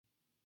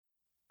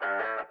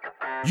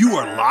You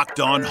are Locked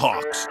On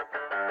Hawks,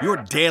 your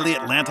daily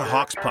Atlanta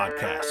Hawks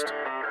podcast.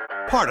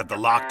 Part of the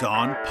Locked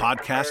On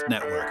Podcast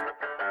Network.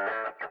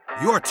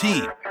 Your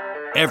team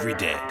every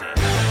day.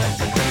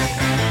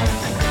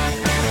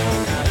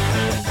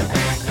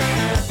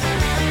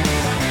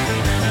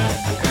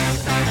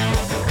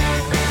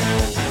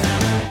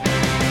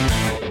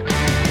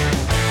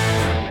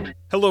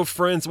 Hello,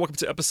 friends. Welcome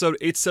to episode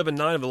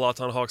 879 of the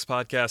Locked On Hawks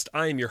podcast.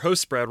 I am your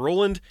host, Brad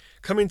Rowland,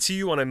 coming to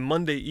you on a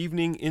Monday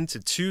evening into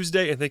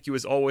Tuesday, and thank you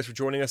as always for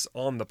joining us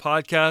on the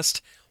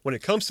podcast. When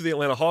it comes to the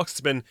Atlanta Hawks,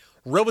 it's been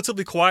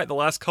relatively quiet the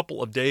last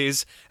couple of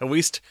days, at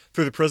least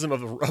through the prism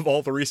of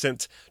all the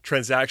recent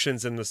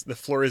transactions and the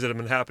flurries that have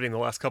been happening the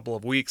last couple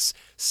of weeks.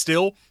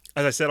 Still,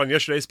 as I said on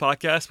yesterday's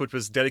podcast, which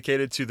was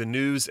dedicated to the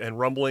news and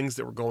rumblings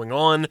that were going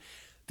on,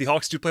 the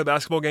Hawks do play a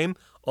basketball game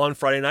on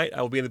Friday night.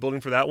 I will be in the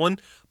building for that one.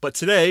 But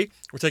today,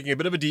 we're taking a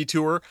bit of a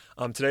detour.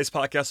 Today's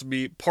podcast will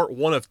be part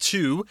one of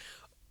two.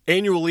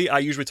 Annually, I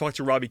usually talk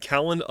to Robbie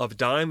Callan of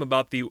Dime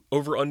about the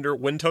over-under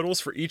win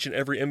totals for each and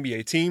every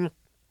NBA team.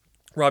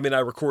 Robbie and I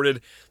recorded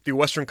the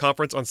Western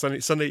Conference on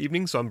Sunday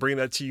evening, so I'm bringing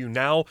that to you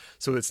now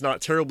so it's not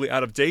terribly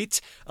out of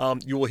date.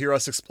 You will hear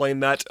us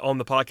explain that on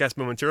the podcast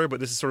momentarily, but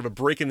this is sort of a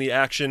break in the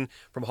action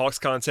from Hawks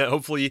content.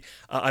 Hopefully,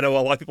 I know a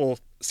lot of people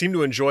seem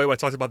to enjoy when I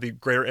talked about the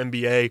greater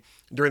NBA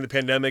during the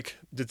pandemic,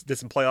 did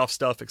some playoff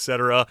stuff,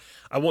 etc.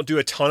 I won't do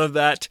a ton of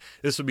that.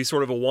 This would be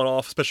sort of a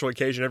one-off special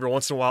occasion. Every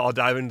once in a while, I'll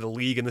dive into the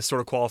league, and this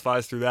sort of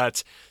qualifies through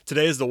that.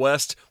 Today is the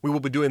West. We will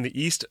be doing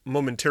the East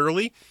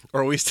momentarily,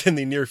 or at least in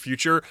the near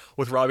future,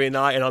 with Robbie and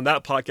I. And on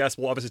that podcast,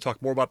 we'll obviously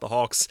talk more about the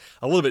Hawks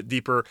a little bit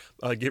deeper,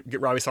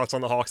 get Robbie's thoughts on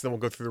the Hawks, and then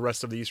we'll go through the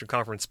rest of the Eastern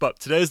Conference. But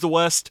today is the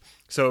West,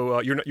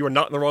 so you are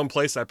not in the wrong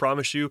place, I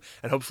promise you.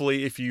 And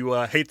hopefully, if you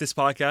hate this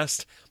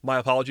podcast, my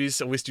apologies.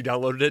 At least you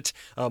downloaded it.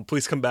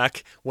 Please come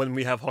back when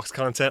we have Hawks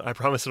content. I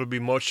promise it'll be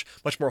much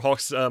more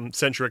Hawks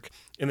centric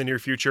in the near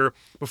future.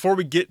 Before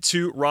we get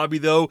to Robbie,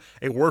 though,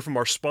 a word from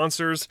our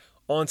sponsors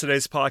on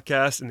today's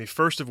podcast, and the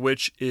first of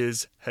which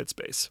is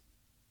Headspace.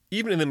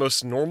 Even in the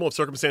most normal of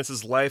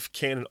circumstances, life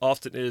can and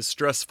often is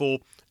stressful,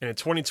 and in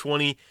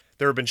 2020,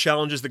 there have been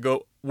challenges that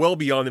go well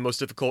beyond the most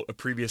difficult of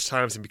previous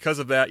times, and because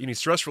of that, you need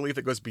stress relief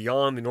that goes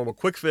beyond the normal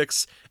quick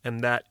fix,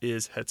 and that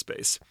is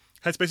Headspace.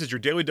 Headspace is your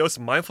daily dose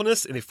of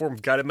mindfulness in the form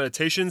of guided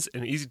meditations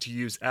and an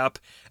easy-to-use app.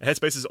 And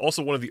Headspace is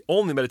also one of the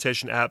only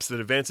meditation apps that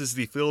advances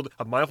the field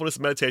of mindfulness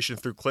meditation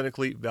through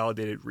clinically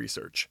validated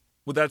research.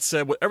 With that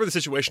said, whatever the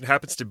situation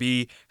happens to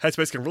be,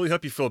 Headspace can really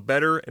help you feel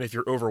better, and if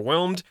you're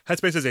overwhelmed,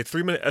 Headspace has a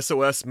 3-minute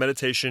SOS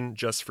meditation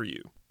just for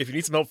you. If you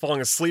need some help falling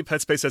asleep,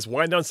 Headspace has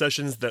wind-down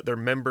sessions that their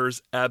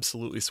members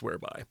absolutely swear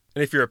by.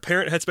 And if you're a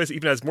parent, Headspace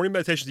even has morning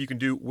meditations you can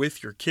do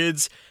with your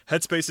kids.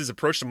 Headspace's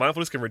approach to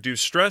mindfulness can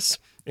reduce stress,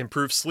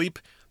 improve sleep,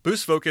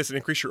 boost focus, and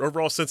increase your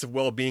overall sense of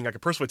well-being. I can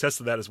personally attest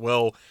to that as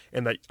well,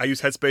 and that I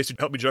use Headspace to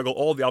help me juggle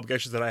all the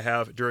obligations that I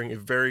have during a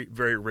very,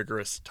 very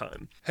rigorous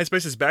time.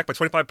 Headspace is backed by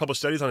 25 published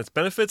studies on its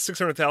benefits,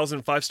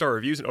 600,000 5-star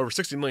reviews, and over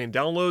 60 million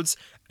downloads,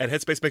 and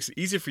Headspace makes it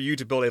easy for you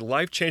to build a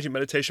life-changing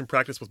meditation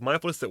practice with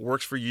mindfulness that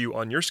works for you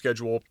on your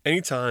schedule,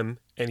 anytime,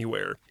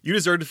 anywhere. You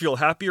deserve to feel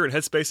happier, and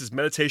Headspace is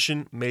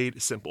meditation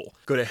made simple.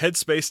 Go to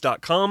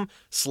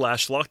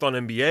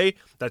headspace.com/lockedonnba.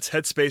 That's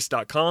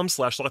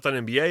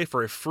headspace.com/lockedonnba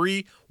for a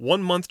free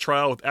 1-month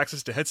trial with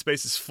access to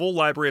Headspace's full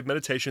library of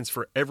meditations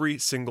for every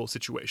single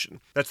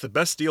situation. That's the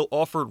best deal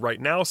offered right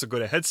now, so go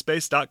to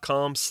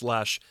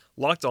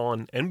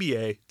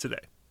headspace.com/lockedonnba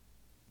today.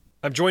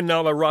 I'm joined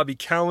now by Robbie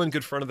Callan,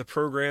 good friend of the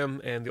program,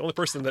 and the only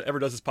person that ever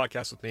does this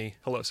podcast with me.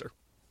 Hello, sir.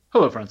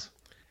 Hello, friends.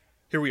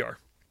 Here we are.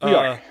 We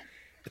are.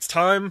 It's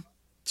time.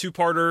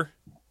 Two-parter.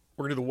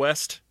 We're going to do the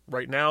West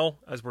right now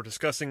as we're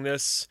discussing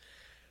this.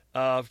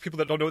 For people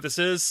that don't know what this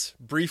is,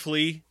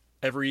 briefly,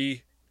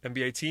 every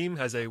NBA team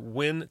has a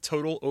win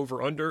total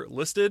over-under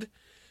listed.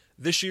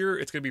 This year,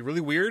 it's going to be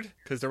really weird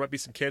because there might be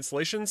some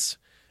cancellations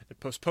and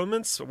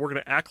postponements. We're going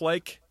to act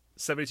like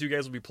 72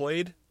 games will be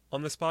played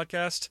on this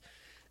podcast.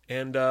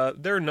 And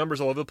there are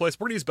numbers all over the place.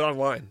 We're going to use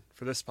BetOnline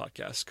for this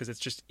podcast because it's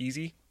just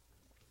easy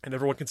and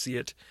everyone can see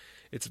it.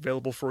 It's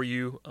available for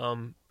you.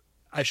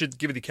 I should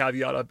give you the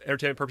caveat of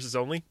entertainment purposes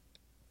only.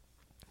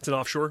 It's an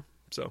offshore,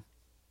 so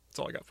that's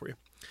all I got for you.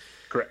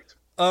 Correct.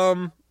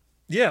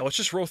 Yeah, let's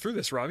just roll through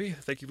this, Robbie.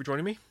 Thank you for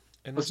joining me.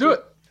 And let's do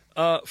it.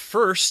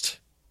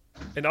 First,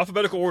 in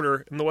alphabetical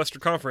order in the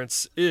Western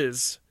Conference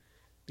is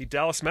the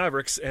Dallas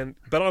Mavericks, and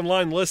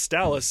BetOnline lists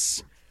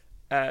Dallas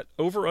at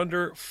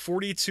over-under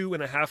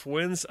 42.5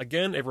 wins.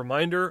 Again, a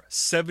reminder,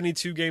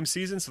 72-game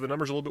season, so the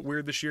number's a little bit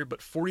weird this year,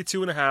 but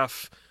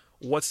 42.5.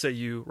 What say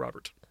you,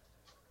 Robert?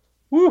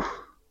 Woo.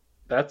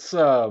 That's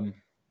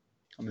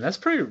that's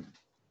pretty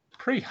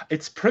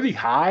it's pretty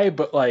high,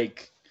 but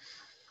like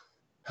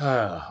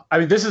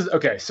this is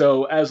okay.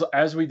 So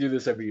as we do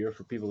this every year,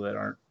 for people that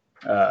aren't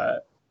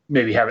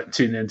maybe haven't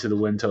tuned into the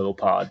Win Total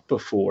Pod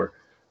before,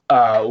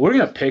 we're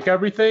gonna pick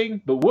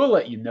everything, but we'll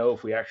let you know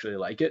if we actually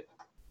like it.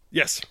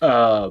 Yes.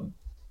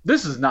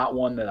 This is not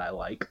one that I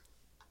like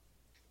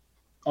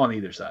on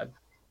either side.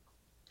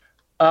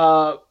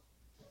 That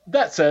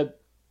said,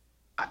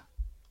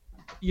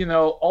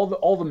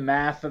 all the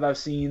math that I've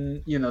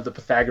seen, the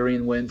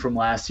Pythagorean win from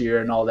last year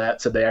and all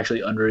that said they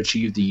actually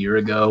underachieved a year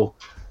ago.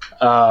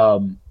 I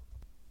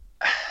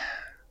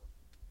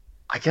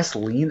guess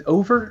lean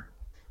over.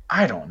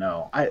 I don't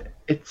know. I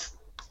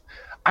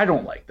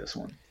don't like this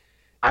one.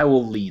 I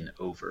will lean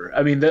over.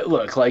 I mean,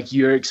 look, like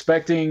you're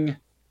expecting.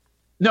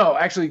 No,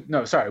 actually,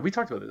 no. Sorry, we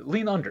talked about it.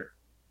 Lean under.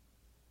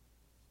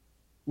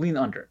 Lean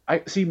under.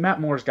 I see. Matt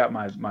Moore's got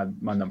my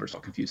numbers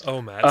all confused.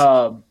 Oh, Matt.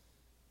 I'm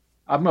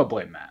gonna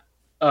blame Matt.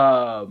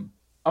 I'm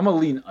gonna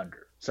lean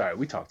under. Sorry,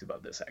 we talked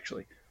about this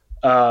actually.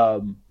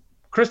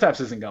 Kristaps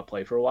isn't gonna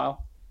play for a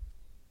while,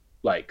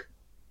 like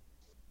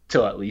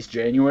till at least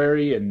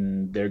January,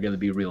 and they're gonna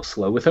be real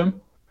slow with him.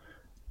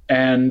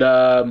 And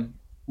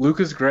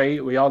Luka's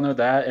great. We all know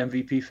that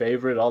MVP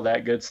favorite, all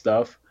that good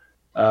stuff.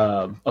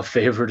 A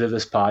favorite of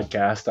this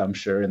podcast, I'm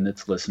sure, and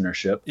its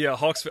listenership. Yeah,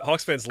 Hawks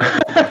fans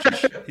love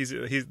Doncic.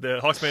 He's the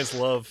Hawks fans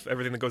love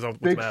everything that goes on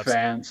with Big the Mavs.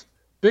 fans.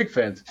 Big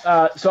fans.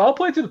 So I'll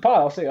play to the pot.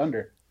 I'll say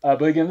under.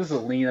 But again, this is a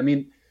lean. I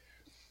mean,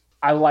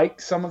 I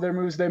like some of their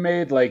moves they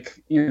made.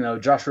 Like,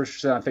 Josh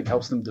Richardson, I think,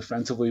 helps them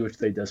defensively, which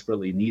they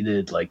desperately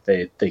needed. Like,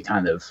 they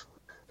kind of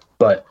 –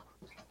 but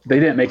they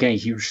didn't make any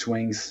huge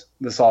swings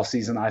this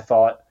offseason, I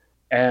thought.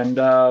 And,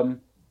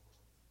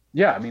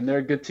 yeah, I mean, they're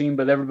a good team,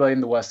 but everybody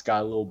in the West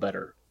got a little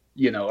better,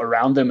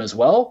 around them as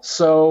well.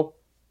 So,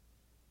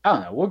 I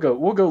don't know.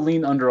 We'll go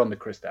lean under on the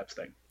Kristaps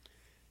thing.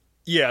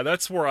 Yeah,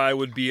 that's where I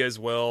would be as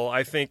well.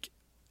 I think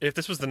if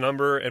this was the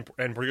number and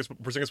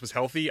Porzingis was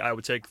healthy, I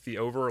would take the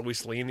over, or at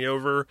least lean the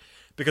over,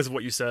 because of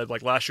what you said.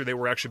 Like last year, they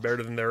were actually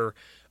better than their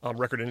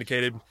record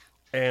indicated.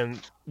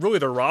 And really,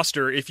 their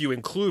roster, if you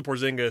include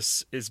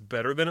Porzingis, is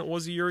better than it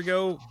was a year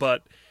ago.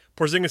 But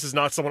Porzingis is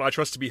not someone I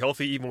trust to be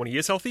healthy even when he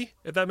is healthy,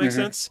 if that makes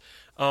sense.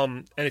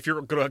 And if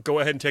you're going to go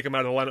ahead and take him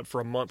out of the lineup for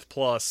a month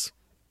plus,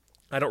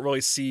 I don't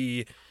really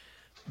see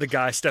the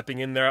guy stepping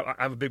in there.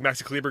 I'm a big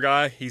Maxi Kleber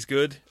guy. He's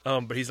good,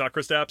 but he's not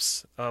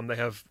Kristaps. They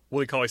have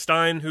Willie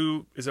Cauley-Stein,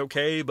 who is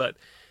okay, but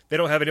they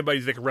don't have anybody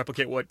that can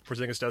replicate what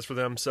Porzingis does for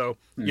them. So,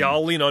 yeah,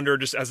 I'll lean under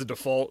just as a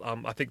default.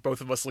 I think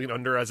both of us lean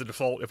under as a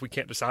default if we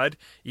can't decide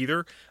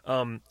either.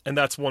 And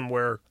that's one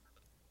where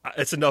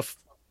it's enough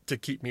to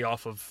keep me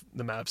off of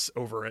the Mavs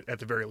over at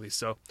the very least.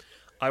 So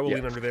I will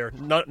lean under there.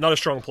 Not a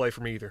strong play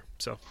for me either.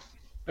 So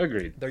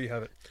agreed. There you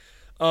have it.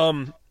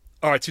 All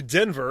right, to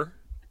Denver,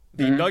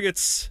 the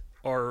Nuggets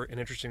are an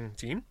interesting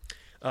team.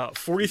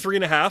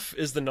 43.5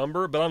 is the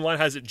number. BetOnline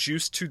has it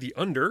juiced to the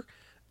under.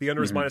 The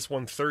under is minus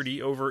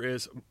 130. Over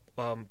is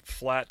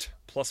flat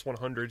plus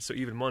 100, so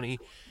even money.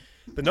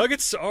 The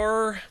Nuggets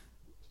are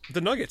the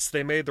Nuggets.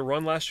 They made the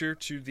run last year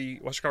to the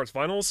Western Conference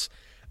Finals.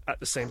 At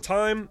the same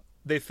time,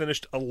 they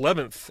finished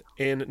 11th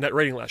in net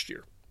rating last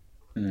year.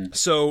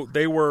 So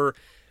they were,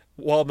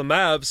 while the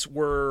Mavs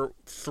were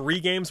 3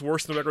 games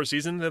worse than the regular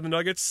season than the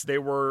Nuggets, they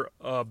were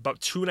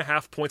about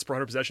 2.5 points per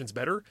 100 possessions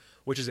better,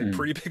 which is a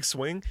pretty big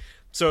swing.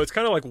 So it's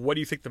kind of like, what do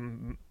you think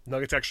the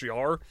Nuggets actually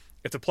are?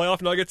 If the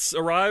playoff Nuggets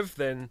arrive,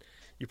 then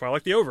you probably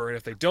like the over. And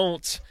if they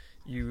don't,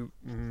 you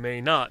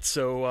may not.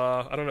 So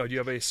I don't know. Do you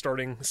have a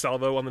starting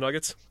salvo on the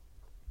Nuggets?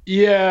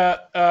 Yeah,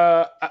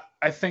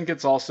 I think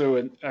it's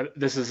also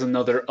this is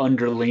another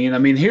under lean. I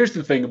mean, here's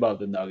the thing about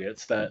the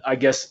Nuggets that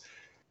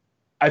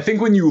I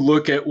think when you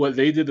look at what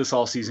they did this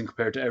all season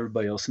compared to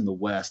everybody else in the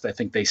West, I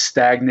think they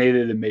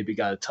stagnated and maybe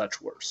got a touch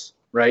worse,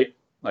 right?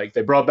 Like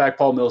they brought back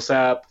Paul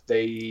Millsap,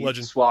 they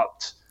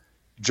swapped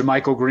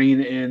JaMychal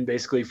Green in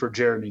basically for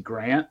Jeremy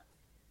Grant,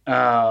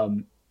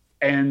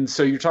 and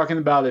so you're talking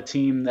about a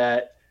team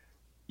that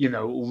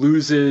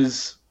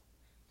loses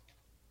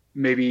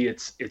maybe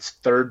its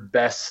third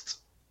best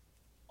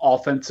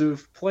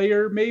offensive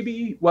player,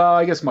 maybe. Well,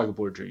 I guess Michael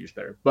Porter Jr. is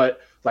better,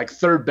 but like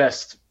third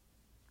best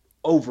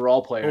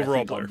overall player,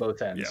 on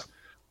both ends.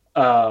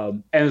 Yeah.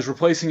 And is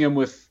replacing him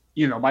with,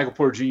 Michael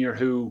Porter Jr.,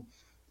 who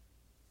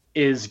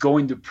is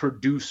going to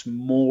produce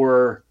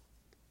more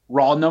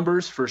raw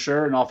numbers for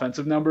sure and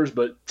offensive numbers,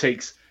 but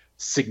takes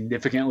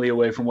significantly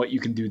away from what you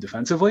can do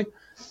defensively.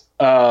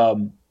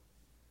 And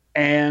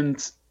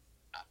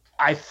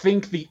I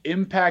think the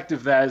impact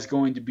of that is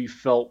going to be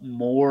felt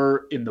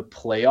more in the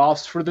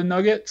playoffs for the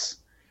Nuggets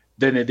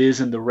than it is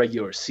in the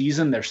regular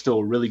season. They're still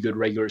a really good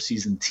regular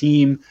season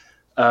team.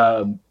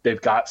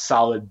 They've got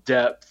solid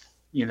depth.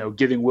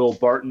 Getting Will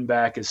Barton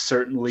back is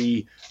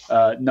certainly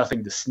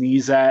nothing to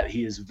sneeze at.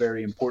 He is a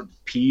very important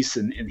piece,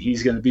 and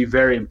he's going to be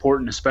very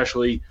important,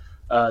 especially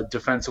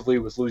defensively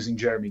with losing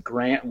Jeremy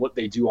Grant and what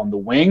they do on the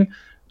wing.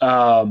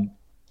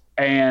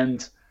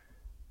 And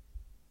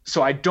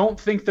so I don't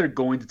think they're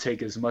going to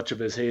take as much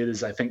of a hit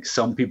as I think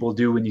some people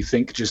do when you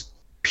think just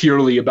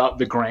purely about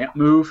the Grant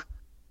move.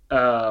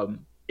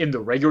 In the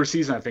regular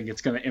season, I think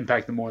it's going to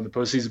impact them more in the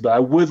postseason, but I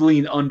would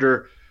lean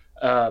under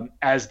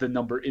as the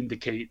number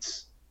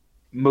indicates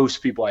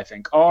most people I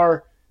think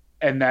are,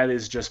 and that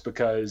is just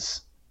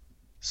because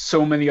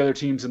so many other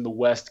teams in the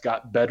West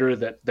got better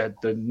that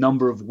the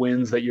number of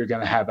wins that you're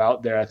going to have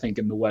out there, I think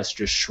in the West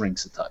just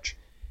shrinks a touch.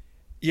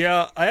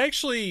 Yeah,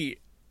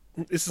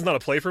 this is not a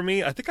play for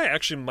me. I think I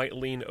actually might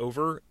lean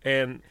over,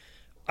 and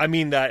I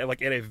mean that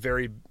like in a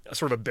very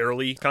sort of a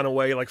barely kind of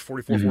way, like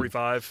 44,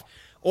 45,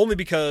 only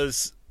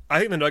because I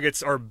think the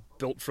Nuggets are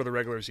built for the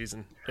regular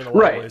season in a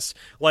lot of ways.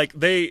 Like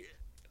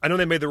I know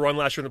they made the run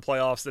last year in the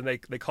playoffs, and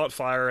they caught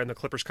fire, and the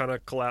Clippers kind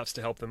of collapsed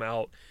to help them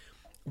out.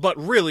 But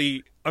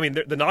really, I mean,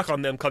 the knock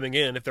on them coming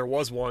in, if there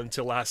was one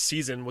to last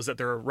season, was that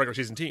they're a regular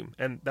season team,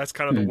 and that's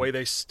kind of the way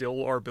they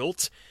still are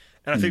built.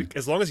 And I think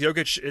as long as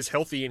Jokic is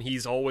healthy, and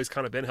he's always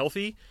kind of been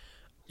healthy,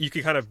 you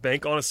can kind of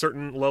bank on a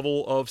certain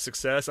level of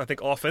success. I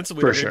think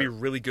offensively they're going to be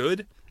really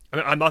good. I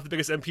mean, I'm not the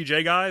biggest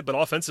MPJ guy, but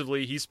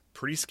offensively he's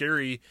pretty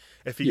scary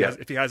if he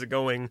has it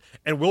going.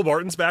 And Will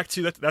Barton's back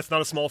too. That's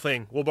not a small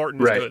thing. Will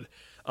Barton is good.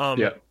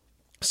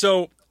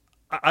 So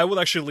I will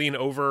actually lean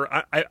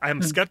over.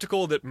 I'm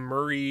skeptical that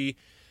Murray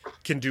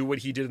can do what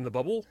he did in the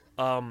bubble.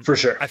 For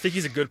sure. I think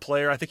he's a good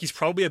player. I think he's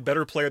probably a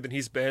better player than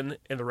he's been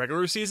in the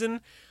regular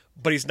season,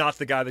 but he's not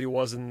the guy that he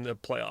was in the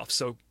playoffs.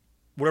 So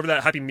whatever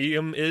that happy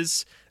medium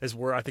is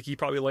where I think he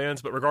probably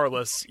lands. But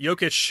regardless,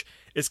 Jokic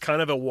is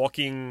kind of a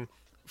walking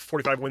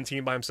 45-win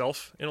team by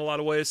himself in a lot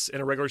of ways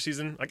in a regular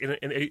season, like in an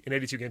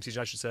 82-game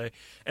season, I should say.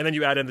 And then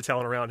you add in the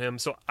talent around him.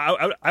 So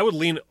I would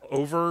lean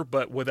over,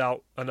 but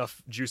without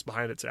enough juice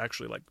behind it to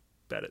actually like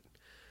bet it.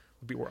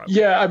 Would be where I would.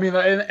 Yeah, I mean,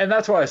 and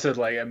that's why I said,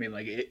 like, I mean,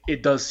 like,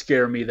 it does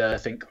scare me that I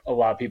think a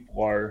lot of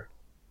people are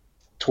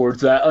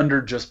towards that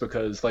under, just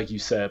because, like you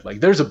said, like,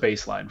 there's a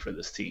baseline for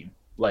this team.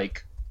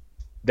 Like,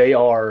 they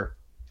are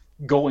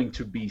going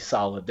to be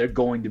solid. They're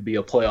going to be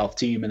a playoff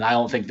team, and I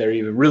don't think they're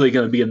even really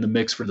going to be in the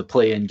mix for the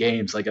play-in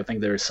games. Like, I think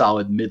they're a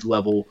solid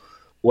mid-level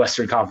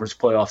Western Conference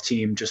playoff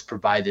team, just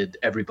provided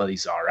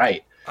everybody's all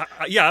right.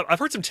 Yeah, I've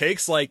heard some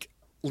takes, like,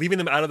 leaving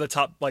them out of the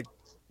top, like,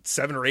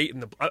 7 or 8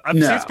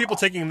 I've seen people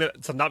taking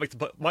to not make the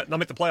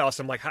playoffs.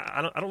 I'm like,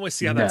 I don't really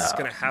see how that's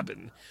going to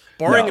happen.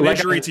 Barring an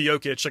injury to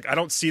Jokic, like I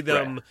don't see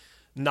them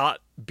not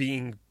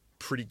being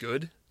pretty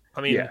good.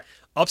 I mean,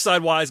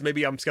 upside wise,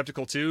 maybe I'm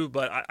skeptical too,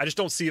 but I just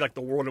don't see like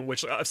the world in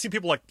which I've seen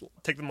people like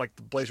take them like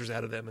the Blazers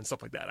ahead of them and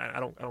stuff like that. I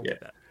don't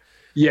get that.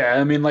 Yeah,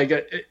 I mean, like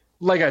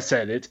I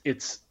said,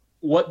 it's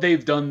what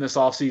they've done this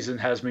offseason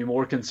has me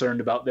more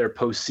concerned about their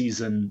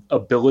postseason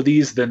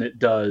abilities than it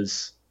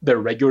does their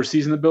regular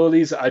season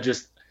abilities.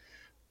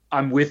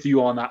 I'm with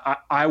you on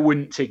that. I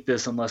wouldn't take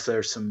this unless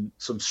there's some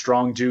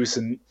strong juice,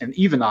 and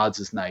even odds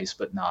is nice,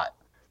 but not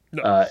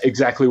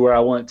exactly where I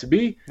want it to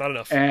be. Not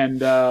enough. And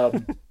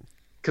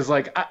because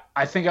like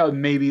I think I would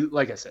maybe,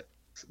 like I said,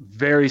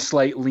 very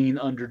slight lean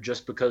under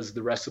just because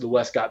the rest of the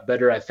West got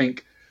better. I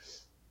think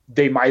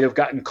they might have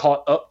gotten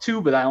caught up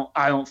to, but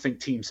I don't think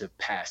teams have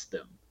passed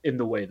them in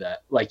the way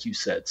that, like you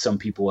said, some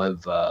people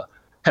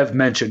have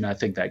mentioned. I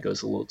think that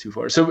goes a little too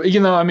far. So,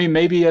 I mean,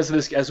 maybe as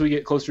we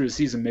get closer to the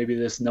season, maybe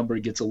this number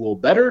gets a little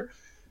better,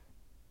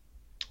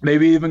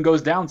 maybe even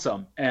goes down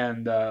some,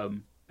 and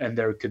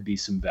there could be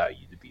some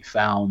value to be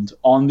found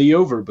on the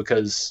over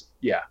because,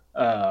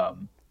 I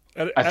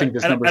think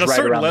this number is right around at a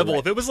certain level. Right.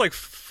 If it was like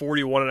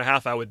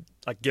 41.5, I would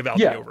like give out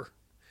the over.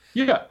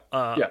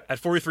 At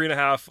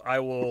 43.5, I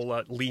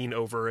will lean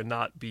over and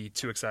not be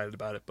too excited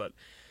about it, but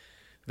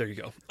there you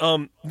go.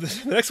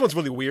 The next one's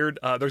really weird.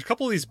 There's a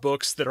couple of these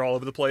books that are all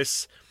over the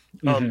place.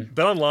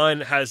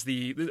 BetOnline has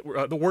the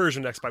Warriors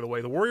are next, by the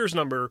way. The Warriors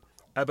number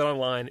at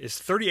BetOnline is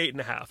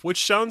 38.5,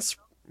 which sounds,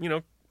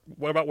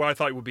 what about what I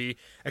thought it would be,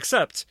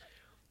 except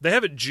they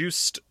have it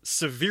juiced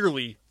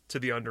severely to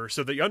the under.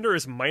 So the under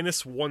is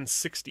minus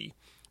 160,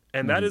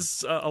 and that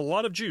is a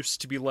lot of juice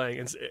to be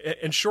laying.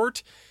 In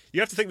short, you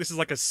have to think this is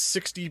like a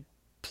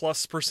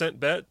 60+%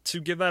 bet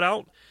to give that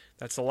out.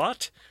 That's a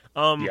lot.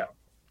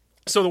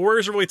 So the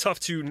Warriors are really tough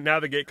to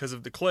navigate because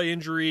of the Clay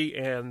injury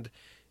and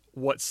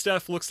what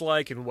Steph looks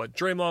like and what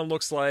Draymond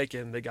looks like,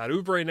 and they got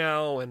Oubre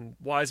now and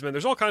Wiseman.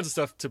 There's all kinds of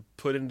stuff to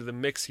put into the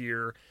mix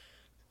here.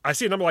 I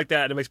see a number like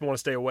that and it makes me want to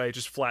stay away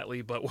just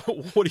flatly. But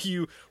what do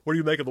you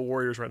make of the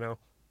Warriors right now?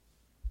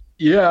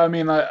 Yeah, I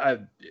mean, I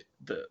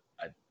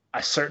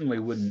certainly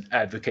wouldn't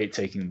advocate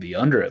taking the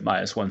under at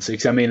minus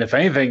 160. I mean, if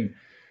anything,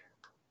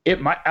 it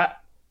might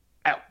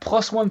at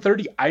plus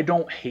 130. I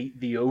don't hate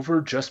the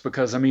over just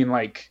because, I mean,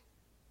 like,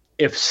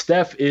 if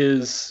Steph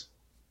is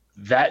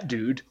that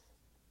dude,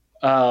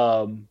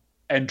 and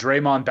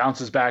Draymond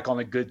bounces back on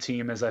a good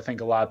team, as I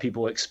think a lot of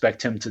people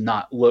expect him to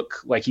not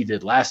look like he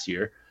did last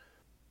year,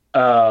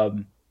 I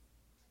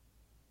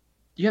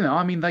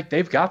mean, like,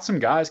 they've got some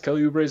guys.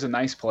 Kelly Oubre is a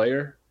nice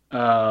player.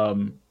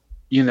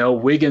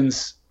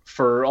 Wiggins,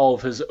 for all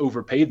of his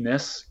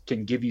overpaidness,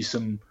 can give you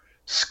some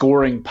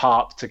scoring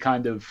pop to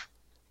kind of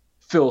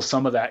fill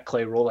some of that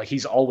Clay role. Like,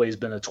 he's always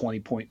been a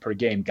 20-point per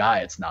game guy.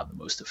 It's not the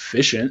most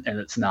efficient, and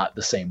it's not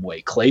the same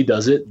way Clay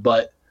does it,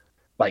 but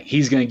like,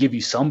 he's going to give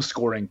you some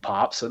scoring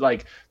pop. So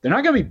like, they're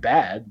not going to be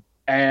bad.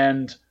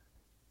 And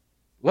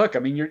look, I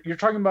mean, you're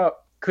talking about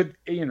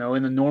in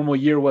a normal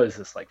year, what is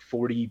this, like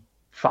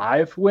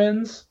 45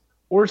 wins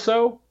or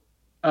so,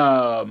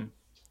 in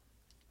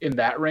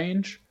that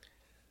range,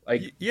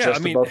 like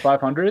above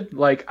 500.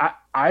 Like,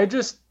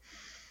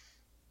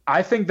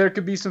 I think there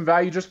could be some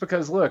value just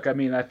because, look, I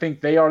mean, I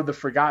think they are the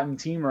forgotten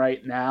team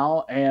right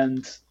now.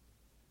 And,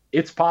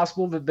 it's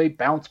possible that they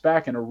bounce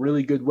back in a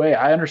really good way.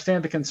 I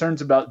understand the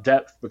concerns about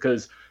depth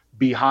because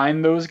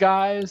behind those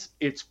guys,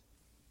 it's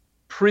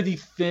pretty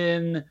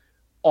thin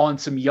on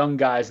some young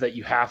guys that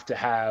you have to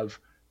have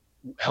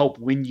help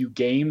win you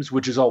games,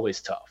 which is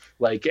always tough.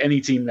 Like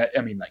any team that,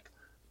 I mean, like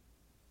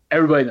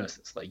everybody knows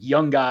this, like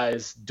young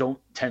guys don't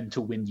tend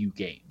to win you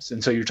games.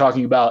 And so you're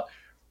talking about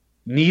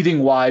needing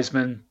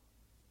Wiseman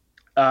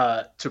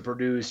to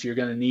produce. You're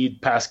going to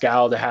need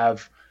Pascal to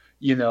have,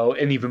 you know,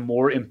 an even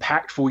more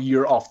impactful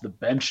year off the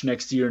bench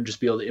next year and just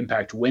be able to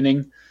impact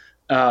winning.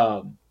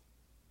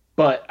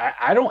 But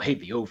I don't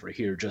hate the over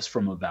here just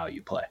from a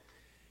value play.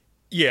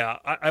 Yeah,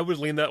 I would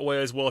lean that way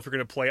as well if you're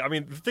going to play. I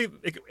mean,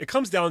 it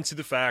comes down to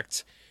the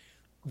fact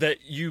that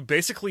you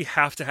basically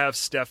have to have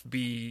Steph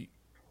be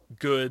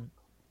good,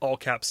 all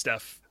cap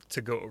Steph,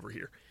 to go over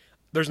here.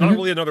 There's not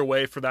really another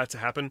way for that to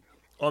happen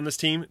on this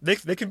team. They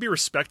can be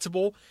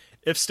respectable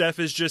if Steph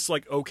is just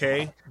like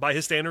okay by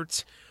his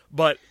standards,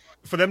 but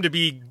for them to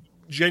be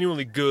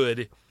genuinely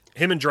good,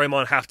 him and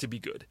Draymond have to be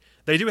good.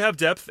 They do have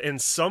depth in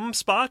some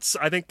spots.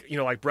 I think, you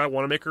know, like Brad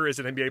Wanamaker is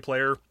an NBA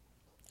player.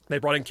 They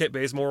brought in Kent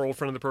Bazemore, old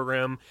friend of the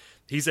program.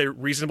 He's a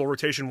reasonable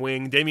rotation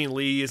wing. Damian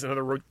Lee is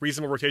another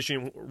reasonable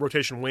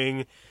rotation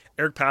wing.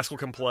 Eric Pascal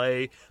can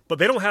play, but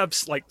they don't have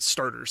like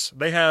starters.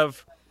 They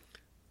have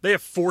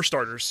 4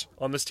 starters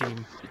on this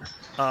team,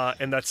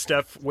 and that's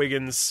Steph,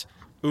 Wiggins,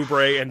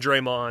 Oubre, and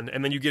Draymond.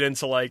 And then you get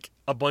into like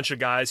a bunch of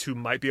guys who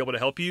might be able to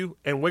help you.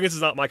 And Wiggins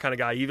is not my kind of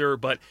guy either,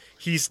 but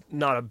he's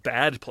not a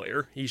bad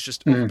player. He's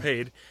just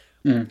overpaid.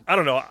 I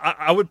don't know.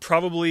 I would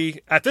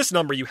probably, at this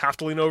number, you have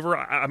to lean over.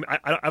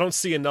 I don't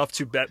see enough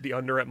to bet the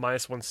under at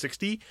minus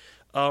 160.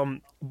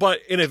 But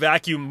in a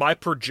vacuum, my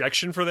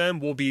projection for them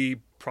will be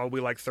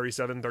probably like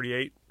 37,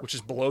 38, which is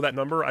below that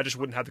number. I just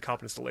wouldn't have the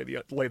confidence to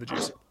lay the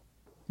juice.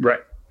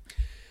 Right.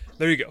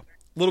 There you go.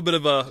 A little bit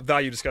of a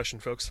value discussion,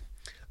 folks.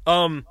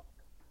 The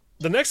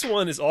next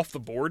one is off the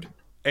board,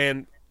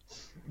 and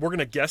we're going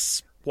to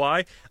guess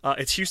why.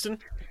 It's Houston,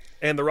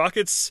 and the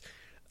Rockets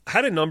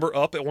had a number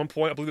up at one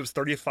point. I believe it was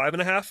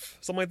 35.5,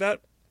 something like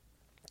that.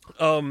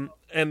 And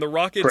the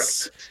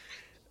Rockets, correct,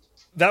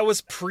 that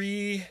was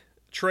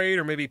pre-trade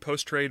or maybe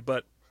post-trade,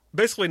 but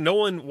basically no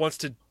one wants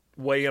to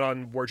weigh in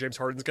on where James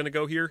Harden's going to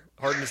go here.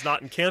 Harden is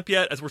not in camp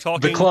yet, as we're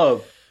talking. The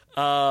club.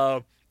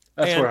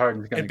 That's where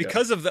Harden's going to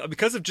go. And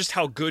because of just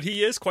how good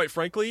he is, quite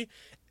frankly,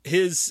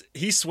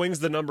 he swings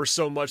the number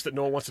so much that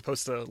no one wants to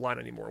post the line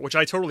anymore, which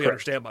I totally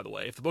understand, by the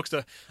way. If the books,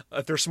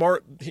 if they're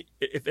smart,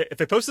 if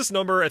they post this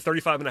number at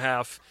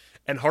 35.5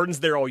 and Harden's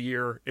there all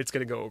year, it's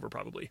going to go over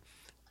probably.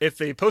 If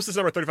they post this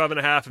number at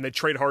 35.5 and they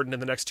trade Harden in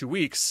the next 2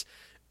 weeks,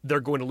 they're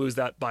going to lose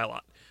that by a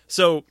lot.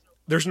 So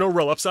there's no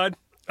real upside.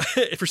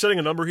 If you're setting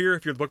a number here,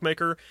 if you're the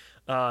bookmaker,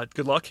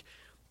 good luck.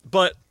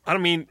 But I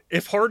mean,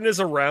 if Harden is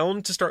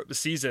around to start the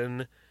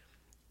season,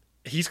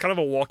 he's kind of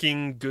a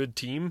walking good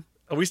team.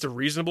 At least a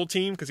reasonable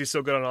team because he's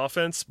so good on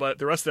offense, but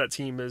the rest of that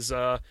team is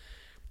a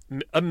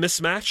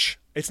mismatch.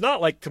 It's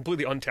not like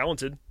completely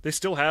untalented. They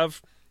still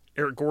have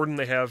Eric Gordon,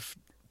 they have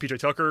PJ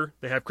Tucker,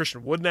 they have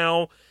Christian Wood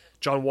now.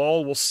 John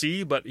Wall, we'll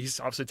see, but he's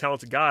obviously a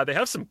talented guy. They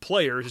have some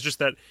players. It's just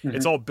that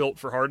it's all built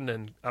for Harden,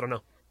 and I don't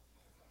know.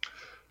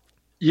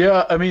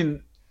 Yeah, I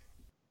mean,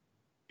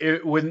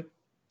 like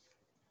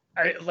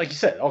you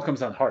said, it all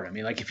comes down to Harden. I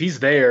mean, like if he's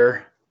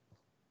there,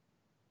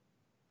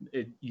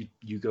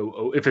 you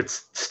go, if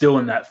it's still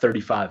in that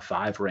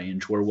 35-5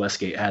 range where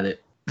Westgate had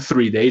it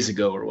 3 days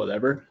ago or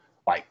whatever,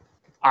 like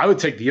I would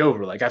take the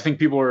over. Like I think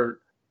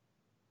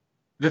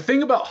the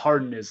thing about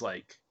Harden is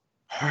like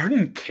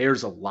Harden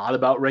cares a lot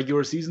about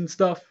regular season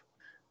stuff,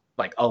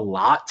 like a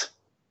lot.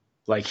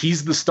 Like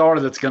he's the star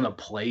that's going to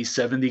play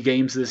 70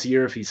 games this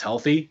year if he's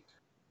healthy.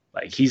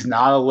 Like he's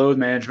not a load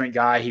management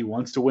guy. He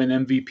wants to win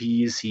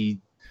MVPs. He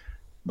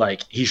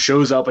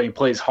shows up and he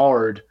plays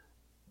hard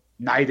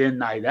night in,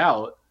 night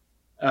out.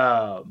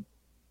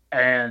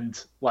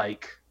 And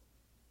like,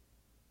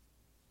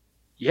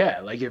 yeah,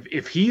 like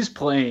if he's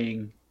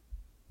playing,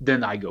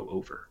 then I go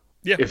over.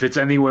 Yeah. If it's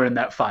anywhere in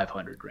that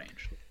 500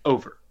 range,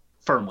 over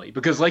firmly,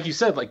 because like you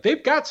said, like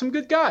they've got some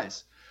good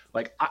guys.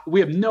 Like we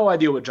have no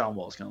idea what John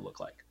Wall is going to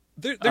look like.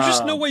 There's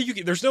just no way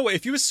there's no way.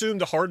 If you assume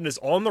the Harden is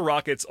on the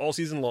Rockets all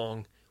season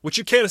long, which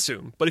you can't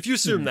assume, but if you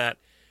assume that,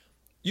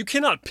 you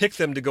cannot pick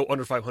them to go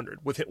under 500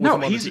 with him. No,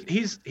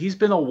 he's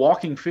been a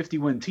walking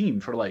 50-win team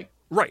for like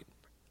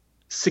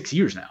 6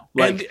 years now.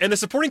 Like, and the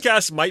supporting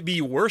cast might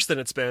be worse than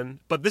it's been,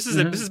 but this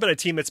has been a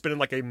team that's been in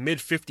like a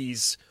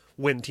mid-50s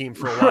win team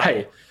for a while.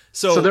 Right.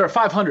 So they're a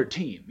 500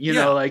 team, you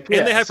know, like,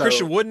 and they have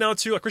Christian Wood now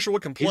too. Like Christian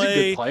Wood can play. He's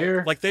a good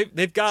player. Like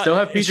they've got still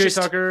have PJ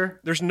Tucker.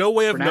 There's no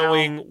way of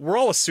knowing. We're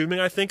all assuming,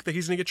 I think, that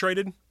he's going to get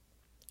traded.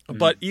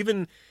 But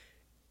even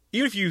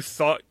if you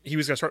thought he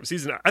was going to start the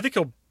season, I think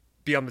he'll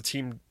be on the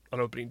team on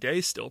opening day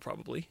still.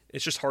 Probably,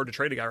 it's just hard to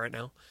trade a guy right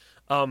now.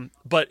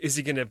 But is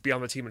he going to be on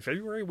the team in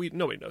February?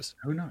 Nobody knows.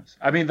 Who knows?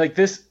 I mean, like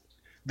this.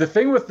 The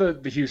thing with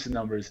the Houston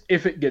numbers,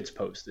 if it gets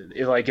posted,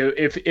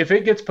 if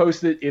it gets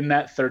posted in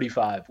that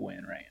 35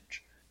 win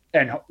range,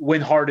 and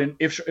when Harden,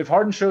 if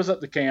Harden shows up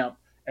to camp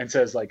and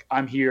says like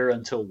I'm here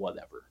until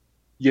whatever,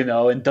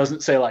 and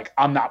doesn't say like,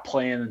 I'm not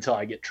playing until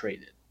I get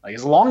traded. Like,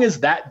 as long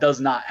as that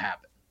does not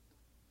happen,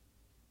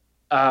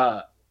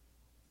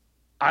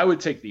 I would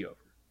take the over.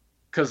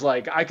 Because,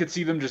 like, I could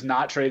see them just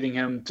not trading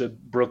him to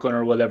Brooklyn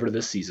or whatever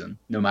this season,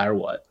 no matter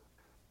what.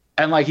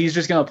 And, like, he's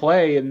just going to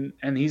play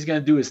and he's going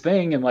to do his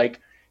thing. And,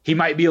 like, he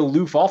might be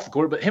aloof off the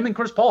court, but him and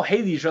Chris Paul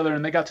hate each other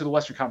and they got to the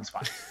Western Conference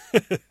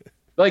Finals.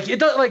 Like, it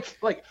does,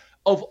 like,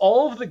 of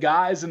all of the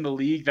guys in the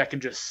league that can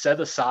just set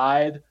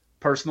aside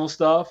personal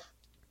stuff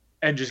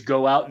and just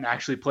go out and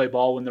actually play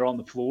ball when they're on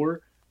the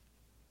floor,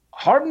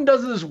 Harden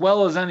does it as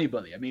well as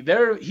anybody. I mean,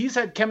 he's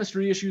had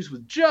chemistry issues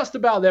with just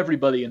about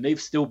everybody, and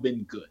they've still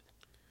been good,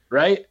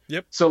 right?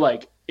 Yep. So,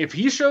 like, if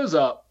he shows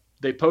up,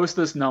 they post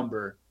this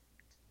number,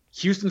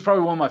 Houston's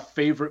probably one of my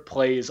favorite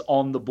plays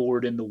on the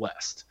board in the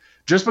West.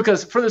 Just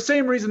because, for the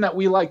same reason that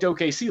we liked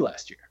OKC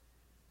last year.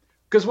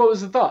 Because what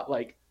was the thought?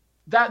 Like,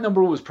 that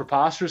number was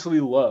preposterously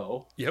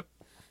low. Yep.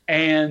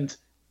 And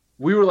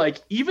we were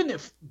like, even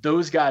if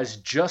those guys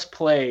just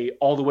play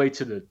all the way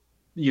to the,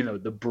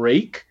 the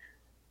break,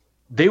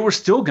 they were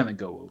still going to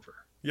go over.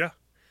 Yeah.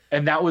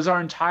 And that was our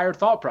entire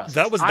thought process.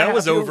 That was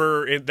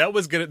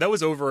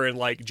over in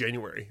like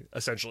January,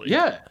 essentially.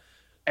 Yeah.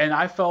 And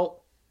I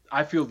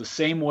feel the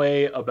same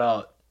way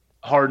about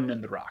Harden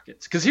and the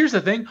Rockets. Because here's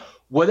the thing,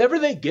 whatever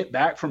they get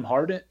back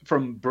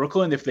from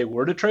Brooklyn, if they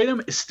were to trade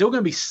him, is still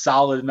going to be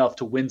solid enough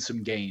to win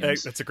some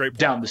games. That's a great point.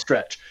 Down the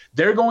stretch.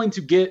 They're going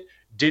to get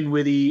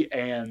Dinwiddie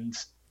and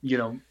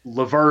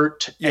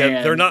LeVert. Yeah,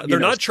 and, they're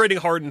not trading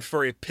Harden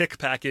for a pick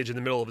package in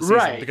the middle of the season,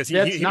 right? Because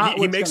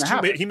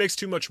he makes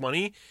too much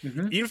money.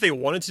 Mm-hmm. Even if they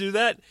wanted to do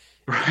that,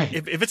 right?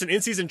 If it's an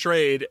in-season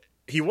trade,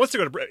 he wants to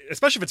go to,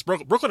 especially if it's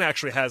Brooklyn. Brooklyn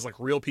actually has like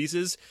real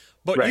pieces,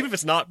 but right. even if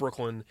it's not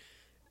Brooklyn,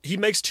 he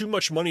makes too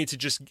much money to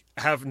just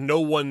have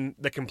no one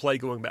that can play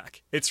going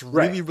back. It's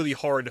really, really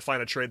hard to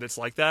find a trade that's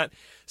like that.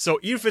 So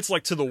even if it's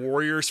like to the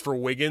Warriors for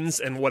Wiggins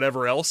and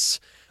whatever else,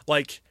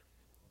 like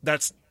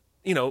that's.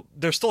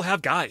 They still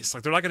have guys.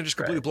 Like, they're not going to just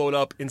completely blow it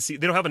up they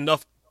don't have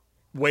enough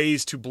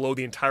ways to blow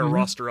the entire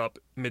roster up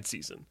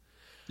mid-season.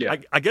 Yeah.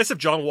 I guess if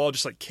John Wall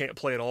just like can't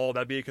play at all,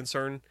 that'd be a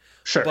concern.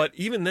 Sure. But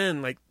even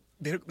then, like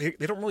they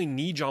don't really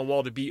need John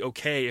Wall to be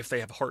okay if they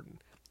have Harden.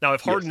 Now,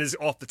 if Harden is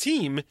off the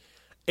team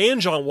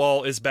and John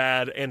Wall is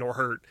bad and or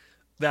hurt,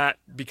 that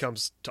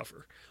becomes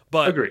tougher.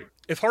 But Agreed.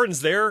 If Harden's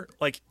there,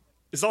 like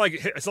it's not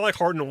like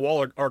Harden and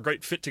Wall are a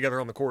great fit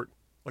together on the court.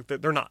 Like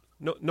they're not.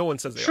 No one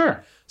says they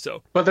are.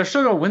 So, but they're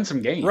still going to win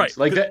some games. Right.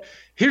 Like that.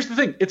 Here's the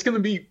thing: it's going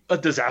to be a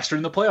disaster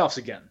in the playoffs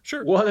again.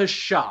 Sure. What a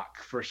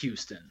shock for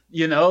Houston.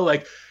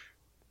 Like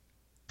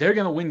they're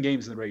going to win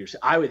games in the regular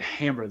season. I would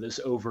hammer this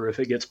over if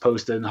it gets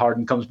posted and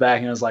Harden comes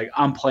back and is like,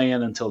 "I'm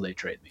playing until they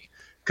trade me."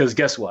 Because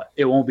guess what?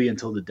 It won't be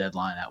until the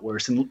deadline at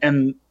worst.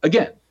 And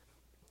again,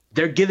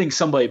 they're getting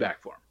somebody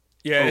back for him.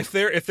 Yeah, if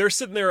they're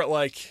sitting there at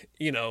like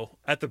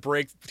at the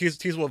break,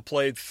 teams will have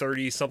played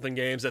 30-something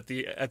games at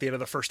the end of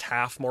the first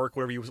half mark,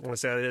 whatever you want to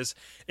say that is.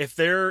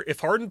 If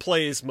Harden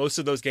plays most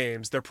of those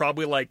games, they're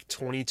probably like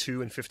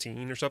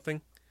 22-15 or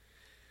something,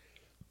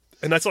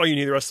 and that's all you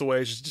need the rest of the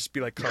way is just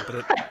be like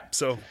competent.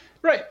 So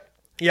right,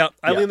 yeah,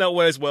 I lean that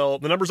way as well.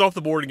 The number's off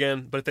the board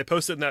again, but if they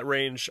post it in that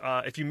range,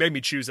 if you made me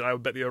choose it, I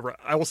would bet the over.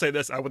 I will say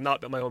this: I would not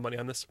bet my own money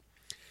on this.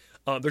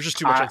 There's just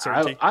too much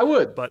uncertainty. I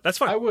would, but that's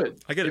fine. I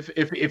would. I get it.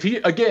 If he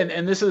again,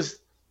 and this is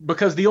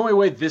because the only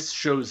way this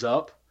shows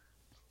up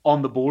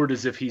on the board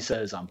is if he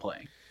says I'm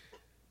playing.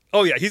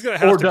 Oh yeah, he's gonna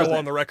have to go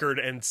on the record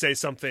and say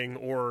something,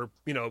 or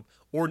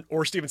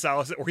or Stephen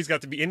Silas, or he's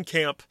got to be in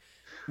camp,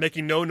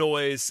 making no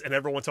noise, and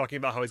everyone talking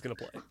about how he's gonna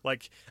play.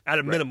 Like at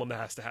a minimum, that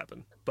has to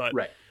happen. But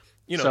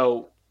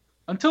So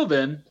until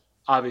then,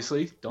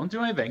 obviously, don't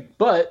do anything.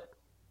 But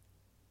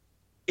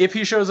if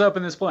he shows up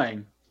and is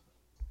playing.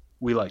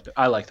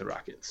 I like the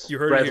Rockets. You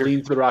heard Brad it here.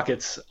 leans the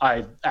Rockets.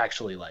 I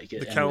actually like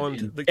it.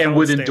 And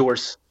would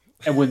endorse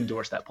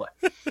that play.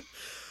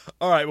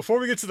 All right, before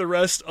we get to the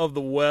rest of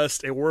the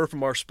West, a word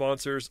from our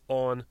sponsors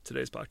on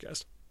today's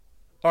podcast.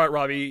 All right,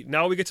 Robbie,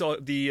 now we get to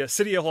the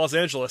city of Los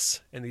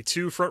Angeles and the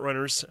two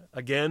frontrunners.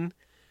 Again,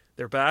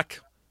 they're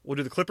back. We'll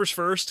do the Clippers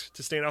first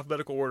to stay in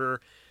alphabetical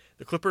order.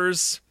 The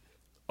Clippers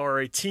are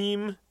a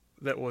team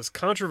that was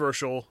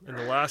controversial in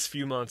the last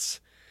few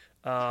months.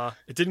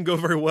 It didn't go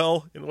very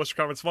well in the Western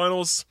Conference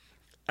Finals.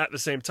 At the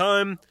same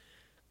time,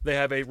 they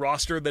have a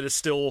roster that is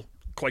still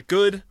quite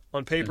good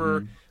on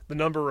paper. Mm-hmm. The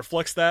number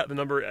reflects that. The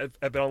number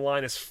at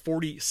BetOnline is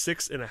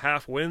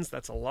 46.5 wins.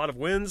 That's a lot of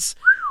wins.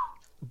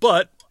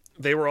 But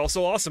they were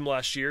also awesome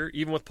last year.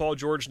 Even with Paul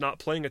George not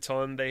playing a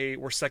ton, they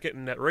were second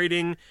in net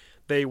rating.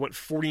 They went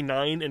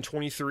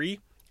 49-23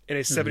 in a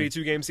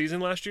 72-game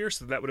season last year,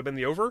 so that would have been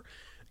the over.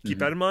 Keep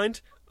that in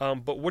mind.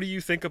 But what do you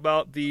think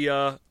about the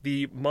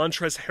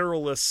Montrezl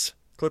Harrell-less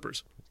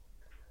Clippers?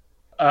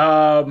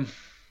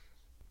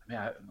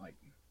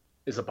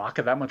 Is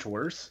Ibaka that much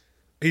worse?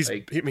 He's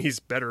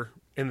better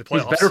in the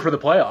playoffs. He's better for the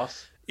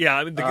playoffs. Yeah,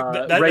 I mean, that's one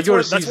of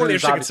the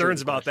interesting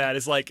concerns about that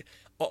is like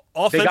They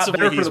got Offensively,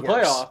 better for he's the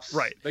worse. playoffs.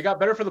 Right. They got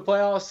better for the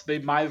playoffs. They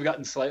might have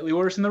gotten slightly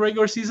worse in the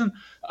regular season.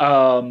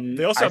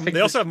 They also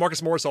have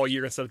Marcus Morris all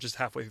year instead of just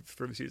halfway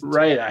through the season.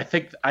 Right. I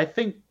think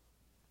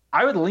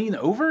I would lean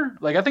over.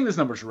 Like, I think this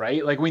number's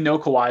right. Like, we know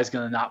Kawhi is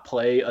going to not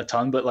play a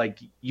ton, but like,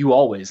 you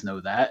always know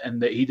that,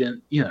 and that he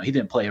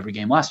didn't play every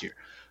game last year.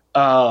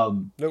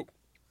 Nope.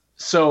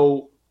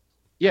 So,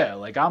 yeah,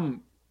 like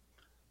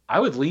I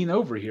would lean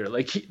over here.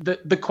 Like,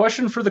 the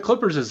question for the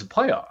Clippers is the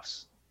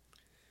playoffs.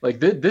 Like,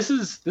 this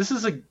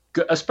is a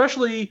good,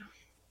 especially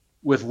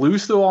with Lou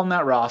still on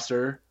that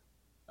roster.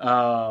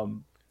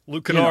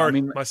 Luke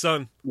Kennard, my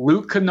son.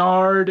 Luke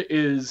Kennard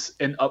is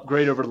an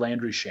upgrade over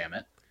Landry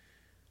Shamet.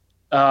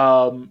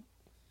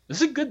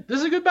 This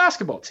is a good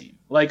basketball team.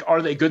 Like,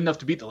 are they good enough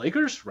to beat the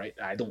Lakers? Right.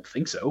 I don't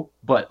think so,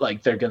 but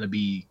like, they're going to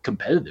be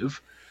competitive.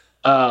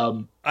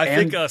 I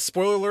think,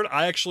 spoiler alert,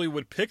 I actually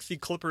would pick the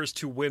Clippers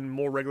to win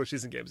more regular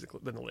season games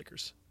than the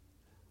Lakers.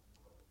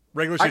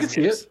 Regular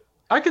season games.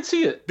 I could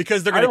see it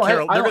because they're going to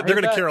care. They're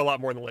going to care a lot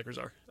more than the Lakers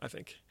are. I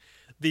think.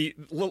 The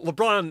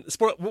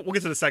LeBron, we'll get to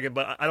it in a second,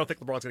 but I don't think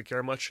LeBron's going to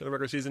care much in the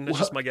regular season. That's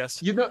just my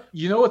guess. You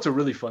know what's a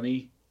really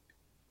funny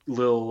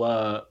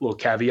little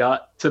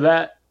caveat to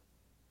that,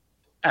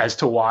 as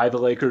to why the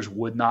Lakers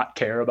would not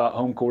care about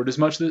home court as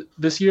much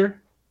this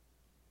year.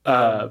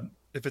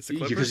 If it's the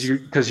Clippers,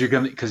 because you're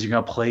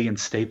gonna play in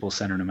Staples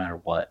Center no matter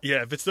what.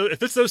 Yeah, if it's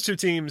those two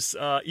teams,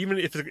 even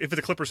if it's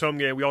a Clippers home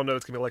game, we all know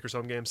it's gonna be a Lakers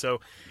home game.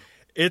 So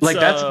it's like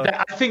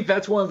I think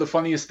that's one of the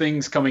funniest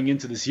things coming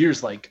into this year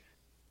is like,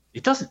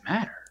 it doesn't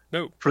matter.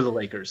 No, for the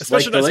Lakers,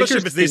 especially if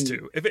it's these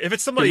two. If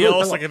it's somebody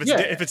else, like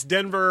if it's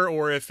Denver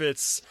or if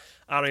it's,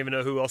 I don't even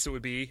know who else it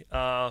would be.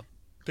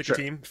 Pick a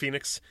team,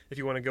 Phoenix, if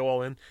you want to go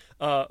all in.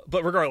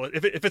 But regardless,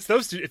 if it's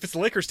those two, if it's the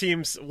Lakers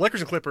teams,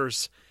 Lakers and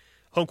Clippers,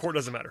 home court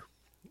doesn't matter.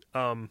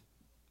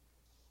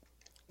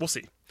 We'll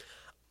see.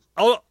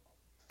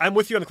 I'm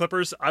with you on the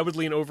Clippers. I would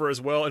lean over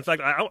as well. In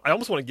fact, I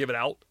almost want to give it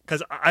out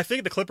because I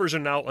think the Clippers are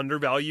now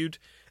undervalued,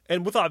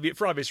 and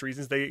for obvious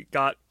reasons, they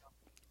got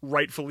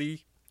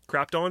rightfully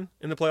crapped on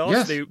in the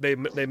playoffs. Yes.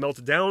 They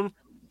melted down.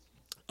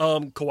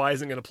 Kawhi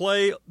isn't going to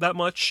play that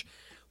much,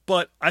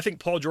 but I think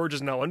Paul George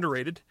is now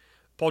underrated.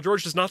 Paul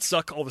George does not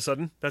suck all of a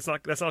sudden. That's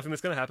not a thing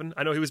that's going to happen.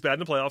 I know he was bad in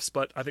the playoffs,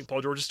 but I think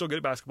Paul George is still good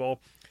at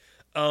basketball.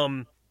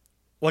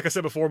 Like I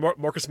said before,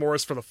 Marcus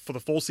Morris for the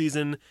full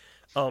season.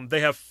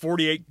 They have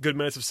 48 good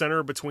minutes of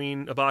center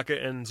between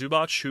Ibaka and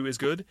Zubac, who is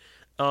good.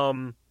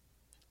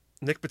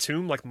 Nick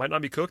Batum might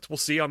not be cooked. We'll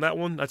see on that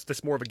one.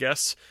 That's more of a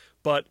guess.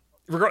 But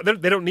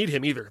they don't need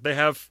him either. They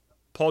have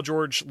Paul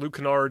George, Luke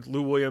Kennard,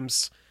 Lou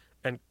Williams,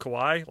 and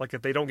Kawhi. Like,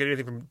 if they don't get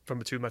anything from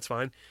Batum, that's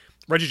fine.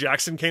 Reggie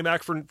Jackson came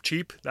back for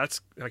cheap.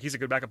 That's he's a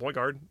good backup point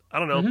guard. I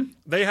don't know. Mm-hmm.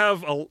 They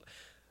have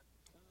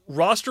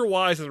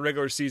roster-wise in the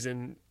regular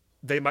season,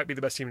 they might be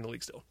the best team in the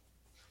league still.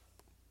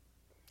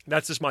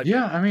 That's just my view.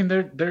 Yeah, I mean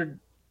they're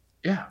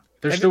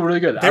still really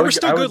good. They were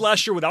still good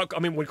last year without. I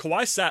mean, when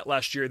Kawhi sat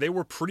last year, they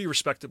were pretty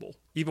respectable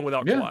even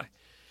without Kawhi.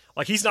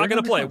 Like, he's not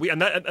going to play.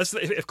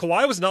 If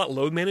Kawhi was not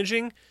load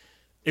managing,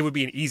 it would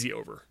be an easy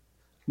over.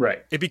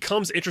 Right. It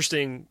becomes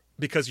interesting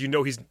because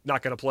he's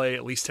not going to play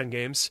at least 10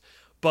 games,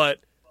 but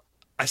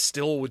I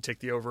still would take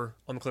the over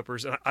on the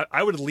Clippers, and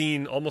I would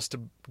lean almost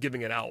to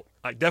giving it out.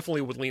 I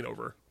definitely would lean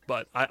over,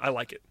 but I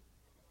like it.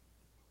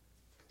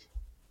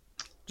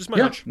 Just my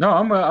hunch. No,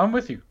 I'm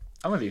with you.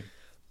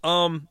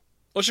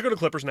 Let's just go to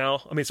Clippers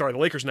now. I mean, sorry, the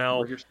Lakers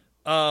now.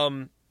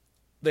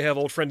 They have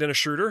old friend Dennis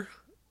Schroeder.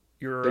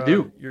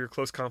 Your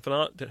close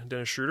confidant,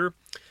 Dennis Schroeder.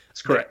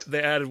 That's correct.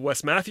 They added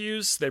Wes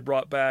Matthews. They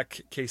brought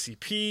back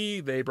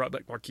KCP. They brought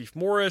back Markieff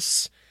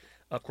Morris.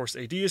 Of course,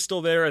 AD is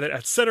still there. And then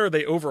at center,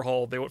 they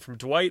overhauled. They went from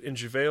Dwight and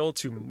JaVale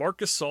to Marc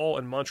Gasol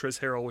and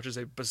Montrezl Harrell, which is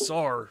a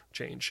bizarre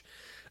change.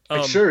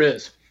 It sure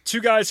is. Two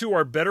guys who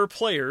are better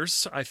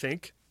players, I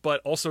think,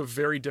 but also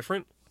very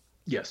different.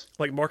 Yes.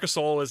 Like, Marc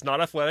Gasol is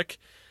not athletic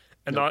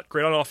and not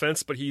great on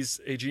offense, but he's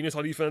a genius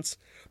on defense,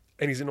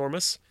 and he's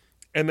enormous.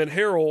 And then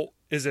Harrell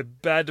is a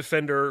bad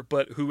defender,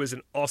 but who is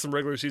an awesome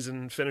regular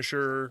season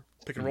finisher,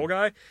 pick and roll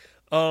guy.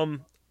 I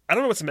don't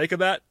know what to make of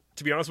that,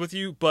 to be honest with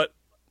you, but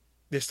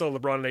they still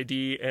have LeBron and AD,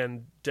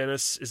 and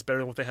Dennis is better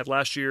than what they had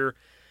last year.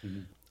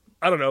 Mm-hmm.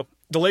 I don't know.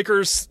 The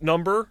Lakers'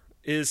 number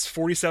is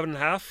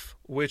 47.5,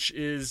 which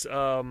is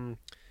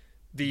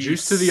the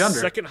juice to the under.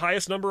 Second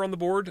highest number on the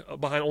board,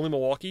 behind only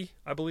Milwaukee,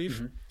 I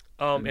believe.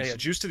 Mm-hmm. And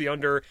juice to the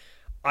under.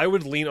 I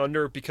would lean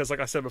under because, like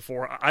I said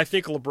before, I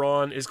think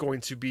LeBron is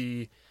going to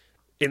be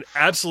in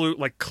absolute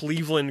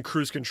Cleveland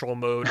cruise control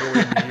mode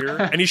early in the year,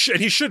 and he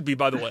should be,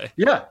 by the way.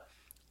 Yeah,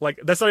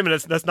 that's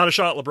not a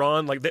shot at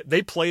LeBron.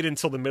 They played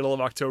until the middle of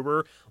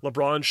October.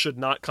 LeBron should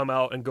not come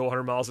out and go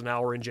 100 miles an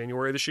hour in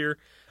January this year.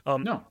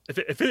 No, if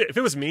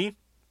it was me,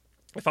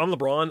 if I'm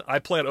LeBron, I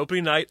play on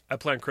opening night, I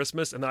play on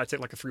Christmas, and then I take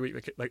a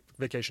 3-week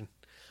vacation.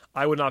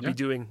 I would not be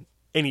doing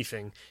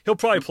anything. He'll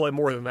probably play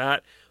more than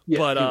that,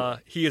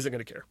 but he isn't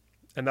going to care,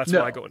 and that's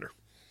why I go under.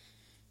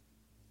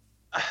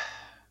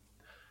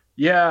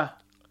 Yeah.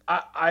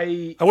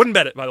 I wouldn't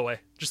bet it, by the way.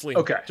 Just lean.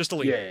 Okay. Just to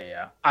lean.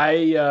 Yeah.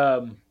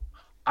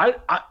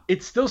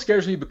 It still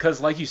scares me because,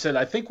 like you said,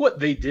 I think what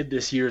they did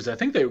this year is I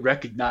think they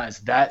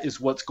recognized that is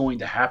what's going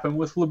to happen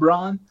with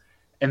LeBron,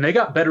 and they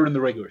got better in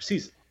the regular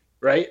season,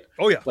 right?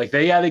 Oh yeah, like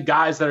they added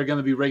guys that are going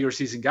to be regular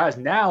season guys.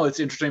 Now it's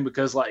interesting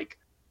because like,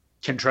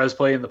 can Trez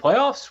play in the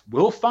playoffs?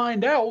 We'll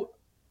find out.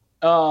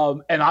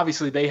 And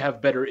obviously they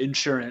have better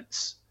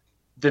insurance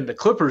than the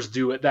Clippers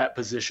do at that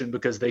position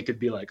because they could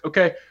be like,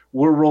 okay,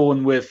 we're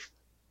rolling with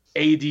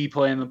AD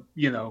playing,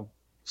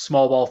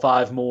 small ball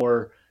five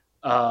more.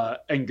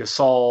 And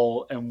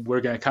Gasol, and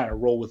we're going to kind of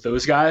roll with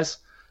those guys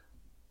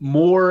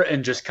more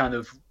and just kind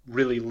of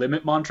really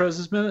limit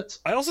Montrez's minutes.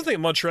 I also think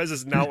Montrez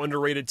is now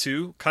underrated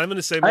too, kind of in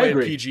the same way in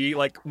PG.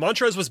 Like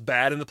Montrez was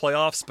bad in the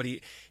playoffs, but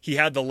he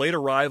had the late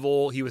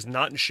arrival. He was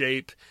not in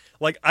shape.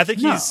 Like I think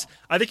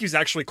he's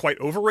actually quite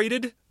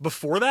overrated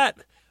before that.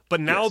 But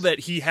now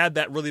that he had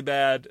that really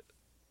bad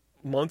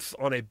month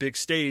on a big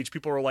stage,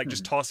 people are like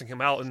just tossing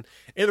him out. And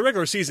in the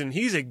regular season,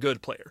 he's a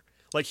good player.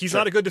 Like he's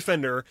not a good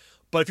defender,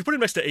 but if you put him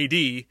next to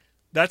AD,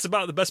 that's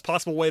about the best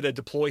possible way to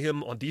deploy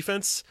him on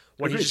defense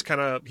when he can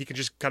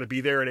just kind of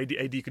be there, and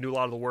AD can do a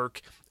lot of the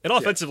work. And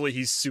offensively,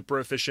 he's super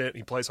efficient.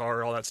 He plays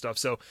hard, all that stuff.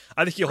 So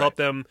I think he'll help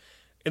them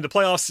in the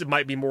playoffs. It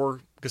might be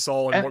more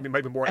Gasol and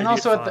might be more. And AD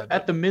also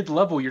at the mid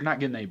level, you're not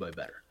getting anybody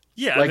better.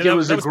 Yeah, like it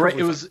was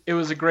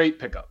a great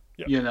pickup.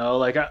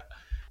 Yeah.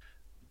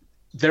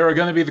 There are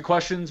going to be the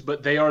questions,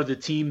 but they are the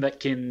team that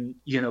can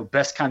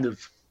best kind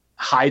of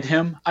hide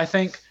him, I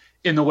think,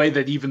 in the way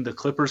that even the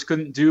Clippers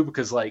couldn't do,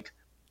 because like,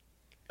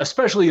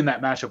 especially in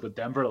that matchup with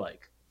Denver,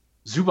 like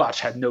Zubac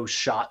had no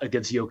shot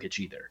against Jokic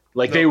either.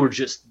 Like they were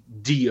just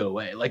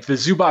DOA. Like the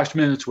Zubac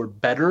minutes were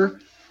better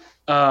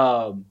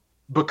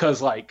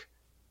because like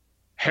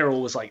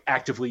Harrell was like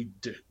actively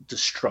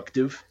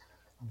destructive,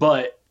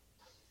 but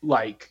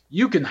like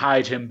you can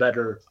hide him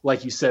better,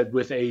 like you said,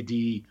 with AD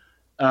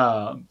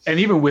and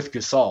even with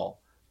Gasol.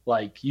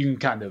 Like you can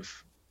kind of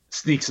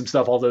sneak some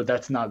stuff, although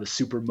that's not a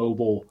super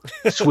mobile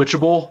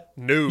switchable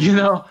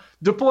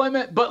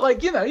deployment, but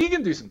like you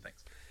can do some things.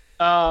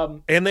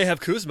 And they have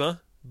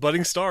Kuzma,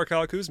 budding star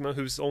Kyle Kuzma,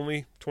 who's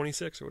only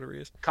 26 or whatever he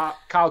is.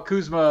 Kyle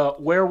Kuzma,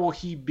 where will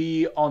he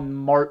be on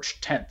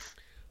March 10th?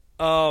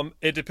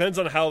 It depends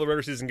on how the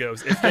regular season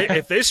goes.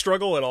 If they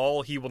struggle at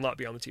all, he will not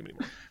be on the team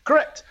anymore.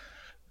 Correct.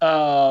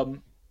 I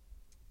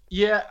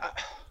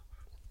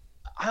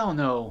don't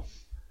know.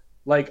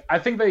 Like I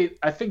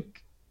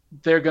think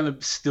they're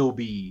gonna still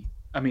be.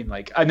 I mean,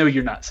 like I know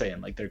you're not saying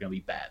like they're gonna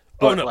be bad,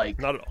 but like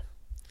not at all.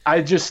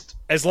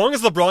 As long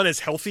as LeBron is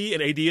healthy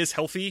and AD is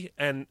healthy,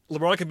 and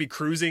LeBron can be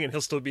cruising and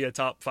he'll still be a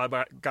top 5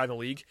 guy in the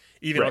league,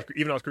 even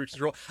off cruise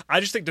control. I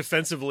just think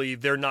defensively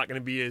they're not going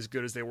to be as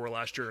good as they were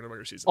last year in the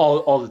regular season.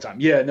 All the time.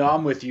 Yeah, no,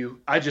 I'm with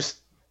you. I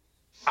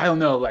don't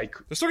know. Like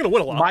they're still going to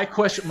win a lot. My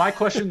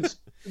questions.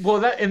 Well,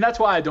 that's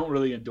why I don't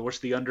really endorse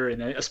the under,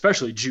 and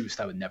especially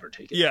juiced. I would never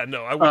take it. Yeah,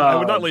 no, I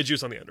would not lay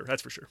juice on the under.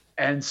 That's for sure.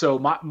 And so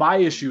my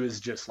issue is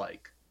just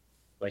like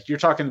you're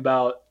talking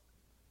about.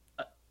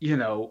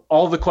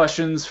 All the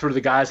questions for the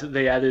guys that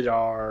they added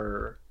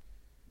are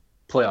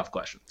playoff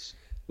questions.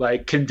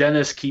 Like, can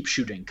Dennis keep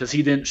shooting? Because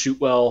he didn't shoot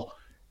well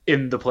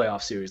in the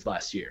playoff series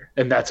last year,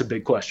 and that's a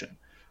big question.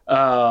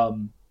 But,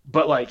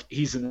 like,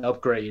 he's an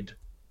upgrade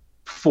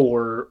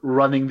for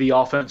running the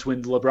offense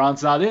when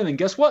LeBron's not in. And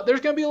guess what?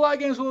 There's going to be a lot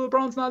of games when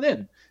LeBron's not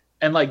in.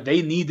 And, like,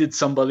 they needed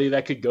somebody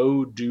that could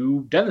go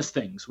do Dennis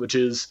things, which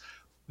is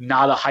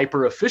not a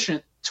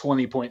hyper-efficient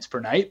 20 points per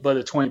night, but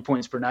a 20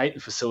 points per night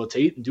and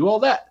facilitate and do all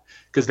that,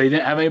 because they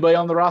didn't have anybody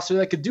on the roster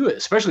that could do it,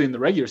 especially in the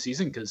regular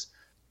season, because,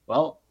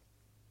 well,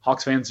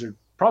 Hawks fans are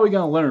probably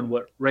going to learn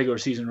what regular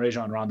season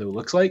Rajon Rondo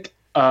looks like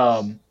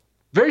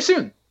very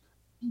soon,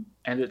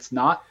 and it's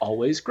not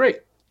always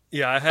great.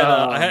 Yeah, I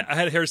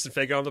had Harrison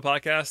Fega on the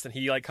podcast, and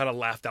he like kind of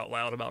laughed out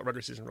loud about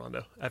regular season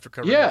Rondo after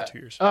covering it for 2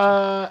 years.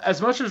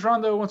 As much as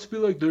Rondo wants to be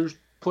like, there's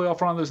playoff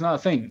Rondo's not a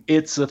thing.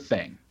 It's a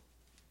thing.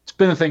 It's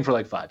been a thing for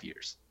like 5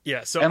 years.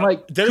 Yeah, so and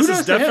like Dennis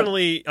is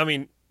definitely. I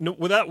mean,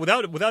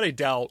 without a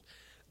doubt,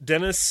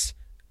 Dennis,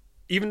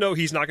 even though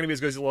he's not going to be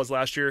as good as he was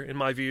last year, in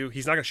my view,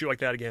 he's not going to shoot like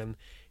that again.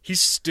 He's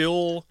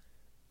still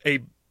a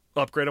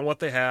upgrade on what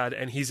they had,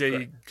 and he's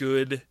a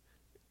good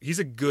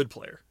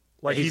player.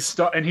 Like he's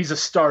a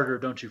starter.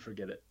 Don't you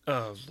forget it.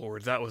 Oh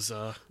Lord, that was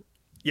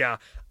yeah.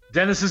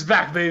 Dennis is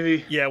back,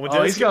 baby. Yeah, when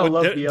Dennis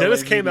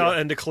came out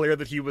and declared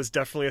that he was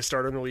definitely a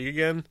starter in the league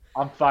again,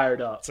 I'm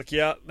fired up. It's like,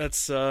 yeah,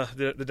 that's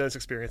the Dennis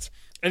experience.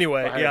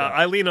 Anyway,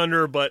 I lean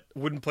under, but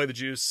wouldn't play the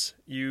juice.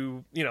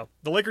 The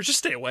Lakers, just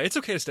stay away. It's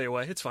okay to stay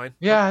away. It's fine.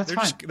 Yeah, it's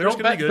fine.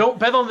 Don't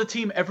bet on the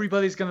team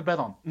everybody's going to bet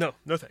on. No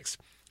thanks.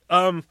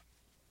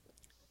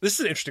 This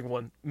is an interesting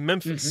one.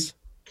 Memphis.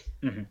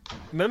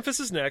 Mm-hmm. Memphis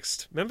is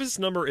next. Memphis'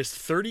 number is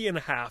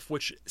 30.5,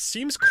 which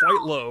seems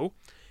quite low.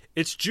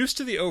 It's juiced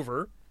to the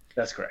over.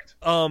 That's correct.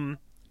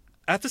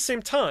 At the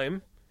same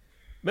time,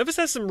 Memphis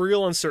has some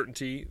real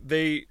uncertainty.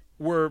 They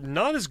were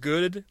not as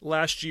good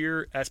last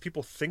year as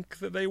people think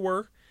that they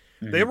were.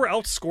 Mm-hmm. They were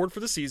outscored for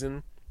the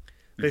season.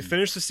 They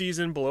finished the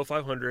season below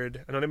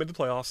 500. I know they made the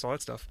playoffs and all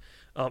that stuff.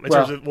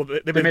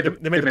 They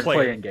made the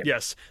play-in game.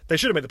 Yes, they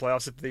should have made the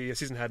playoffs if the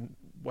season hadn't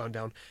wound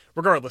down.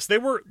 Regardless, they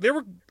were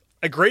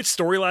a great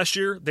story last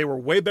year. They were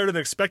way better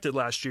than expected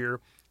last year.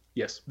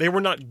 Yes. They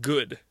were not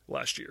good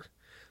last year.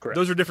 Correct.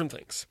 Those are different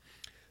things.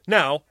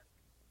 Now,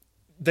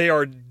 they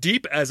are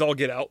deep as all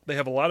get out. They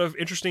have a lot of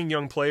interesting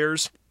young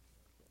players,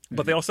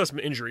 but they also have some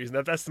injuries,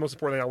 and that's the most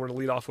important thing I want to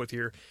lead off with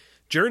here.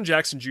 Jaren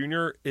Jackson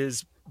Jr.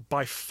 is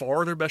by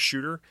far their best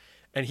shooter,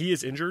 and he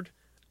is injured,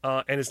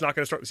 and is not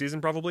going to start the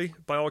season probably,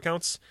 by all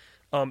accounts.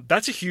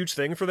 That's a huge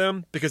thing for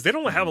them because they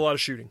don't have a lot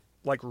of shooting,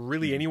 like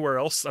really anywhere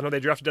else. I know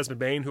they drafted Desmond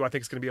Bane, who I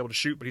think is going to be able to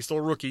shoot, but he's still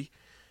a rookie.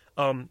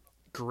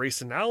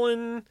 Grayson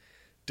Allen,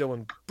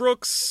 Dylan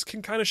Brooks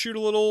can kind of shoot a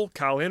little.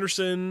 Kyle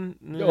Anderson.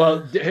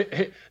 Well,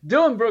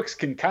 Dylan Brooks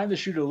can kind of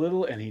shoot a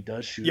little, and he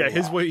does shoot. Yeah,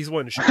 he's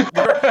willing to shoot.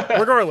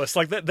 Regardless,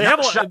 like they have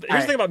a lot.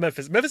 Here's the thing about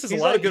Memphis. Memphis has a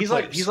lot of good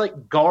players. He's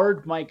like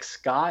guard Mike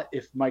Scott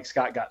if Mike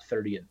Scott got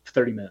 30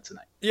 minutes a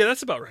night. Yeah,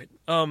 that's about right.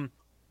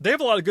 They have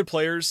a lot of good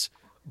players,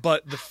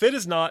 but the fit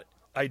is not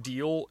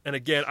ideal. And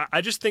again, I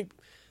just think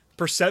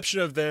perception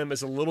of them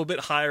is a little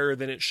bit higher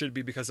than it should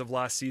be because of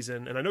last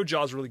season. And I know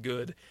Jaw's really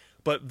good,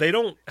 but they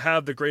don't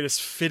have the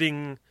greatest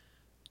fitting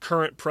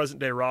current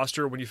present-day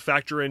roster when you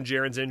factor in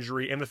Jaren's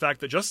injury and the fact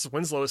that Justice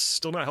Winslow is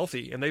still not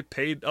healthy, and they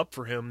paid up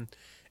for him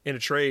in a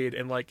trade.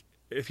 And, like,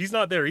 if he's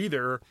not there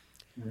either,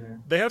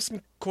 they have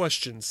some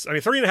questions. I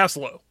mean, 30.5 is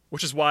low,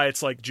 which is why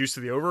it's, like, juice to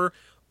the over.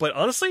 But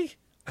honestly,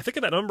 I think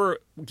at that number,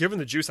 given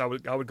the juice, I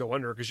would go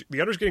under because the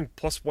under's getting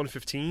plus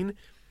 115.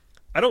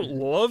 I don't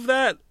love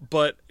that,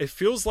 but it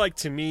feels like,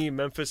 to me,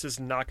 Memphis is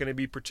not going to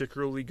be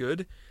particularly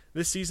good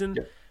this season.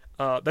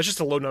 Yeah. That's just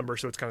a low number,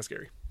 so it's kind of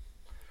scary.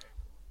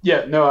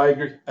 Yeah, no, I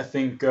agree. I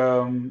think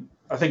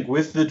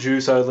with the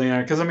juice, I would lean on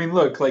it. Because, I mean,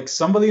 look, like,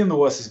 somebody in the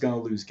West is going to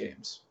lose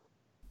games.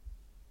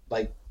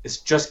 Like, it's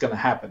just going to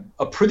happen.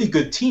 A pretty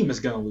good team is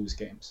going to lose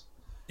games.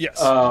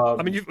 Yes.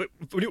 I mean,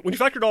 when you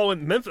factor it all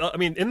in, Memphis, I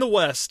mean, in the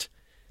West,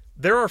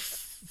 there are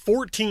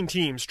 14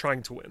 teams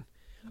trying to win.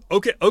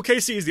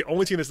 OKC is the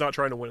only team that's not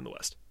trying to win in the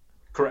West.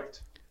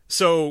 Correct.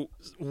 So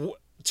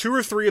 2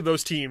 or 3 of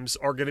those teams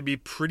are going to be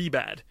pretty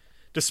bad,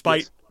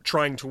 despite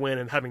trying to win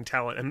and having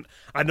talent. And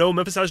I know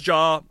Memphis has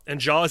Ja,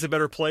 and Ja is a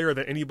better player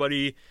than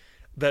anybody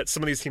that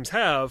some of these teams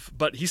have,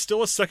 but he's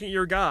still a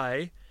second-year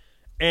guy.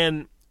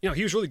 And, you know,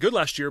 he was really good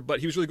last year,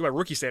 but he was really good by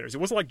rookie standards. It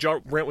wasn't like Ja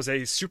Morant was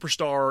a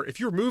superstar. If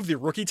you remove the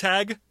rookie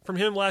tag from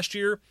him last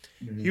year,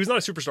 he was not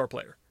a superstar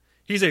player.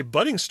 He's a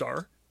budding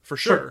star, for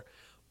sure.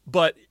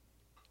 But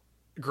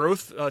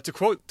growth, to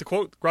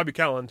quote Robbie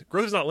Calland,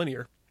 growth is not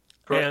linear.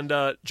 Correct.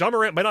 And Ja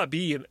Morant might not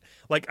be,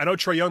 like, I know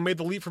Trae Young made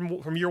the leap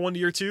from year 1 to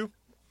year 2.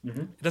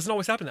 It doesn't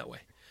always happen that way.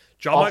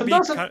 Ja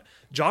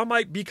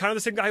might be kind of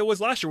the same guy he was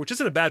last year, which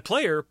isn't a bad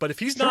player, but if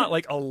he's not,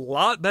 like, a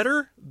lot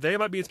better, they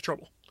might be in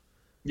trouble.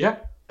 Yeah,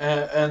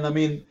 and I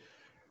mean,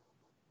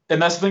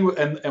 and that's the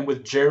thing, and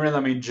with Jaren, I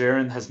mean,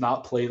 Jaren has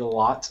not played a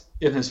lot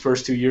in his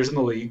first 2 years in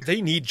the league.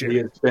 They need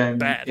Jaren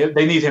bad.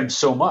 They need him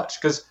so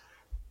much because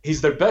he's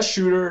their best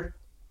shooter.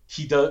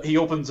 He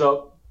opens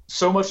up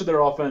so much of their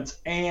offense,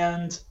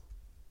 and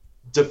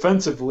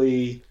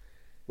defensively,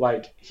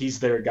 like, he's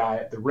their guy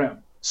at the rim.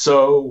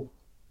 So,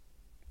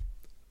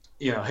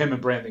 you know, him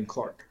and Brandon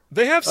Clark.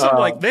 They have some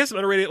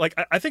underrated, like,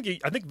 I think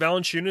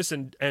Valanciunas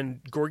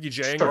and Gorgui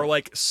Dieng are,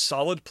 like,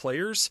 solid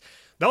players.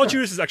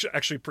 Valanciunas is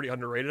actually pretty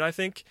underrated, I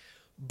think,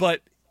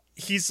 but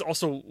he's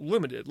also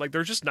limited. Like,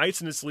 there's just nights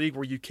in this league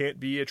where you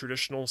can't be a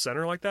traditional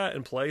center like that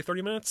and play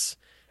 30 minutes,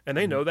 and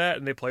they know that,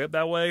 and they play it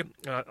that way.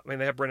 I mean,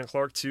 they have Brandon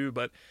Clark too,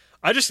 but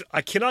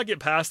I cannot get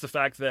past the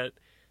fact that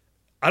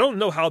I don't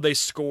know how they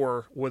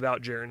score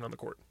without Jaren on the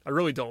court. I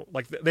really don't.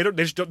 Like, they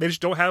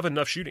just don't have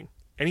enough shooting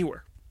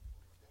anywhere.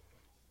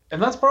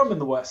 And that's a problem in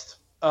the West.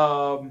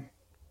 I'm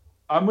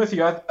with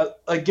you.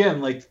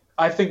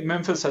 I think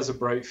Memphis has a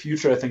bright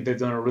future. I think they've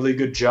done a really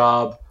good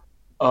job.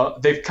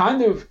 They've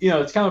kind of, you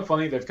know, it's kind of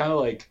funny. They've kind of,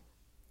 like,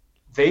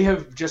 they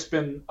have just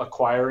been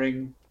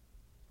acquiring,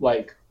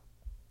 like,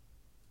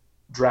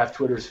 draft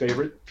Twitter's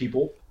favorite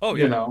people. Oh,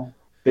 yeah. You know,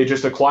 they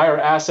just acquire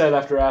asset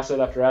after asset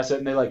after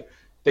asset, and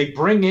they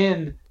bring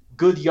in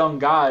good young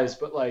guys,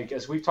 but, like,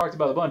 as we've talked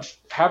about a bunch,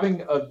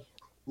 having a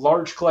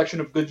large collection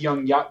of good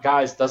young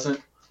guys doesn't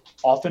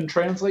often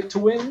translate to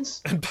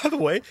wins. And by the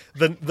way,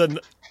 I'm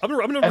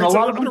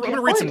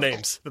gonna read some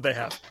names that they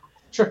have.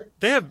 Sure.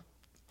 They have,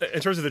 in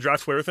terms of the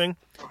draft Twitter thing,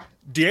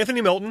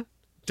 DeAnthony Melton,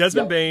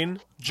 Desmond Bane,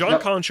 John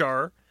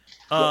Conchar,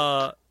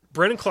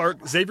 Brandon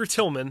Clark, Xavier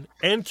Tillman,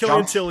 and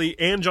Killian Tilly,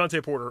 and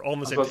Jonte Porter all on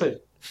the same team.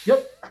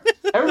 Yep.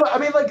 Everybody, I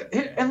mean, like,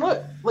 and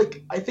look,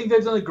 like, I think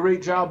they've done a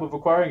great job of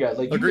acquiring guys.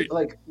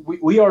 Like,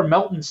 we are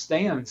Melton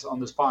stans on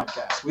this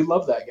podcast. We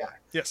love that guy.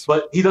 Yes.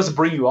 But he doesn't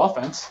bring you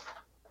offense.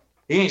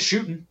 He ain't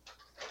shooting.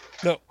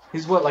 No.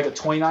 He's like a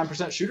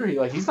 29% shooter.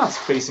 He's not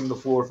spacing the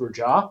floor for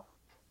Ja.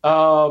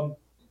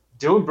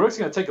 Dylan Brooks is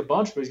going to take a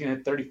bunch, but he's going to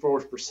hit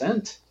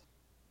 34%.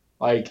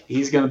 Like,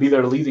 he's going to be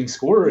their leading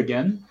scorer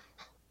again.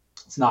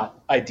 It's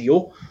not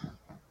ideal.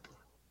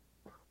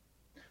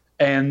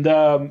 And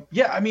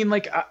yeah, I mean,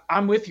 like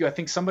I'm with you. I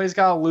think somebody's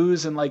got to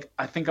lose, and like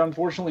I think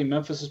unfortunately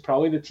Memphis is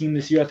probably the team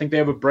this year. I think they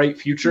have a bright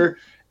future.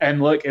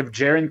 And look, if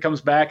Jaren comes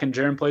back and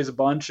Jaren plays a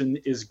bunch and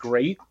is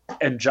great,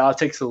 and Ja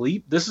takes the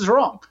leap, this is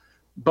wrong.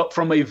 But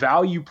from a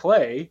value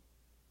play,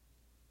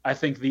 I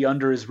think the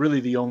under is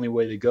really the only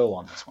way to go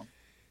on this one.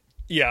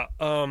 Yeah,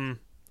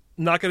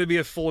 not going to be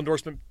a full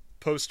endorsement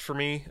post for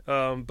me,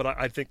 but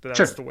I think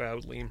that's the way I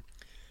would lean.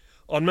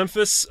 On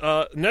Memphis,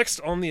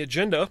 next on the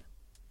agenda,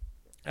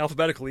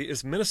 alphabetically,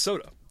 is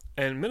Minnesota.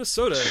 And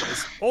Minnesota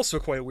is also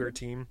quite a weird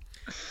team.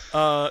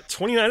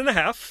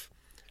 29.5.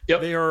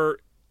 Yep. They are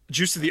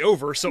juiced to the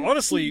over. So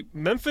honestly,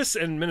 Memphis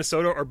and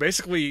Minnesota are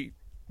basically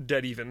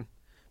dead even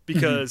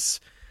because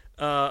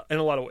in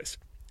a lot of ways.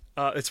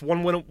 It's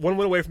one win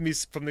away from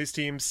these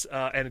teams,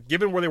 and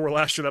given where they were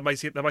last year, that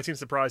might seem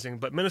surprising.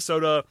 But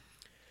Minnesota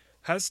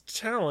has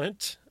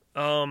talent.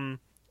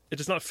 It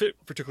does not fit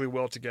particularly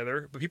well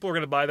together, but people are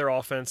going to buy their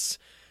offense.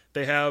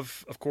 They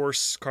have, of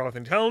course,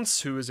 Karl-Anthony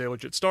Towns, who is a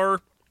legit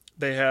star.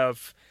 They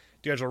have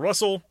D'Angelo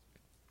Russell.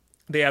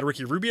 They add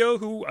Ricky Rubio,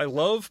 who I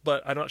love,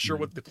 but I'm not sure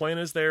what the plan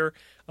is there.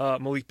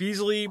 Malik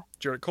Beasley,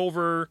 Jarrett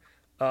Culver,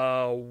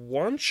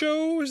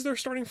 Juancho is their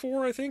starting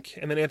four, I think,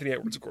 and then Anthony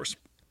Edwards, of course.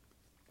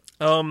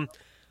 What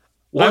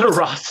a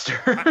roster!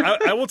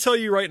 I will tell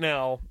you right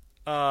now,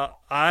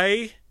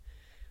 I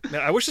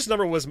wish this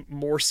number was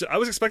more. I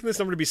was expecting this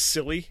number to be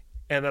silly,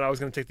 and that I was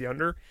going to take the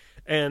under.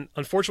 And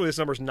unfortunately, this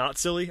number is not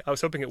silly. I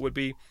was hoping it would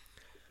be.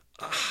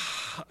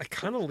 I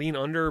kind of lean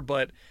under,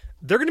 but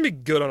they're going to be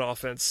good on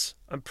offense.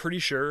 I'm pretty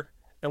sure.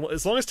 And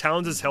as long as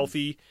Towns is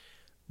healthy,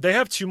 they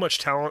have too much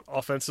talent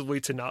offensively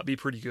to not be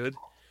pretty good.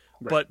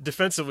 Right. But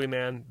defensively,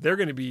 man, they're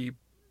going to be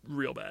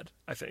real bad,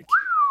 I think.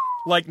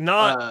 Like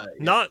not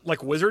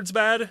like Wizards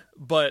bad,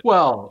 but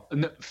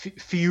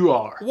few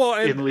are. Well,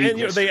 and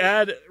they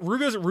add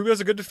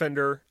Rubio's a good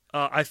defender.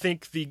 I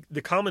think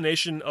the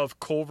combination of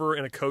Culver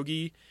and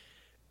Okogie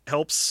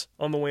helps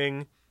on the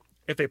wing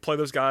if they play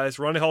those guys.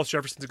 Rondae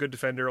Hollis-Jefferson's a good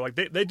defender. Like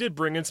they did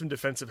bring in some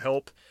defensive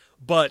help,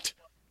 but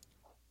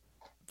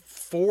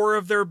 4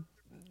 of their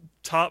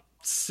top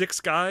 6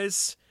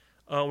 guys,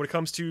 when it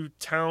comes to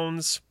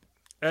Towns,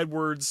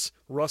 Edwards,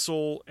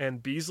 Russell,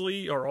 and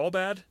Beasley, are all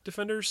bad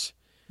defenders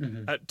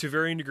to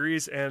varying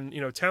degrees. And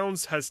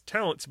Towns has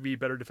talent to be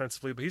better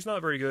defensively, but he's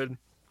not very good.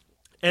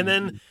 And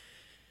then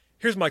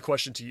here's my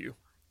question to you: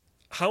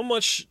 how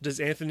much does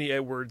Anthony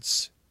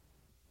Edwards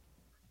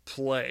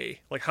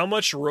play? Like, how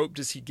much rope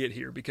does he get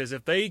here? Because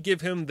if they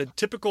give him the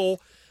typical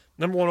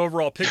number 1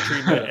 overall pick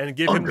treatment and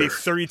give him the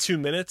 32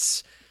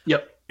 minutes,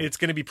 it's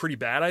going to be pretty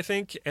bad, I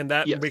think, and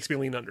that makes me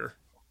lean under.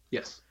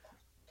 Yes,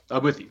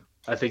 I'm with you.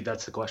 I think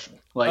that's the question.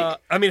 Like,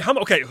 I mean,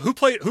 who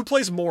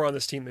plays more on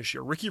this team this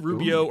year, Ricky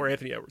Rubio or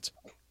Anthony Edwards?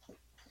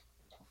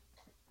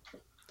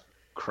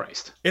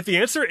 Christ! If the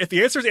answer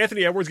is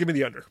Anthony Edwards, give me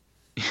the under.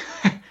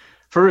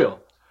 For real.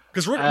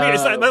 Because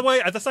it's not, by the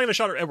way, that's not even a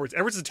shot at Edwards.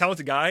 Edwards is a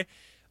talented guy.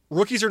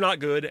 Rookies are not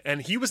good,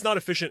 and he was not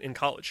efficient in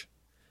college.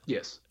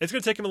 Yes. It's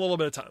going to take him a little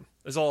bit of time,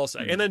 is all I'll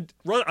say. And then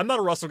I'm not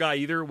a Russell guy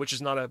either, which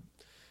is not a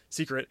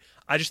secret.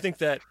 I just think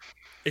that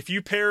if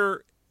you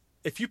pair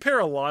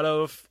a lot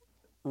of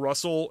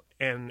Russell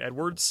and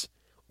Edwards,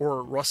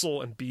 or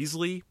Russell and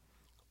Beasley,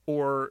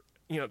 or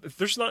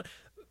there's not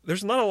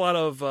a lot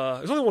of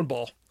there's only one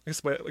ball. I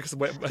guess that's the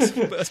way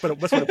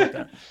to put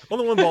that.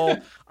 Only one ball.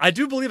 I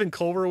do believe in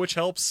Culver, which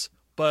helps,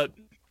 but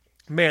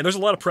man, there's a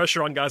lot of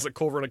pressure on guys like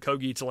Culver and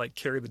Okogie to like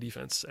carry the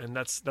defense, and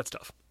that's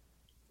tough.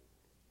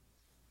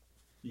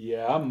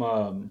 Yeah,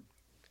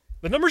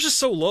 the number's just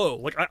so low.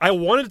 Like I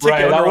wanted to take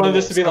the under. I wanted on the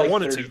this to be like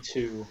 32.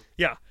 32.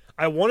 Yeah,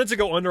 I wanted to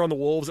go under on the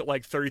Wolves at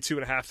like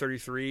 32.5,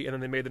 33, and then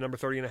they made the number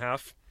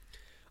 30.5.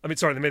 I mean,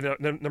 sorry, they made the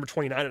number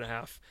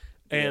 29.5.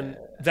 And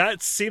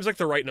that seems like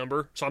the right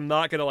number, so I'm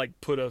not gonna like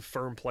put a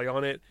firm play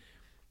on it.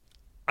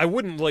 I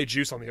wouldn't lay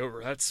juice on the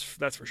over. That's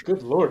for sure.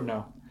 Good Lord,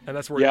 no. And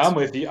that's where. Yeah, I'm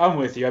with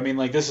you. I mean,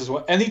 like, this is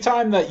what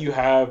anytime that you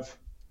have.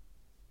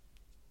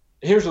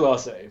 Here's what I'll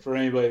say for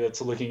anybody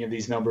that's looking at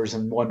these numbers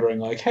and wondering,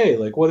 like, hey,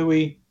 like, what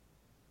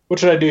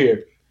should I do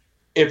here?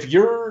 If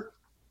your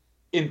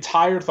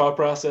entire thought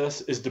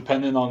process is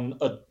dependent on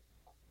a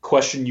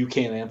question you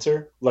can't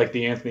answer, like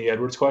the Anthony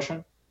Edwards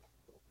question,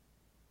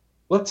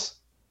 let's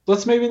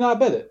maybe not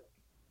bet it.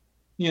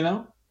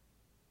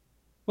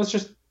 Let's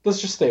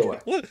just stay away.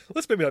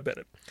 Let's maybe not bet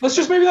it. Let's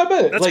just maybe not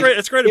bet it. That's great.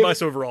 That's great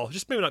advice overall.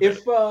 Just maybe not bet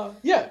it.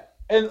 Yeah,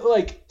 and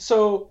like,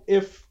 so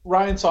if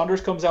Ryan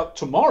Saunders comes out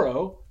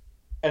tomorrow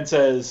and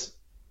says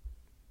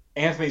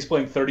Anthony's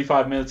playing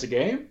 35 minutes a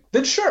game,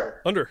 then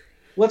sure, under.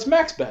 Let's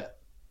max bet.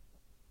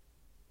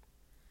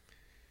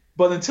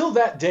 But until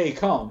that day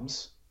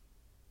comes,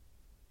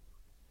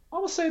 I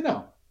will say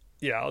no.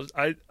 Yeah,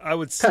 I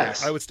would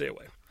Pass. I would stay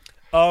away.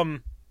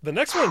 The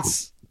next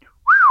one's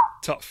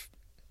tough.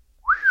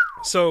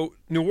 So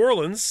New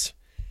Orleans,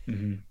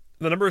 the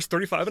number is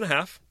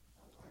 35.5.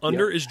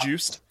 Under is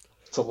juiced.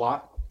 It's a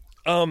lot.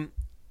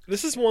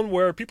 This is one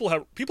where people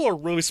are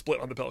really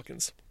split on the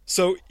Pelicans.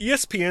 So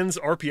ESPN's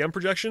RPM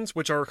projections,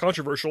 which are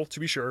controversial to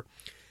be sure,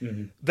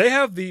 they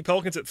have the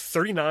Pelicans at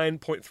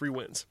 39.3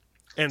 wins.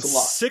 and It's a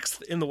lot.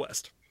 6th in the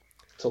West.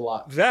 It's a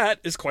lot. That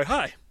is quite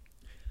high.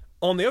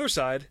 On the other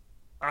side,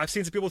 I've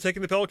seen some people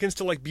taking the Pelicans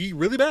to like be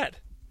really bad,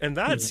 and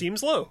that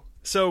seems low.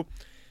 So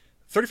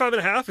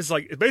 35.5 is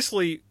like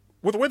basically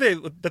with the way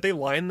they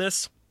line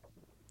this,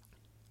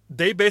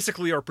 they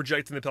basically are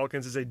projecting the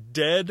Pelicans as a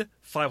dead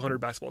 500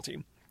 basketball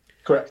team.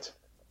 Correct.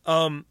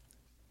 I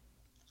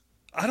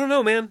don't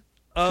know, man.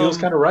 Feels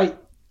kind of right.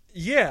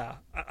 Yeah,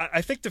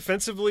 I think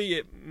defensively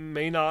it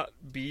may not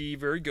be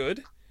very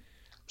good.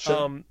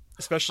 Sure.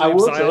 Especially if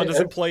Zion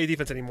doesn't play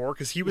defense anymore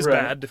because he was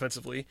bad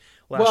defensively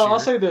last year. I'll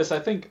say this: I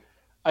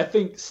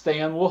think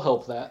Stan will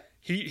help that.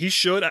 He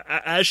should,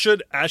 as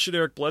should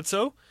Eric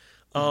Bledsoe,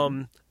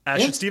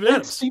 as should Steven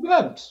Adams. Steven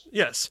Adams.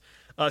 Yes,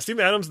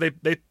 Steven Adams.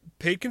 They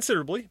paid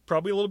considerably,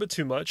 probably a little bit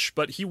too much,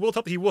 but he will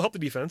help. He will help the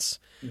defense.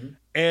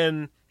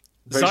 And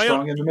Very Zion,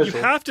 strong in the you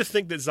middle. have to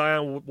think that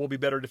Zion will be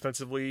better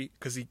defensively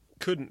because he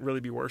couldn't really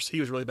be worse. He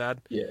was really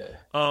bad. Yeah.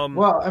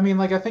 Well, I mean,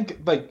 like I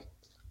think like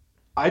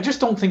I just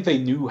don't think they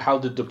knew how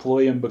to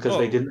deploy him because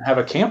they didn't have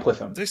a camp with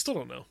him. They still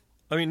don't know.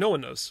 I mean, no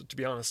one knows, to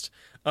be honest.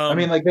 I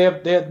mean, like they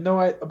had no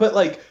idea, but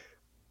like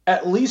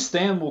at least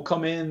Stan will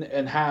come in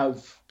and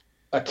have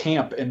a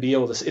camp and be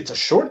able to. It's a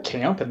short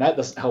camp, and that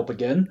doesn't help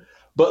again.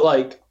 But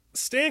like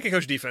Stan can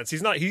coach defense.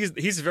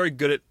 He's very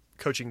good at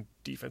coaching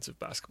defensive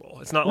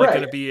basketball. It's not like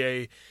going to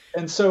be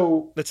and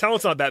so the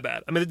talent's not that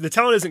bad. I mean, the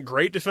talent isn't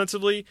great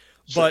defensively,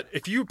 but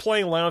if you're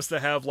playing lineups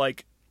that have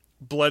like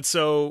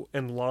Bledsoe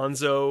and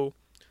Lonzo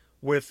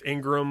with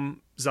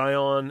Ingram,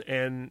 Zion,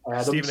 and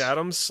Steven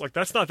Adams, like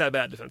that's not that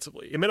bad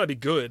defensively. It may not be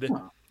good,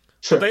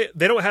 but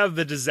they don't have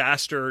the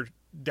disaster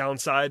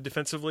downside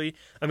defensively.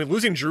 I mean,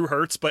 losing Drew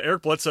hurts, but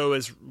Eric Bledsoe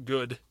is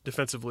good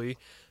defensively,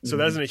 so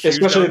that isn't a huge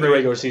especially in the downgrade.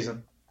 regular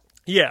season.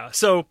 Yeah,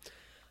 so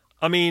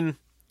I mean,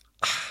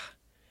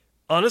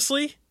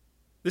 honestly,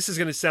 this is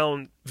going to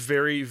sound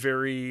very,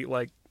 very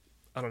like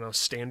I don't know,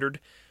 standard,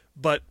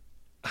 but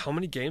how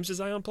many games does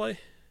Zion play?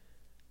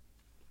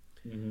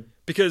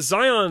 Because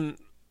Zion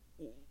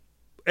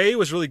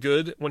was really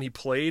good when he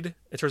played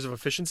in terms of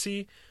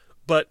efficiency,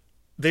 but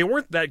they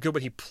weren't that good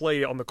when he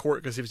played on the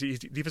court because his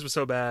defense was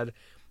so bad.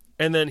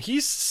 And then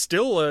he's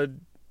still a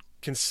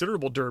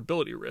considerable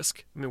durability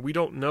risk. I mean, we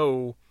don't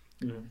know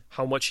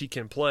how much he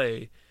can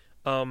play.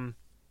 I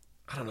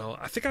don't know.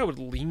 I think I would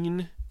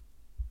lean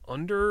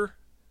under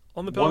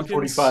on the Pelicans.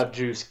 145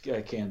 juice,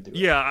 I can do it.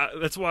 Yeah,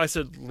 that's why I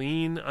said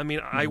lean. I mean,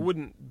 I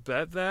wouldn't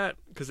bet that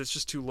because it's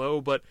just too low.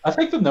 But I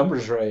think the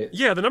number's right.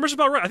 yeah, the number's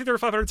about right. I think they're a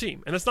 500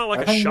 team, and it's not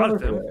like a shot at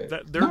them. Right.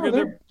 They're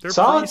a pretty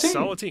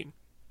solid team.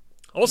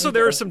 Also,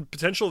 there is some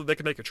potential that they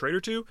could make a trade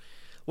or two.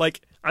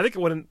 Like I think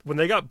when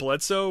they got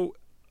Bledsoe,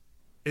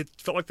 it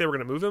felt like they were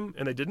going to move him,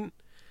 and they didn't.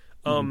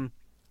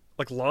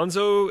 Like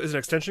Lonzo is an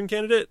extension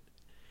candidate.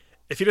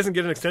 If he doesn't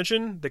get an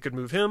extension, they could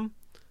move him.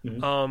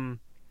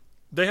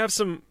 They have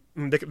some.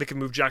 They could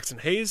move Jackson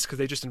Hayes because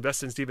they just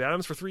invested in Steve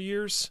Adams for 3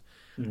 years.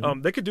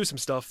 They could do some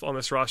stuff on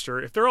this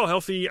roster if they're all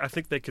healthy. I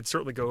think they could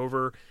certainly go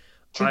over.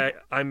 Sure.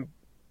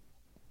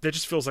 That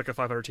just feels like a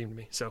 500 team to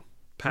me. So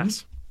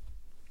pass.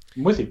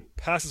 I'm with you.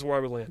 Pass is where I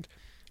would land.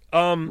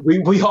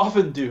 We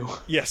often do.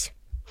 Yes,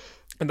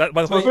 and that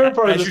by the My way, favorite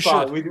part of as this you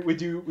spot, should. we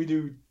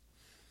do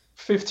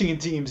 15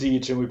 teams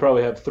each, and we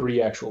probably have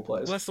 3 actual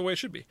plays. Well, that's the way it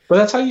should be. But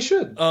that's how you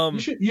should.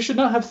 You should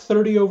not have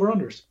 30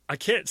 over-unders. I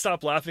can't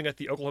stop laughing at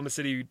the Oklahoma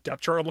City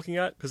depth chart I'm looking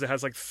at because it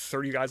has like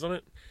 30 guys on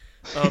it.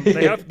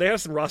 They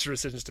have some roster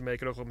decisions to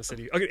make in Oklahoma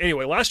City. Okay,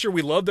 anyway, last year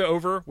we loved the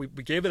over. We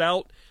gave it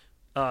out.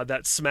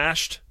 That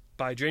smashed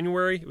by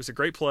January. It was a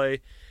great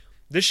play.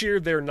 This year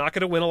they're not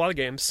going to win a lot of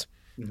games.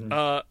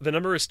 The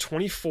number is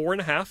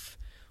 24.5,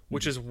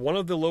 which is one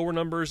of the lower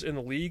numbers in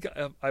the league,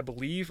 I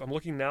believe. I'm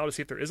looking now to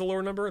see if there is a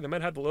lower number. They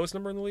might have the lowest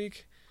number in the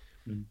league.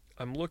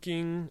 I'm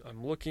looking.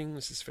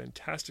 This is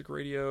fantastic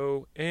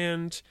radio.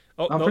 And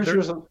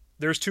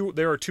there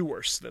are 2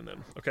 worse than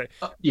them. Okay.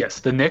 Yes,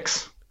 the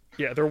Knicks.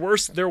 Yeah, they're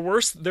worse. They're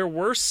worse. They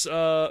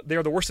are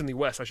the worst in the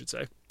West, I should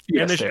say.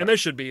 Yes, and they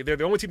should be. They're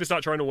the only team that's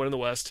not trying to win in the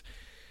West.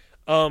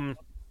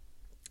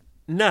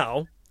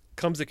 Now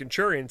comes the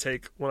contrarian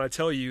take when I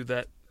tell you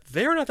that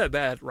they're not that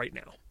bad right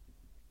now.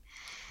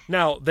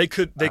 Now they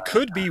could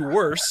be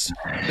worse.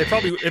 They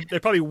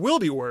probably will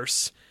be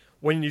worse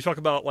when you talk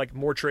about like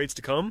more trades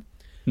to come.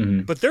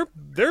 But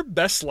their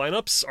best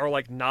lineups are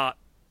like not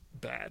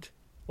bad.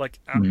 Like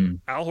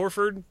Al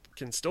Horford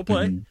can still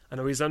play. I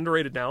know he's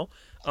underrated now.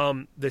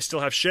 They still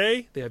have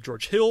Shea. They have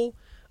George Hill.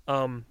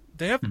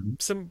 They have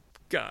some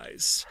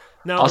guys.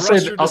 Now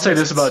I'll say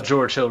this about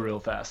George Hill real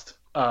fast.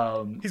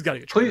 He's got to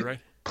get traded, right?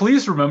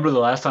 Please remember the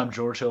last time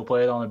George Hill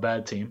played on a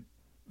bad team.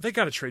 They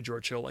got to trade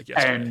George Hill like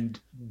yesterday. And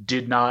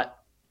did not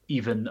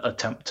even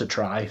attempt to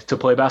try to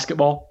play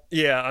basketball.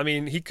 Yeah, I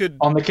mean, he could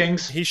on the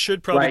Kings. He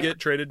should probably get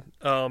traded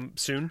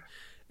soon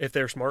if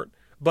they're smart.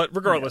 But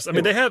regardless, I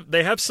mean, they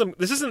have some.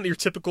 This isn't your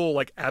typical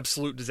like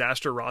absolute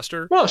disaster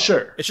roster. Well,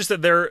 sure. It's just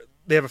that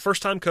they have a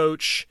first time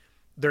coach.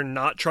 They're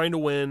not trying to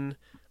win,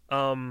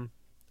 and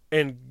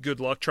good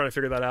luck trying to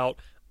figure that out.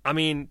 I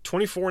mean,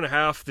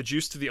 24.5, the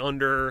juice to the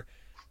under.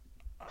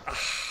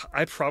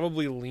 I'd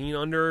probably lean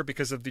under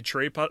because of the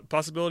trade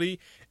possibility.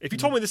 If you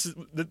told me this is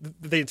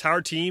the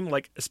entire team,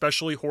 like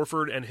especially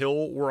Horford and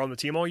Hill, were on the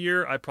team all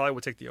year, I probably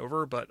would take the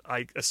over, but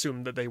I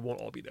assume that they won't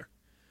all be there.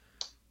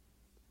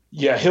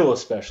 Yeah, Hill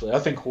especially. I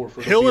think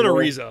Horford. Hill and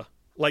Ariza.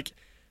 Like,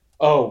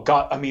 oh,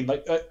 God. I mean,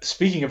 like,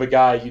 speaking of a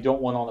guy you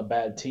don't want on a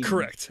bad team.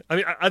 Correct. I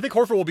mean, I think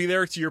Horford will be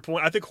there, to your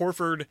point. I think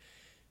Horford,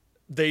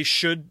 they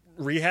should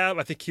rehab.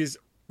 I think his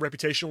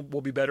reputation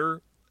will be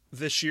better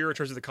this year in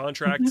terms of the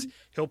contract. Mm-hmm.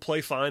 He'll play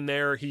fine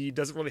there. He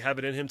doesn't really have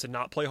it in him to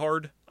not play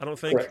hard, I don't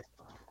think.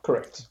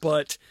 Correct.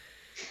 But,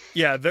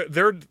 yeah,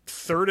 their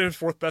third and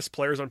fourth best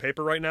players on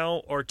paper right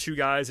now are two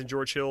guys in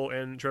George Hill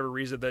and Trevor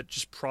Ariza that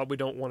just probably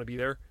don't want to be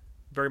there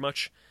very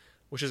much,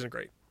 which isn't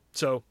great.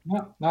 So,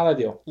 no, not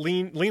ideal.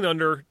 Lean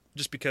under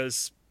just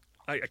because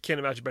I can't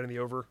imagine betting the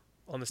over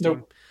on this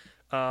team.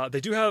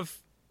 They do have,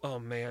 oh,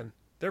 man,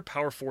 their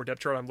power forward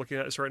depth chart I'm looking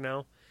at this right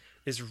now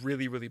is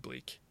really, really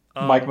bleak.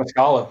 Mike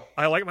Muscala.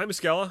 I like Mike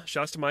Muscala.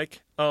 Shouts to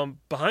Mike.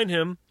 Behind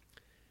him,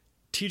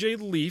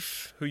 TJ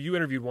Leaf, who you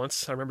interviewed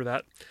once. I remember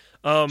that.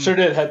 Sure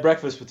did. Had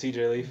breakfast with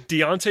TJ Leaf.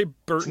 Deontay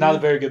Burton. He's not a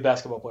very good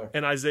basketball player.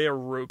 And Isaiah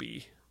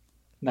Roby.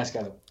 Nice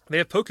guy, though. They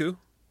have Poku.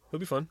 He'll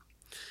be fun.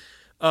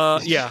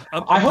 Yeah.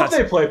 I hope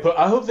they play.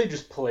 I hope they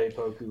just play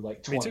Poku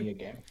like 20 a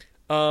game.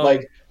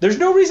 Like, there's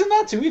no reason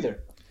not to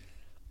either.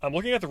 I'm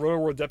looking at the Roto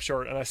World depth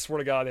chart, and I swear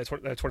to God, they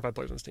have 25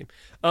 players on this team.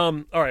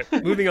 All right,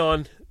 moving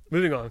on,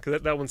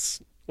 because that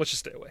one's. Let's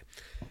just stay away.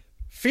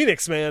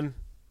 Phoenix, man,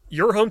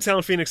 your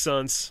hometown Phoenix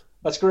Suns.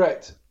 That's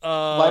correct.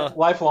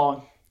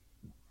 Lifelong.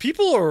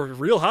 People are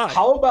real high.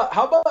 How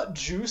about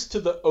juice to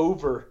the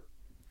over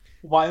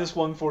minus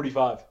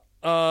 145?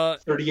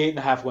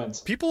 38.5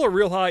 wins. People are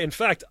real high. In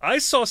fact, I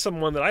saw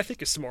someone that I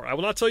think is smart. I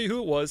will not tell you who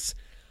it was.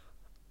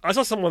 I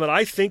saw someone that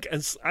I think,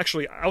 and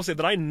actually, I'll say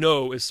that I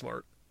know is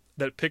smart,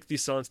 that picked the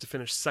Suns to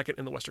finish second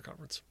in the Western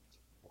Conference.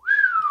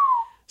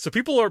 So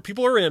people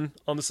are in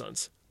on the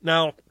Suns.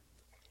 Now,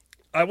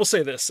 I will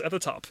say this at the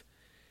top.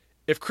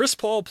 If Chris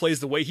Paul plays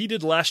the way he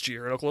did last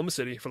year in Oklahoma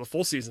City for the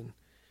full season,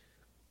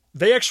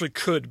 they actually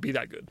could be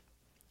that good.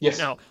 Yes.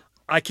 Now,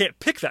 I can't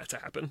pick that to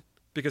happen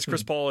because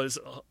Chris Paul is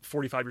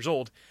 45 years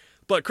old.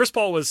 But Chris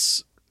Paul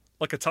was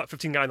like a top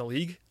 15 guy in the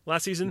league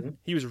last season. Mm-hmm.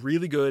 He was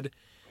really good.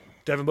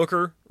 Devin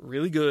Booker,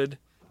 really good.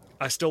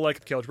 I still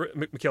like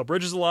Mikal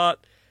Bridges a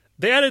lot.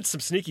 They added some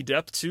sneaky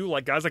depth, too,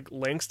 like guys like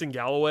Langston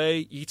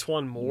Galloway,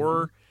 Etuan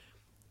Moore.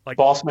 Like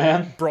Boss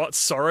Man. Brought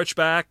Saric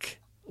back.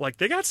 Like,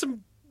 they got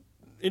some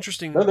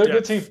interesting they're a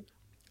good team.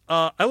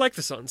 I like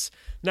the Suns.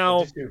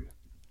 Now,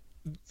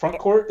 front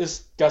court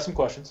is got some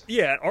questions.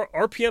 Yeah,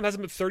 RPM has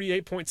them at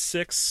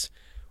 38.6,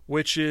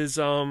 which is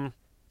right on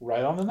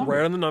the number.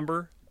 Right on the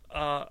number.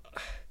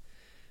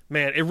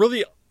 Man, it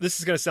really, this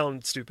is going to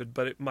sound stupid,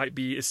 but it might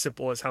be as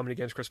simple as how many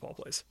games Chris Paul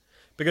plays.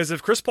 Because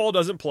if Chris Paul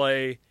doesn't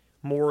play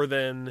more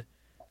than,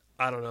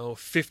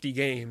 50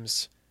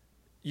 games,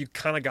 you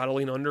kind of got to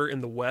lean under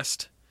in the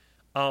West.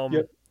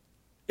 Yep.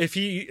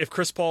 If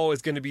Chris Paul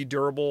is going to be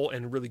durable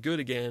and really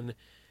good again,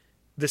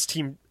 this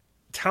team,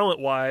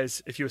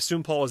 talent-wise, if you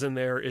assume Paul is in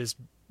there, is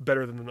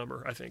better than the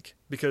number, I think.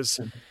 Because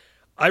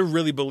I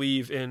really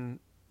believe in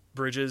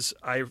Bridges.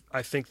 I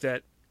think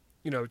that,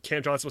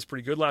 Cam Johnson was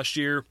pretty good last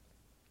year.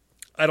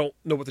 I don't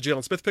know what the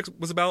Jalen Smith pick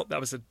was about. That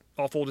was an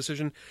awful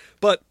decision.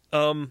 But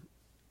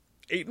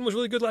Ayton was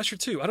really good last year,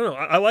 too. I don't know.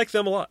 I like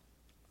them a lot.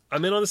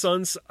 I'm in on the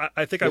Suns.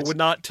 I think I would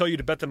not tell you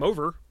to bet them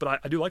over, but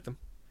I do like them.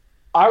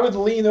 I would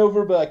lean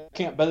over, but I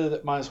can't bet it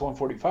at minus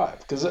 145.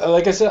 Because,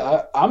 like I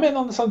said, I'm in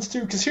on the Suns, too.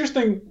 Because here's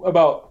the thing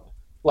about,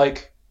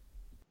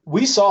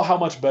 we saw how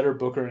much better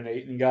Booker and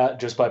Ayton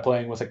got just by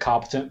playing with a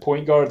competent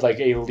point guard, like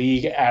a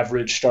league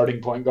average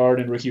starting point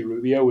guard in Ricky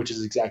Rubio, which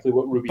is exactly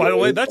what Rubio is. By the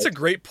way, that's a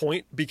great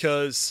point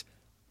because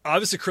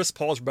obviously Chris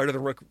Paul is better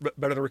than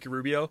Ricky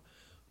Rubio,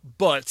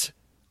 but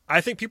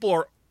I think people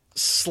are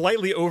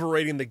slightly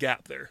overrating the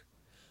gap there.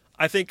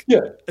 I think,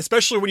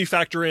 especially when you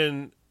factor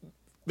in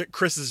that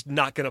Chris is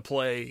not going to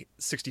play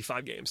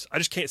 65 games. I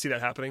just can't see that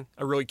happening.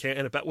 I really can't.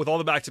 And with all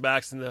the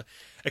back-to-backs and the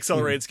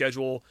accelerated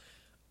schedule,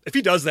 if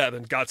he does that,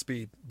 then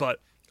Godspeed. But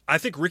I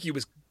think Ricky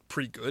was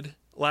pretty good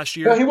last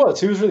year. Yeah, he was.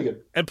 He was really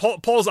good. And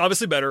Paul's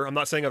obviously better. I'm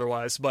not saying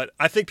otherwise. But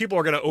I think people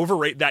are going to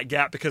overrate that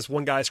gap because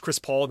one guy's Chris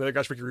Paul and the other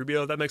guy's Ricky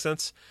Rubio, if that makes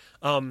sense.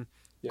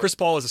 Chris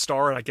Paul is a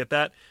star, and I get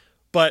that.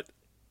 But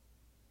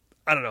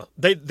I don't know.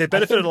 They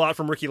benefited a lot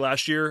from Ricky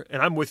last year,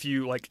 and I'm with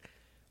you.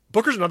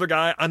 Booker's another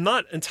guy. I'm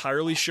not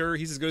entirely sure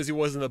he's as good as he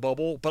was in the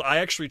bubble, but I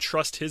actually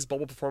trust his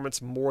bubble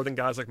performance more than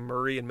guys like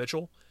Murray and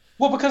Mitchell.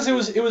 Well, because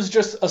it was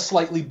just a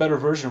slightly better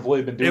version of what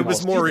he'd been doing. It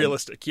was more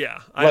realistic, yeah.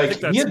 I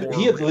think that's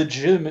he had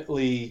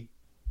legitimately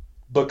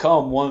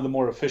become one of the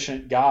more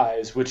efficient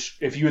guys. Which,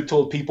 if you had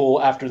told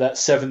people after that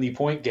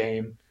 70-point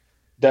game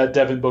that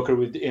Devin Booker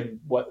would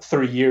in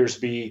 3 years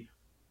be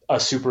a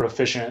super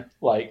efficient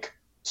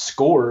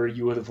scorer,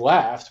 you would have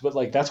laughed.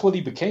 But that's what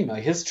he became.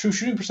 His true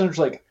shooting percentage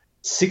was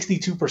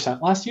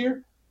 62% last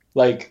year.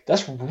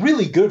 That's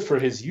really good for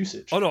his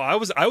usage. Oh no, I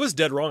was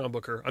dead wrong on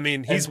Booker. I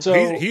mean,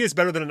 he is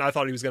better than I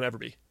thought he was going to ever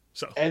be.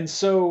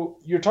 So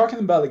you're talking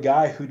about a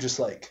guy who just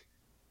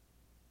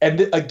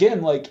And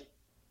again, like,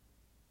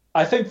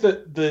 I think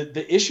that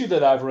the issue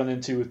that I've run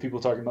into with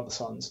people talking about the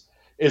Suns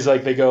is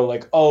like they go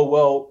like, oh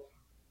well,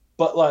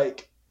 but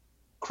like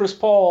Chris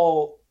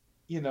Paul,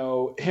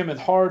 him and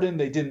Harden,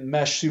 they didn't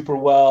mesh super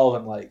well,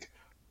 and like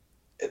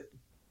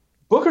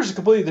Booker's a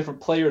completely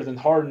different player than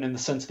Harden in the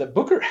sense that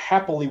Booker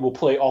happily will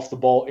play off the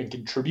ball and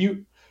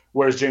contribute,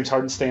 whereas James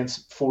Harden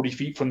stands 40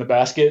 feet from the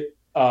basket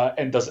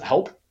and doesn't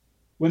help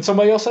when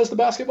somebody else has the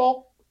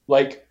basketball.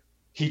 Like,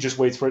 he just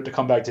waits for it to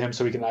come back to him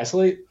so he can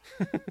isolate.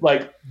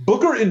 Like,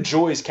 Booker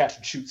enjoys catch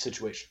and shoot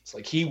situations.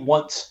 Like, he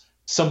wants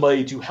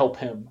somebody to help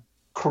him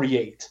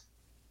create.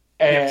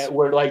 And yes.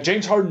 Where, like,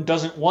 James Harden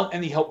doesn't want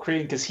any help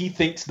creating because he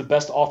thinks the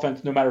best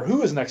offense, no matter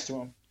who is next to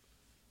him,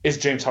 is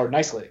James Harden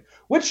isolating.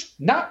 Which,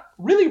 not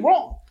really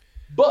wrong.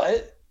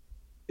 But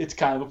it's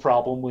kind of a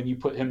problem when you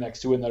put him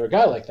next to another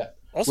guy like that.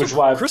 Also, which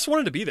why Chris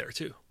wanted to be there,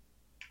 too.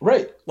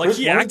 Right. Like,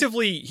 he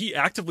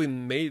actively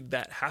made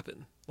that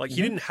happen. Like,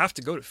 he didn't have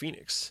to go to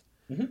Phoenix.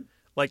 Mm-hmm.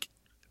 Like,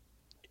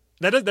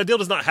 that deal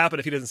does not happen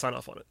if he doesn't sign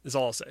off on it, is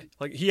all I'll say.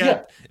 Like,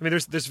 I mean,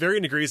 there's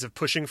varying degrees of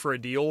pushing for a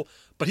deal,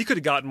 but he could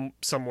have gotten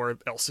somewhere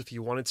else if he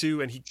wanted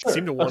to, and he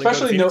seemed to want to go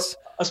to Phoenix.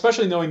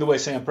 Especially knowing the way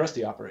Sam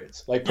Presti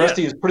operates. Like,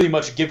 Presti has pretty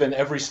much given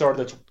every star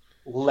that's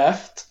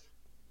left,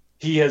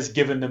 he has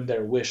given them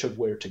their wish of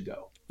where to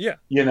go. Yeah.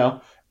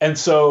 And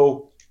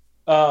so,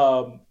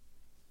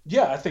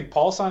 I think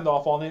Paul signed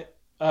off on it.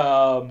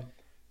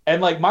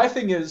 And, like, my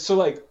thing is, so,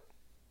 like,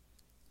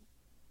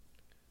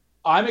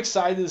 I'm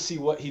excited to see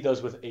what he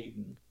does with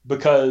Ayton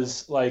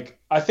because, like,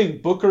 I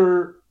think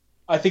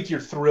you're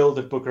thrilled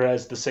if Booker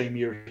has the same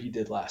year he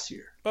did last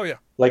year. Oh, yeah.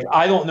 Like,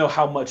 I don't know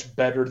how much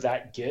better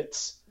that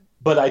gets,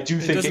 but I do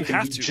think it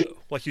can be though,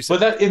 like you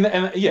said. But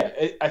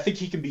I think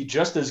he can be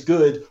just as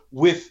good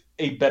with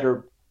a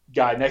better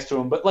guy next to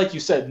him. But like you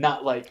said,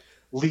 not like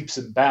leaps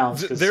and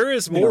bounds. There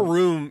is more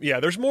room. Yeah,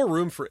 there's more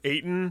room for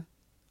Ayton,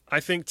 I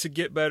think, to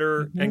get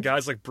better, and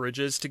guys like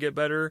Bridges to get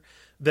better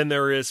than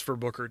there is for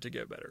Booker to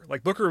get better.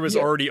 Like, Booker was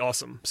already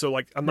awesome, so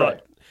like I'm not.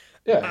 Right.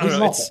 Yeah, he's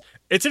not.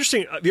 It's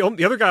interesting. The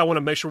other guy I want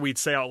to make sure we'd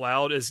say out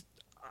loud is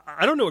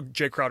I don't know what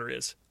Jay Crowder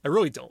is. I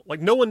really don't.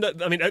 Like, no one.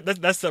 I mean,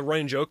 that's the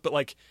running joke, but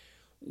like,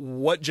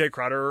 what Jay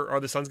Crowder are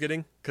the Suns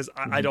getting? Because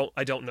I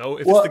don't know.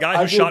 If it's the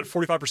guy who shot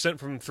 45%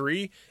 from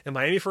three in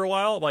Miami for a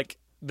while, like,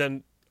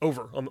 then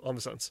over on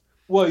the Suns.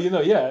 Well,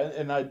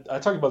 and I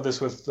talk about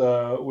this with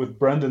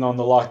Brendan on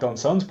the Locked On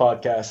Suns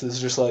podcast. It's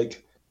just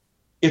like,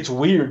 it's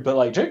weird, but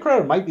like Jay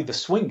Crowder might be the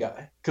swing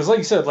guy because, like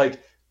you said,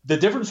 like the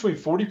difference between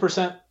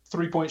 40%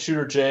 3-point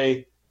shooter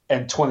Jay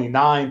and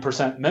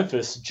 29%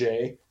 Memphis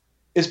Jay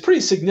is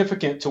pretty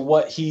significant to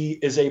what he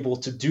is able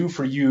to do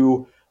for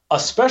you,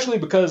 especially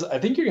because I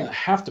think you're going to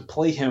have to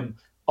play him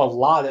a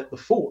lot at the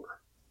four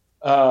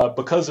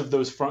because of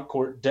those front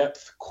court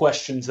depth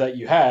questions that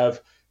you have.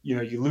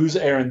 You lose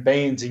Aaron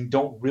Baines and you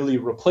don't really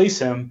replace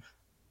him.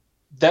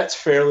 That's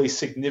fairly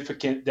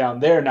significant down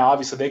there. Now,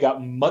 obviously, they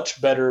got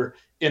much better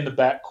in the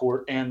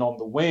backcourt and on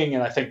the wing,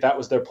 and I think that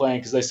was their plan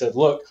because they said,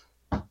 look,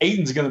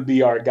 Ayton's going to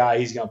be our guy.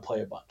 He's going to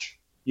play a bunch.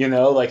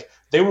 Like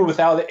they were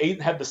without it.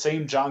 Ayton had the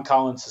same John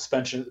Collins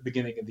suspension at the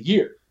beginning of the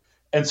year.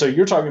 And so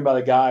you're talking about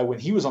a guy, when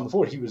he was on the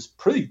floor, he was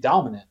pretty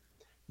dominant.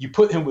 You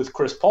put him with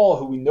Chris Paul,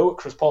 who we know what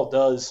Chris Paul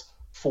does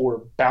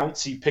for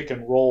bouncy pick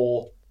and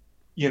roll,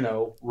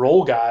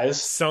 role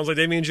guys. Sounds like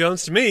Damian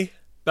Jones to me.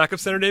 Backup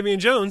center Damian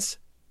Jones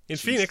in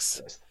Phoenix.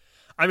 Christ.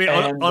 I mean,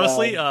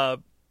 honestly,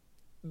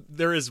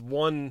 there is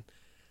one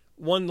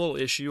little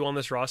issue on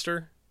this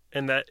roster,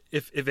 and that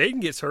if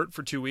Ayton gets hurt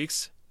for 2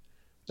 weeks,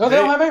 they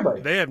don't have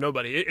anybody. They have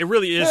nobody. It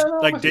really is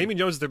like Damian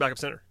Jones is their backup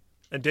center.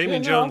 And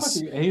Damian Jones,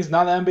 and he's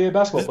not an NBA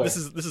basketball player.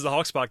 This is a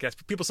Hawks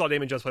podcast. People saw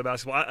Damian Jones play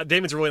basketball.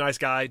 Damian's a really nice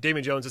guy.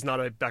 Damian Jones is not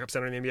a backup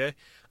center in the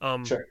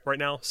NBA right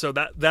now. So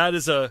that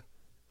is a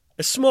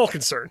small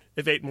concern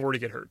if Ayton were to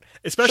get hurt,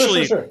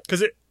 especially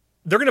because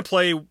they're going to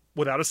play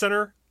without a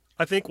center.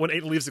 I think when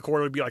Ayton leaves the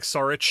court, it would be like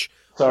Saric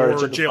or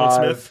Jalen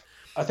Smith.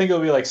 I think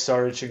it'll be like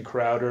Saric and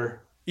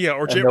Crowder. Yeah,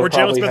 or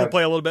Jalen Smith will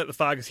play a little bit at the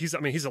five because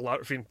he's a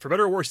lot. For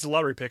better or worse, he's a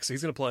lottery pick, so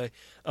he's going to play.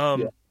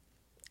 I'm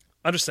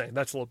just saying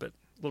that's a little bit.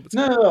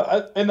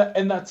 No,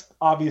 and that's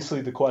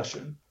obviously the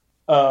question.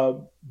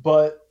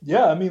 But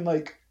yeah, I mean,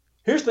 like,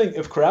 here's the thing: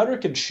 if Crowder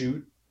can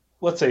shoot,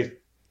 let's say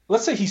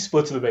he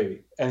splits the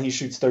baby and he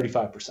shoots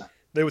 35%,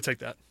 they would take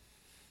that.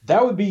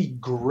 That would be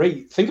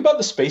great. Think about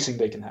the spacing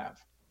they can have.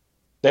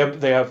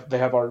 They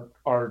have our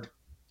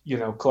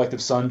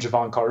collective son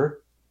Javon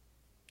Carter.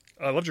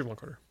 I love Javon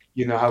Carter.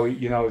 You know how we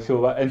feel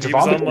about, and he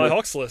was on my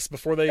Hawks list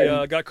before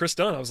they got Chris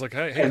Dunn. I was like,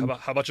 hey,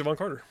 how about Javon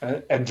Carter?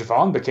 And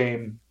Javon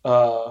became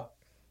a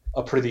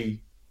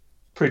pretty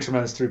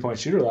tremendous 3-point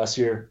shooter last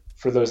year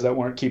for those that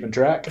weren't keeping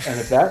track. And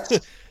if that's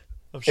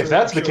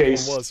the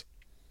case,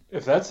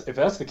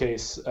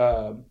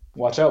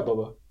 watch out,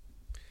 Bubba.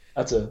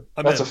 That's a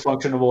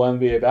functionable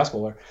NBA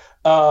basketball player.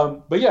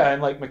 But yeah, and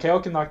like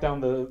Mikal can knock down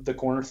the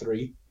corner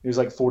three. He was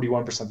like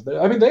 41% of it.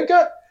 I mean,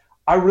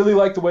 I really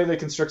like the way they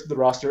constructed the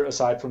roster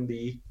aside from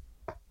the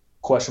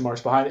question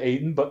marks behind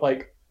Ayton, but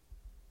like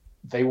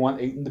they want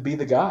Ayton to be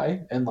the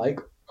guy, and like,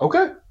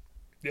 okay.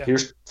 Yeah.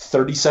 Here's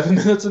 37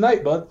 minutes a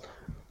night, bud.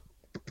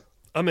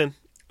 I'm in.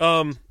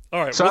 All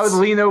right. So I would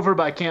lean over,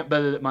 but I can't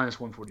bet it at minus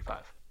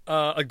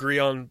 145. Agree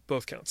on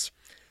both counts.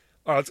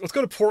 All right, let's go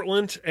to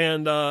Portland,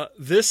 and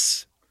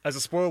this, as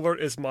a spoiler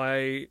alert, is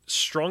my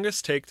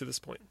strongest take to this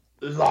point.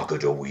 Lock of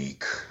the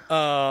week.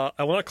 I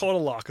will not call it a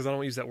lock because I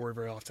don't use that word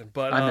very often.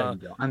 But I know you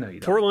don't. I know you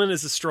don't. Portland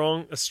is a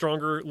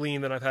stronger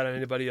lean than I've had on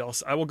anybody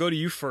else. I will go to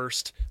you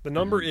first. The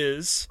number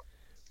is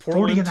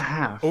Portland 40 and a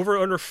half. over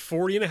under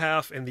 40 and a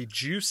half, and the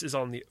juice is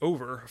on the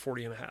over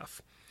 40 and a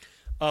half.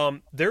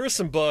 There is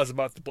some buzz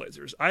about the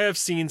Blazers. I have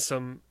seen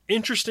some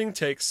interesting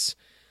takes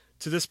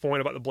to this point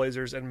about the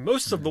Blazers, and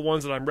most of the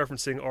ones that I'm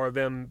referencing are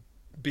them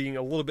being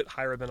a little bit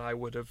higher than I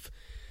would have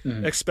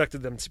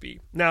expected them to be.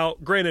 Now,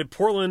 granted,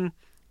 Portland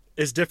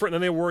is different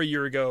than they were a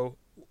year ago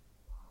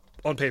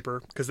on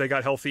paper because they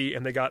got healthy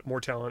and they got more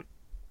talent.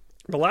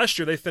 But last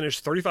year they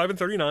finished 35 and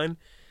 39.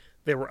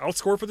 They were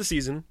outscored for the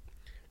season,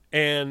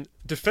 and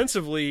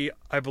defensively,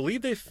 I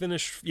believe they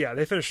finished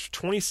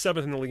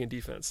 27th in the league in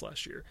defense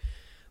last year.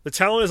 The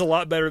talent is a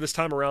lot better this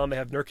time around. They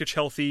have Nurkic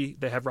healthy.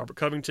 They have Robert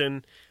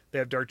Covington. They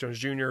have Derek Jones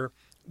Jr.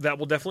 That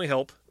will definitely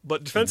help.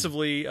 But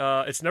defensively,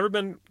 it's never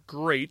been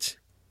great,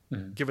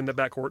 given the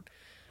backcourt.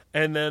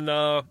 And then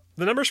the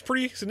number's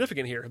pretty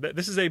significant here.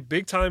 This is a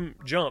big-time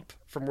jump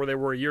from where they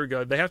were a year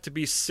ago. They have to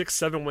be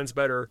 6-7 wins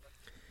better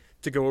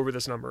to go over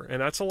this number,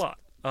 and that's a lot.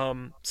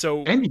 And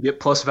you get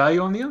plus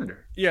value on the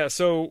under. Yeah,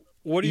 so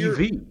what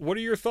are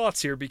your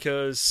thoughts here?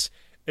 Because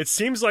it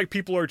seems like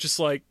people are just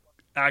like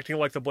acting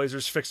like the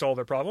Blazers fixed all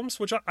their problems,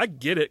 which I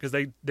get it because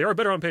they are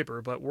better on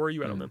paper, but where are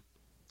you at on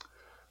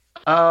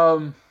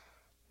them?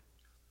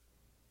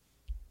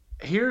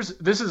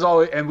 This is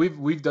always, and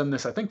we've done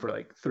this I think for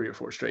like 3 or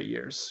 4 straight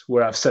years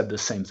where I've said the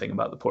same thing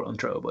about the Portland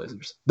Trail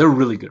Blazers. They're a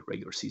really good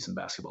regular season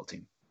basketball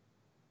team.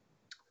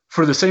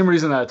 For the same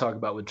reason that I talk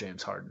about with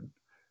James Harden.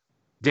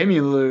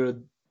 Damian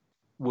Lillard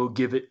will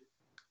give it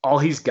all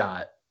he's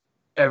got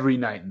every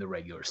night in the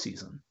regular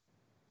season.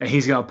 And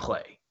he's going to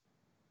play.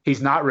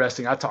 He's not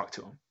resting. I talked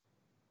to him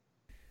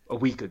a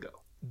week ago.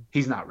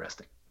 He's not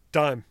resting.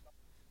 Dime.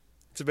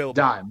 It's available.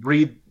 Dime.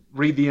 Read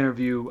the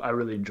interview. I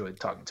really enjoyed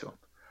talking to him.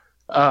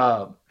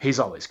 He's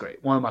always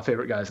great. One of my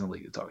favorite guys in the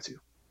league to talk to.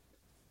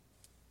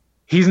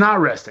 He's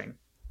not resting.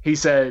 He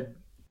said,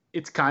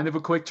 it's kind of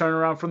a quick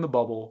turnaround from the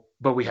bubble,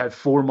 but we had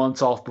 4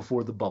 months off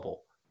before the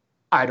bubble.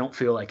 I don't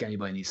feel like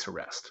anybody needs to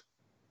rest.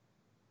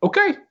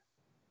 Okay.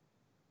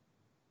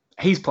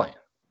 He's playing.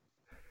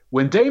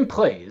 When Dame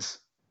plays,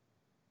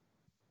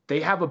 they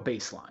have a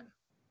baseline.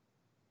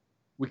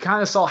 We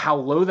kind of saw how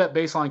low that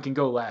baseline can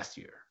go last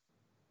year.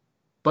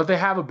 But they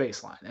have a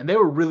baseline, and they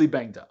were really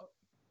banged up.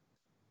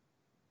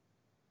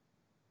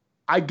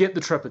 I get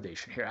the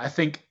trepidation here. I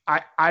think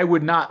I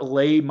would not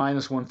lay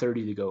minus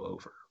 130 to go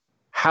over.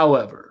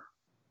 However,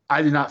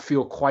 I do not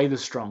feel quite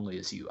as strongly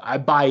as you. I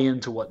buy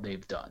into what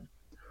they've done.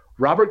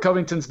 Robert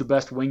Covington's the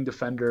best wing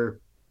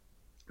defender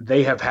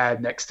they have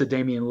had next to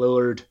Damian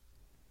Lillard.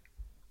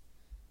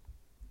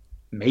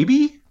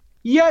 Maybe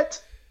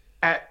yet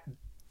at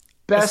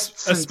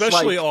best.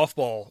 Especially off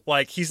ball.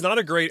 Like, he's not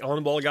a great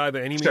on ball guy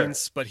by any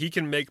means, but he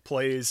can make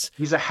plays.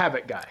 He's a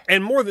habit guy.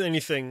 And more than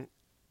anything,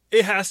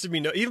 it has to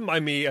be even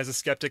by me as a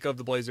skeptic of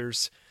the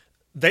Blazers,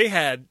 they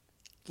had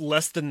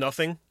less than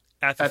nothing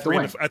at the 3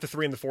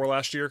 and the 4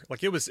 last year.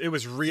 Like, it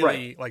was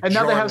really like, and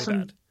now they have some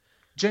bad.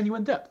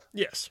 Genuine depth.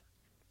 Yes,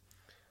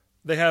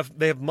 they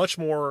have much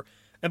more.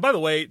 And by the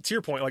way, to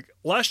your point, like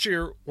last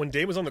year when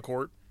Dame was on the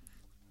court,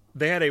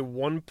 they had a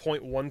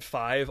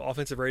 1.15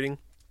 offensive rating,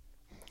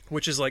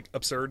 which is like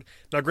absurd.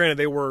 Now, granted,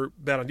 they were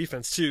bad on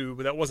defense too,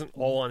 but that wasn't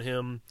all on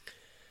him.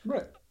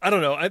 Right. I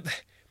don't know.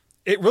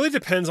 It really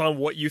depends on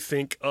what you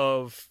think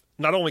of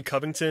not only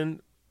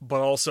Covington, but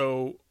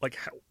also like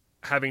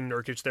having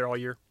Nurkic there all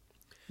year.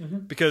 Mm-hmm.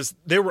 Because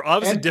they were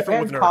obviously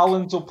different with Nurk.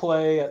 Collins will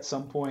play at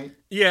some point.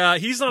 Yeah,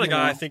 he's not a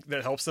guy I think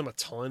that helps them a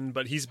ton,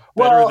 but he's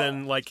better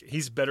than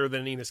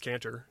Enes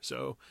Kanter.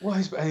 So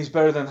he's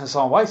better than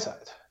Hassan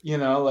Whiteside. You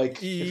know,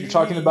 like if you're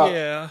talking about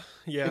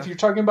if you're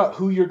talking about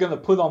who you're going to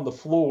put on the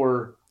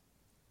floor,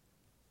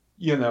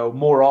 you know,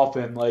 more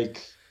often,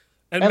 like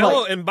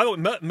Melo. And by the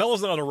way,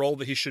 Melo's not on a role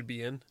that he should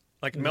be in.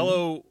 Like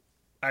Melo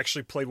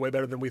actually played way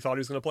better than we thought he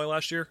was going to play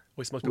last year. At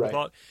least most people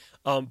thought.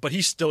 But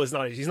he still is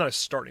not. He's not a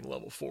starting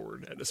level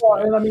forward at this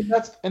point. And I mean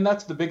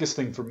that's the biggest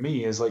thing for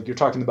me is like you're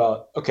talking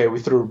about. Okay, we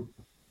threw.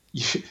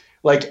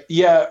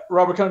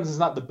 Robert Covington is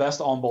not the best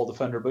on-ball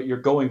defender, but you're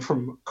going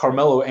from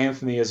Carmelo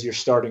Anthony as your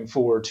starting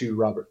forward to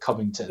Robert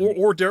Covington,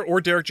 or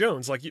Derek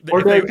Jones. Like if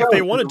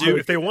they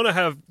want to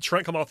have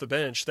Trent come off the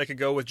bench, they could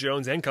go with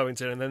Jones and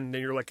Covington, and then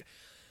you're like,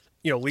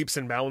 you know, leaps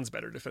and bounds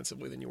better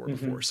defensively than you were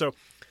before. So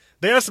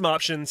they have some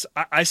options.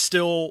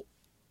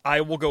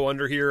 I will go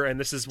under here, and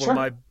this is one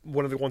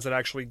of the ones that I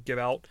actually give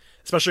out,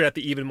 especially at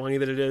the even money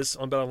that it is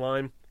on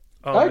BetOnline.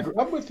 I agree.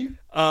 I'm with you.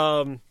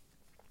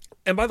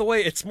 And by the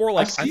way, it's more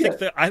like I think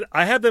that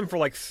I had them for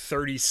like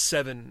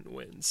 37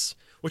 wins,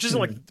 which isn't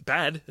like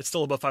bad. It's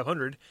still above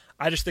 500.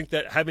 I just think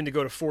that having to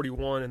go to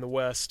 41 in the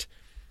West,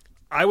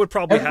 I would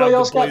probably Everybody have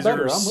else the Blazers. Got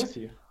better. I'm with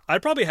you.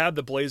 I'd probably have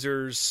the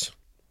Blazers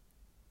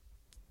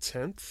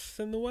 10th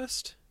in the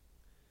West.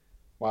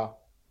 Wow.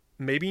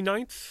 Maybe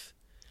 9th.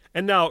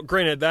 And now,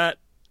 granted, that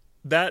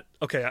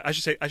okay, I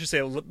should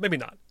say maybe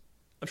not.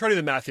 I'm trying to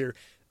do the math here.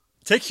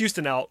 Take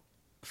Houston out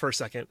for a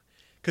second,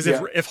 because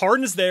if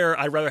Harden's there,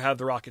 I'd rather have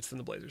the Rockets than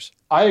the Blazers.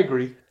 I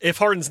agree. If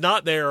Harden's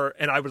not there,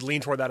 and I would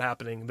lean toward that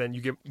happening, then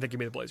give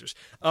me the Blazers.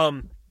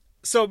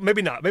 So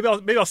maybe not. Maybe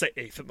I'll say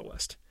 8th in the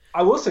West.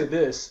 I will say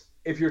this: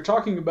 if you're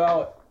talking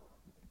about,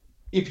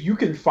 if you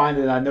can find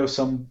it, I know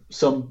some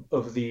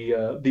of the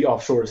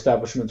offshore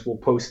establishments will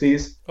post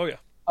these. Oh yeah.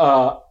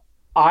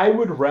 I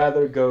would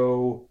rather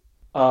go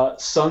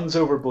Suns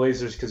over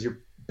Blazers, because you're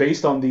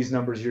based on these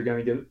numbers, you're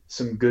going to get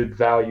some good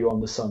value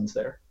on the Suns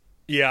there.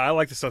 Yeah, I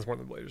like the Suns more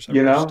than the Blazers.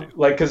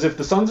 Because if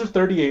the Suns are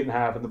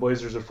 38.5 and the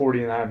Blazers are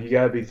 40.5, you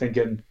got to be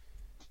thinking,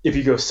 if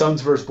you go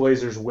Suns versus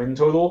Blazers win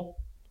total,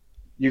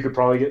 you could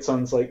probably get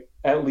Suns like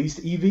at least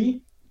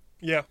EV.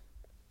 Yeah.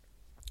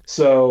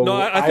 So no,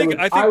 I think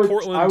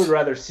Portland. I would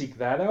rather seek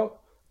that out.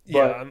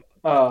 Yeah,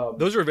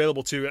 those are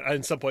available too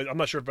in some places. I'm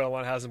not sure if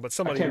BetOnline has them, but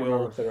somebody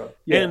will. If they're up.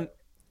 Yeah.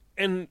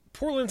 And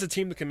Portland's a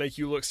team that can make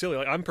you look silly.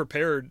 Like, I'm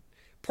prepared.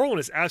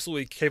 Portland is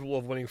absolutely capable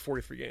of winning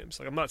 43 games.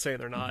 Like, I'm not saying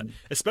they're not,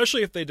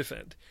 especially if they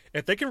defend.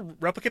 If they can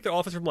replicate their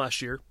offense from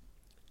last year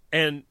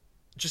and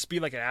just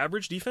be like an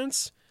average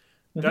defense,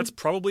 that's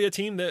probably a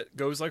team that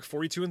goes like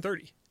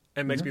 42-30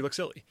 and makes me look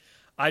silly.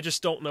 I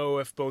just don't know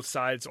if both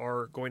sides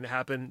are going to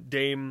happen.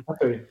 Dame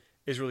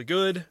is really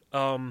good.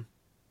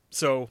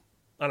 So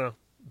I don't know.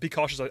 Be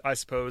cautious, I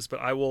suppose,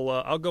 but I will.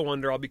 I'll go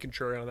under. I'll be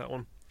contrarian on that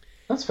one.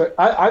 That's fair.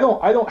 I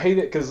don't hate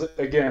it, because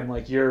again,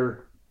 like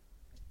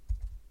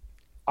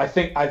I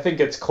think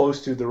it's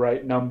close to the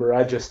right number.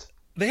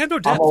 They have no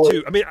depth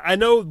too. I mean, I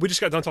know we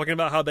just got done talking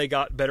about how they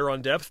got better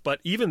on depth, but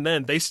even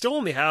then, they still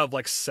only have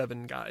like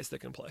 7 guys that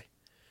can play.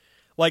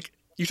 Like,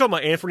 you're talking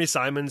about Anthony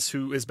Simons,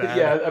 who is bad.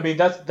 Yeah, I mean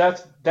that's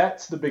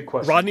the big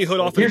question. Rodney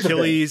Hood off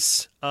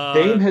Achilles.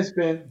 Dame has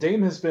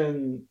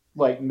been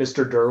like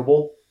Mr.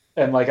 Durable,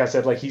 and like I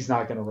said, like he's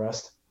not going to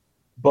rest.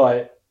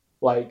 But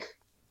like,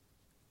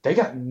 they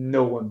got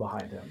no one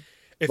behind him.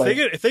 If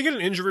they get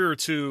an injury or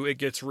two, it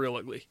gets real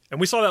ugly, and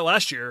we saw that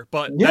last year.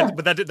 But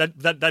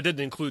that didn't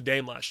include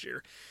Dame last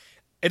year.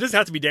 It doesn't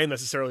have to be Dame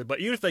necessarily, but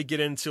even if they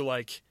get into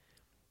like,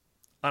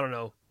 I don't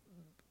know,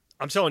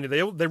 I'm telling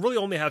you, they really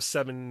only have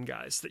 7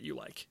 guys that you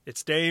like.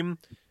 It's Dame,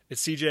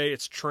 it's CJ,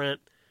 it's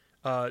Trent,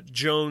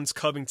 Jones,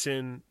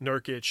 Covington,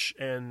 Nurkic,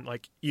 and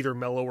like either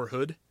Melo or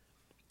Hood,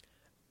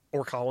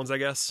 or Collins, I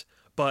guess.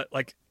 But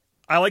like,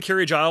 I like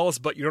Harry Giles,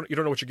 but you don't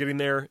know what you're getting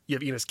there. You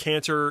have Enes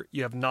Kanter,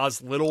 you have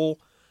Nas Little,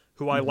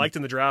 who I liked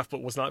in the draft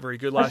but was not very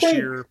good last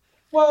year.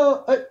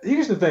 Well,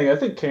 here's the thing. I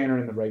think Kanter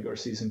in the regular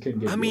season can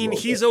get. I mean,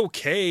 he's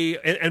okay,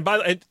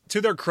 and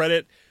to their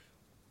credit,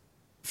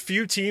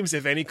 few teams,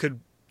 if any,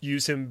 could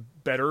use him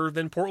better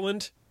than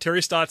Portland.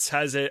 Terry Stotts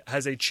has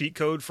a cheat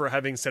code for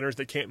having centers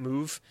that can't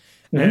move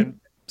and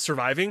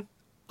surviving,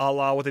 a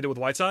la what they did with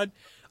Whiteside.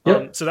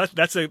 Yep. So that's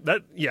actually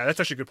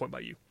a good point by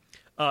you.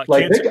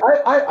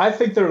 I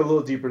think they're a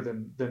little deeper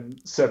than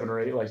 7 or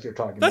 8, like you're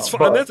talking that's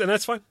about. Fine.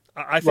 That's fine.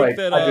 I think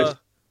that.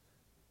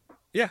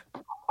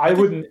 I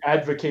wouldn't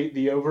advocate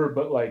the over,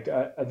 but like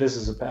this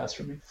is a pass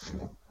for me.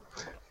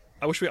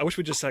 I wish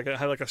we just had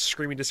like a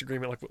screaming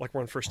disagreement like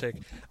we're on First Take.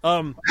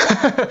 All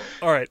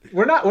right,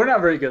 we're not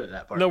very good at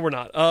that part. No, we're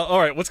not. All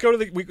right, let's go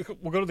to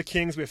we'll go to the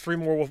Kings. We have 3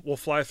 more. We'll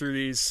fly through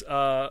these.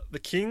 The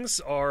Kings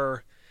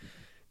are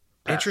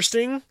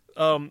interesting.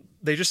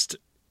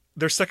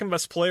 Their second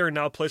best player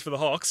now plays for the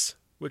Hawks,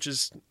 which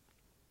is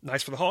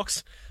nice for the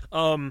Hawks.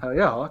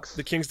 Hawks.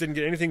 The Kings didn't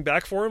get anything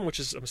back for him, which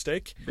is a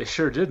mistake. They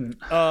sure didn't.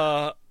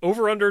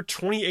 Over under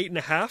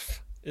 28.5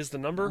 is the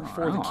number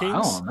for the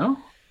Kings. I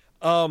don't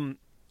know.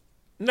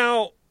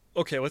 Now,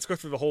 okay, let's go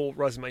through the whole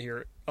resume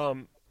here.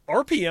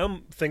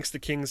 RPM thinks the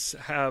Kings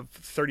have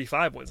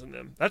 35 wins in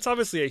them. That's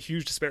obviously a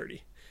huge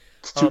disparity.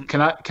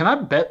 Can I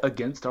bet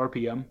against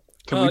RPM?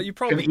 Can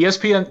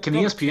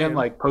ESPN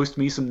like post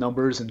me some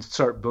numbers and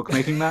start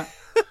bookmaking that?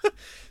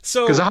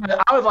 So, because I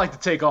would like to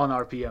take on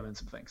RPM and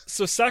some things.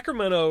 So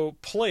Sacramento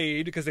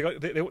played, because they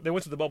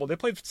went to the bubble. They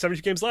played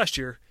 72 games last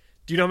year.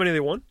 Do you know how many they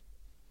won?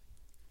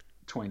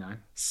 29.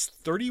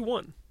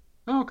 31.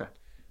 Oh, okay.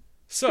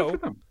 So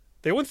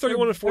they won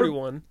 31 and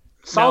 41.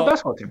 Solid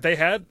basketball team. They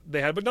had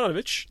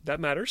Bogdanovich. That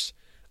matters.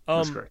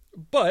 That's correct.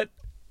 But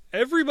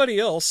everybody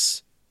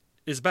else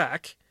is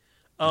back.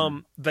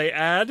 They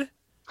add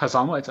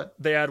Hassan Whiteside.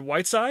 They add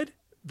Whiteside.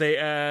 They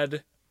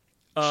add.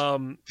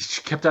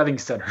 She kept adding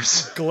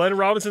centers. Glenn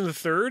Robinson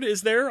III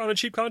is there on a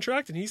cheap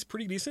contract, and he's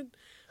pretty decent.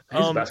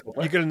 He's a basketball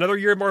player. You get another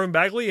year of Marvin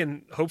Bagley,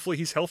 and hopefully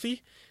he's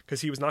healthy,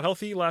 because he was not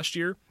healthy last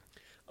year.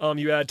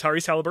 You add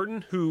Tyrese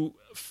Halliburton, who,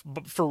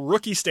 for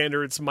rookie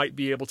standards, might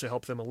be able to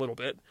help them a little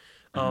bit.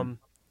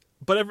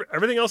 But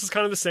everything else is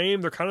kind of the same.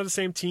 They're kind of the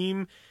same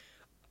team.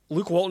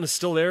 Luke Walton is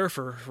still there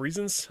for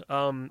reasons.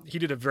 He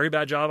did a very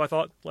bad job, I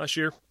thought, last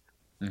year.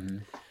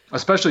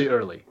 Especially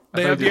early.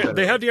 They have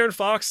De'Aaron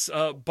Fox.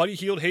 Buddy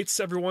Hield hates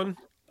everyone.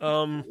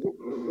 I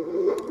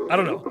I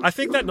don't know. I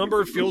think that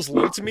number feels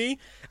low to me.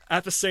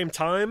 At the same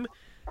time,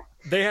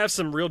 they have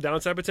some real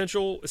downside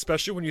potential,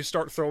 especially when you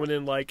start throwing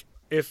in, like,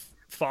 if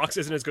Fox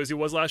isn't as good as he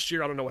was last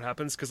year, I don't know what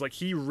happens, because, like,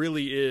 he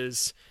really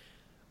is.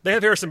 They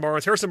have Harrison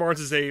Barnes. Harrison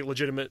Barnes is a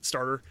legitimate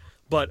starter.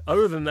 But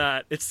other than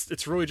that,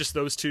 it's really just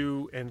those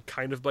two and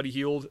kind of Buddy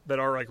Hield that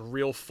are, like,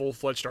 real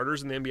full-fledged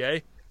starters in the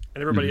NBA.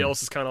 And everybody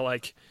else is kind of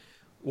like,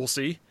 we'll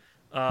see.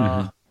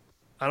 I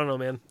don't know,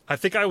 man. I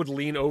think I would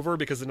lean over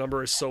because the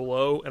number is so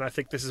low, and I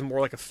think this is more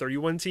like a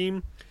 31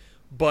 team.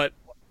 But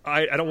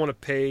I don't want to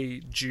pay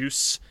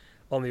juice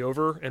on the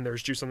over, and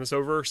there's juice on this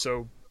over,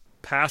 so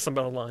pass. I'm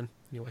on line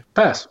anyway.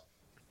 Pass.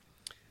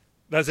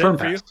 That's Firm it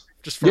for pass. you?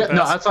 Just firm pass?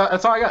 No,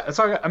 that's all I got. That's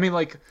all I got. I mean,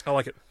 like, I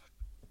like it.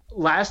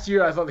 last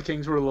year I thought the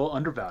Kings were a little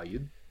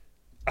undervalued.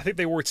 I think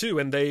they were too,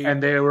 and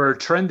they were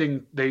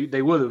trending.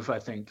 They would have, I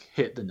think,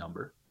 hit the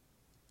number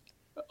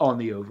on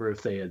the over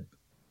if they had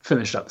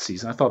finished out the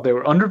season. I thought they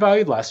were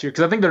undervalued last year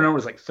because I think their number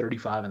was like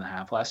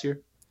 35.5 last year.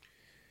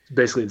 It's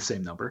basically the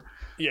same number.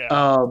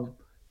 Yeah.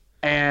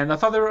 And I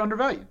thought they were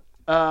undervalued.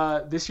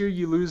 This year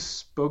you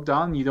lose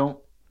Bogdan, you don't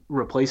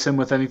replace him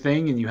with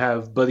anything, and you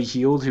have Buddy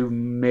Hield who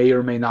may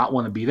or may not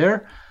want to be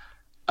there.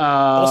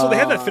 Also, they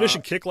had that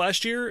finishing kick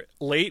last year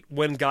late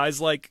when guys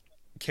like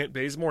Kent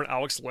Bazemore and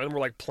Alex Len were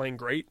like playing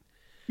great.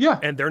 Yeah.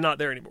 And they're not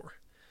there anymore.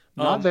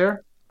 Not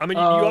there. I mean,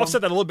 you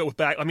offset that a little bit with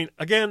back. I mean,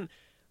 again,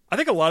 I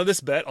think a lot of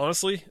this bet,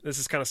 honestly, this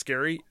is kind of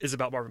scary, is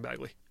about Marvin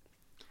Bagley.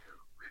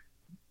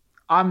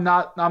 I'm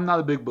not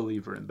a big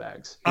believer in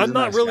Bags. I'm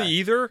not really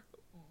either,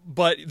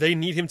 but they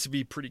need him to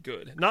be pretty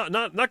good.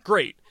 Not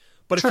great,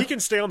 but if he can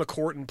stay on the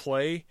court and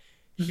play,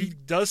 he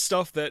does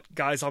stuff that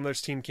guys on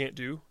this team can't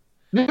do.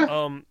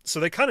 Yeah. So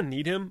they kind of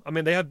need him. I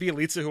mean, they have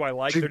Bielitsa, who I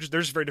like. They're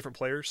just very different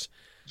players.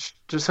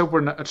 Just hope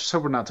we're not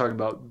talking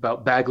about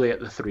Bagley at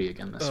the 3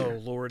 again this year. Oh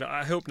Lord,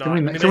 I hope not.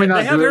 They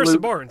have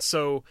Harrison Barnes,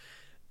 so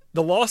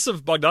the loss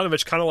of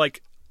Bogdanovich kind of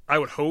like I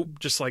would hope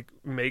just like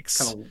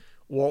makes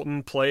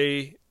Walton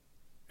play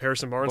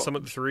Harrison Barnes some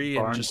at the 3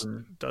 and just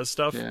does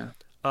stuff. Yeah.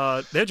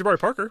 They had Jabari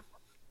Parker,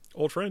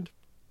 old friend.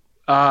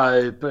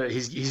 But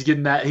he's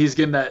getting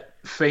that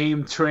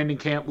famed training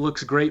camp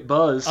looks great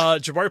buzz.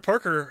 Jabari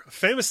Parker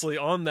famously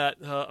on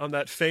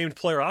that famed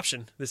player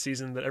option this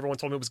season that everyone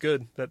told me was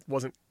good. That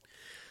wasn't.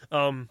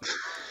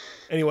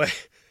 Anyway,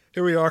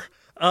 here we are.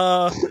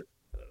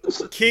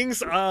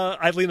 Kings. I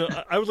would lean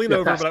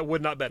over, but I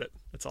would not bet it.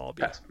 That's all I'll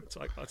be. That's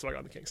what I got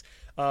on the Kings.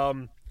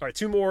 All right,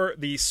 2 more.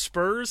 The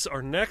Spurs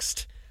are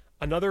next.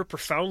 Another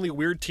profoundly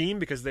weird team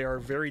because they are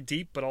very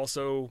deep, but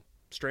also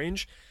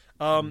strange.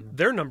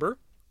 Their number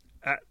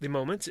at the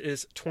moment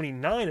is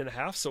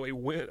 29.5, so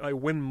I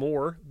win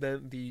more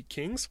than the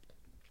Kings.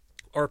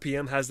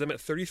 RPM has them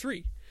at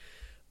 33.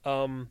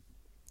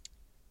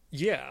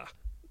 Yeah,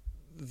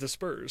 the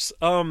Spurs.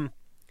 I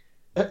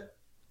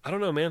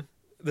don't know, man.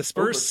 The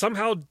Spurs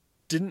somehow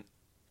didn't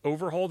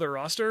overhaul their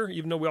roster,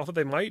 even though we all thought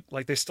they might.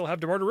 Like, they still have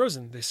DeMar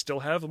DeRozan. They still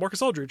have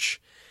LaMarcus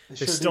Aldridge.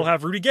 They still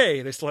have Rudy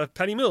Gay. They still have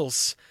Patty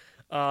Mills.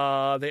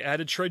 They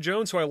added Trey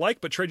Jones, who I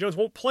like, but Trey Jones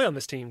won't play on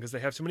this team because they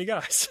have too many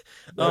guys.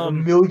 They have a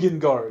million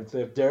guards.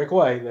 They have Derek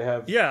White. They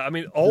have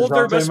all of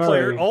their best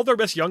players, all of their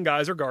best young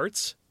guys are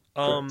guards.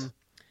 And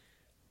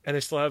they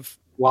still have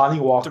Lonnie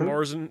Walker,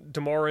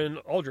 DeMar and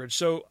Aldridge.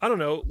 So I don't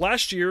know.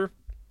 Last year,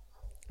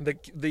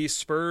 the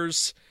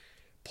Spurs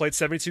played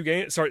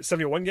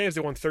 71 games.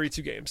 They won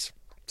 32 games.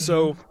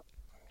 So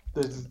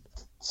the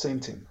same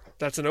team.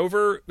 That's an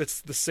over.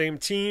 It's the same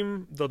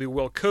team. They'll be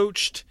well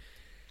coached.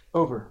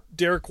 Over.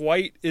 Derek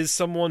White is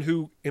someone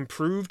who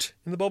improved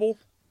in the bubble.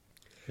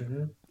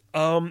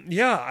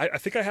 I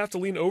think I have to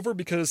lean over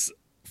because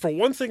for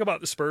one thing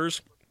about the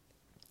Spurs,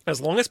 as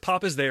long as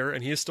Pop is there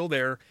and he is still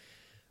there,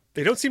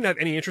 they don't seem to have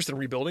any interest in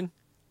rebuilding.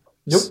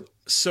 Nope.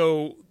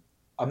 So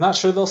I'm not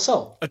sure they'll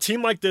sell. A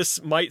team like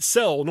this might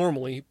sell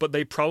normally, but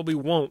they probably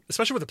won't,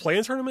 especially with the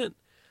play-in tournament.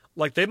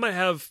 Like, they might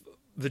have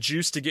the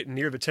juice to get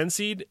near the 10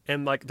 seed,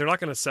 and like they're not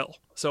going to sell.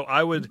 So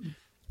I would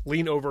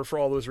lean over for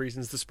all those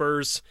reasons. The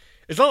Spurs,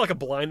 it's not like a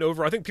blind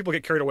over. I think people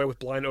get carried away with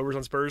blind overs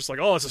on Spurs. Like,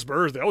 oh, it's the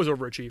Spurs. They always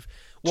overachieve.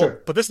 Well,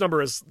 sure. But this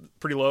number is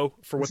pretty low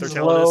for what their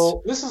talent is.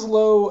 This is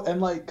low, and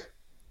like,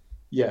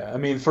 yeah, I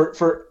mean,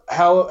 for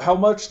how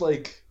much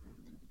like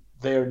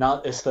they are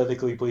not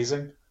aesthetically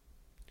pleasing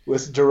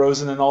with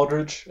DeRozan and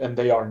Aldridge, and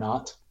they are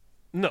not.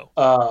 No.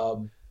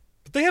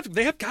 But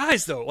they have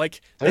guys though.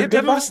 Like they have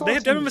Devin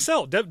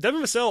Vassell.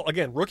 Devin Vassell,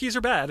 again, rookies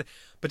are bad,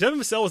 but Devin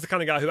Vassell is the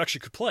kind of guy who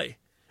actually could play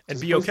and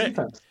be okay.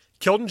 Defense.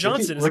 Keldon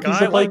Johnson is a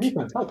guy like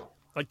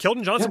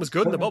Keldon Johnson was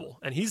good in the fair. bubble,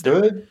 and he's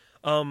there. Good.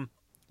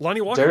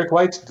 Lonnie Walker. Derek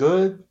White's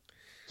good.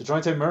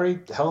 DeJounte Murray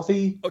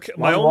healthy. Okay,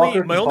 my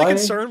only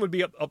concern would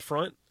be up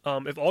front.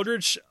 If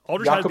Aldridge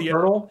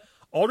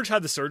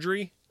had the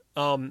surgery,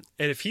 and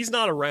if he's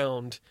not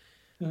around,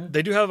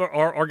 they do have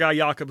our guy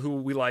Jakob, who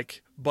we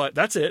like, but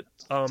that's it.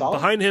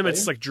 Behind him,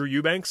 it's like Drew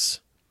Eubanks,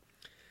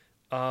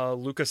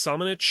 Luka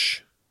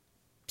Samanic.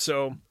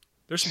 So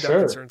there's some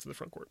down concerns in the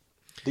front court.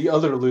 The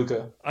other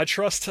Luka. I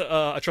trust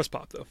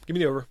Pop though. Give me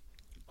the over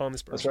on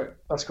this person. That's right.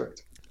 That's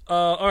correct.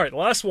 All right, the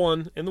last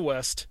one in the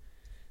West,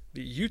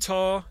 the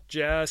Utah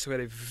Jazz, who had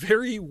a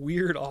very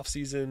weird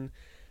offseason.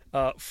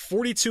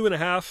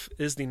 42.5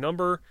 is the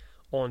number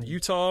on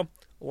Utah.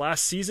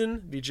 Last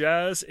season, the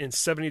Jazz in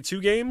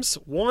 72 games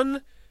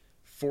won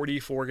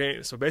 44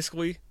 games. So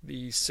basically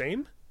the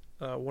same,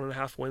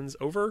 1.5 wins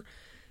over.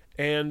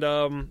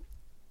 And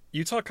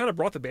Utah kind of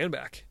brought the band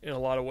back in a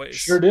lot of ways.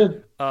 Sure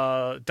did.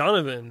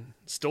 Donovan,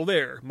 still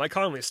there. Mike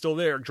Conley, still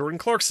there. Jordan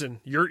Clarkson,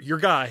 your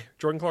guy,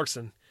 Jordan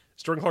Clarkson.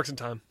 It's Jordan Clarkson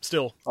time,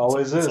 still.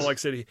 Always it's is. Salt Lake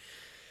City.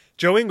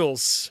 Joe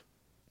Ingles,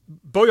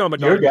 Bojan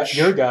Bogdanovic.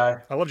 Your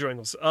guy. I love Joe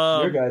Ingles.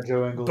 Your guy,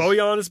 Joe Ingles.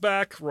 Bojan is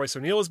back. Royce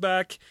O'Neal is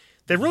back.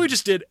 They really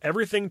just did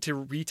everything to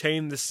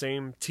retain the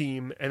same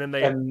team, and then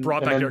they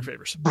brought back Derek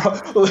Favors.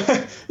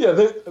 Yeah,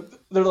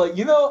 they're like,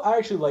 I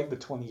actually like the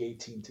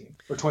 2018 team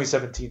or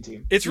 2017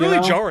 team. It's really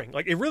jarring.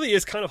 Like, it really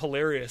is kind of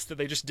hilarious that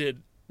they just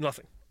did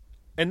nothing,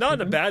 and not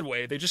in a bad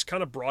way. They just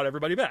kind of brought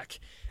everybody back,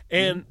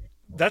 and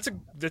that's a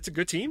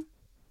good team.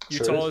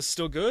 Utah is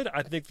still good.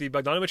 I think the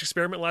Bogdanovic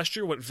experiment last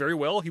year went very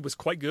well. He was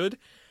quite good,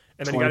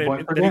 and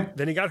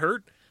then he got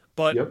hurt,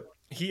 but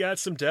he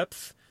adds some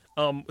depth.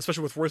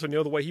 Especially with Royce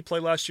O'Neal, the way he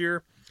played last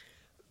year.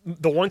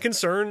 The one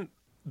concern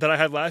that I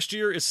had last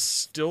year is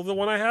still the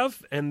one I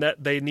have, and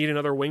that they need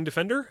another wing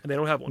defender, and they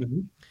don't have one. Mm-hmm.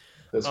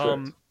 That's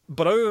correct.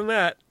 But other than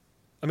that,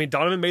 I mean,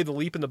 Donovan made the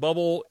leap in the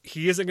bubble.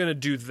 He isn't going to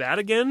do that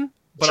again,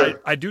 but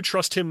Sure. I do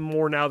trust him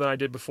more now than I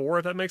did before,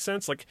 if that makes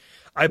sense. Like,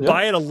 I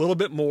buy it a little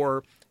bit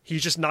more.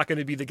 He's just not going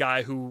to be the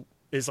guy who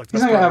is like the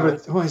he's best not player.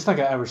 gonna he's not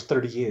going to average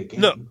 38 a game.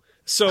 No.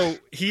 So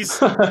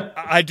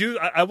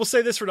I will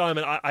say this for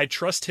Donovan. I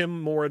trust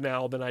him more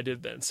now than I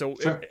did then. So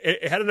Sure.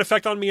 it had an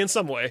effect on me in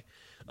some way.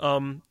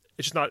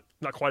 It's just not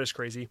quite as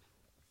crazy.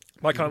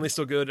 Mike Conley's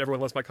still good.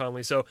 Everyone loves Mike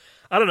Conley. So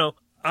I don't know.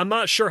 I'm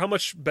not sure how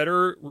much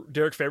better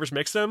Derek Favors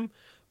makes them,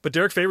 but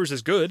Derek Favors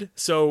is good.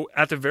 So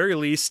at the very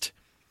least,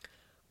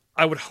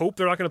 I would hope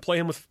they're not going to play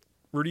him with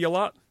Rudy a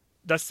lot.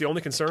 That's the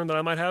only concern that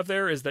I might have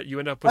there, is that you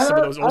end up with some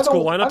of those old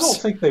school lineups. I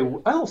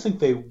don't think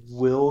they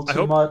will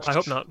too much. I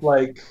hope not.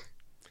 Like,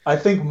 I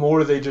think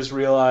more they just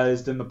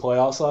realized in the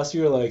playoffs last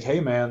year, like, hey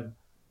man,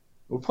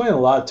 we're playing a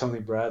lot of Tony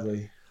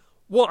Bradley.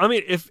 Well, I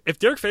mean, if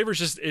Derek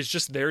Favors is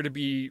just there to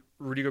be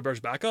Rudy Gobert's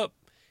backup,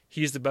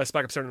 he's the best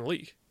backup center in the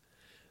league.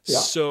 Yeah.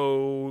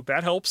 So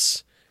that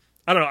helps.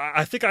 I don't know.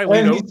 I think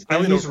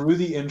he's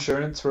Rudy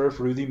insurance for if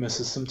Rudy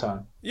misses some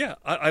time. Yeah,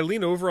 I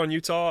lean over on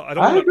Utah.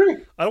 I agree.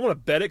 I don't want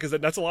to bet it because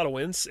that's a lot of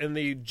wins in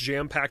the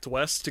jam-packed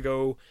West to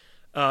go.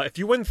 If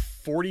you win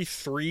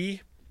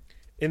 43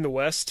 in the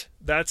West,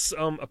 that's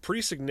a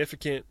pretty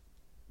significant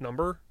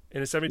number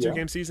in a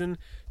 72-game season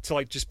to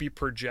like just be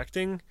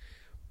projecting.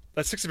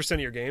 That's 60% of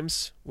your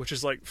games, which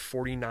is like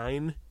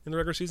 49 in the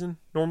regular season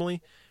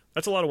normally.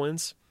 That's a lot of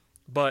wins,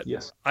 but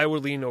I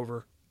would lean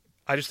over.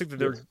 I just think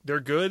that they're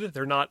good.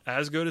 They're not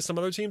as good as some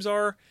other teams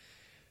are.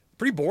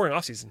 Pretty boring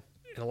offseason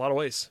in a lot of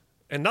ways.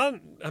 And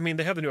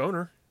they have the new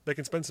owner. They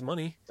can spend some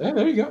money. Yeah,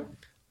 there you go.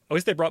 At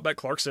least they brought back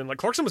Clarkson. Like,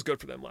 Clarkson was good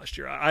for them last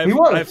year.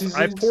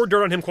 I've poured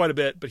dirt on him quite a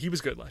bit, but he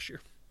was good last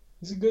year.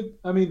 He's a good.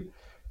 I mean,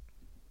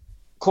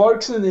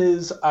 Clarkson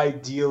is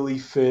ideally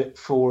fit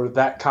for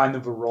that kind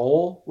of a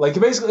role. Like,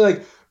 basically,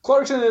 like,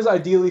 Clarkson is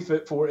ideally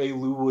fit for a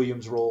Lou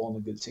Williams role on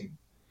a good team,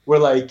 where,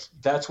 like,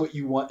 that's what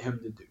you want him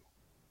to do.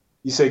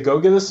 You say, go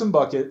get us some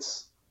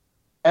buckets,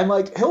 and,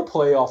 like, he'll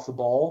play off the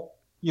ball,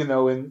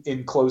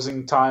 in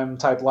closing time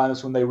type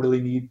lineups when they really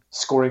need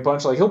scoring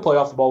punch. Like, he'll play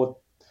off the ball with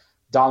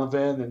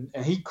Donovan,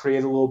 and he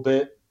create a little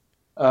bit.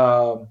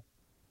 The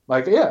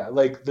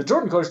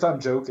Jordan Clarkson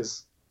joke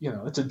is,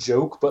 it's a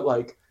joke, but,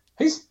 like,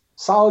 he's a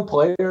solid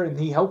player, and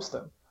he helps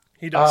them.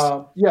 He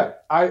does.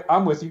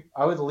 I'm with you.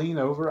 I would lean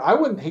over. I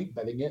wouldn't hate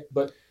betting it,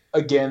 but,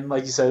 again,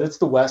 like you said, it's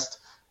the West.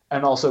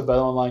 And also,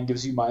 BetOnline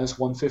gives you minus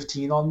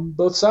 115 on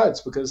both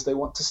sides because they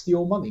want to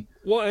steal money.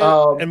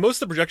 Well, and most of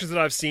the projections that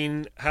I've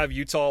seen have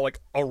Utah like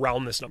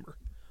around this number,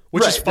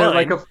 which is fine. They're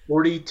like a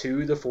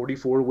 42 to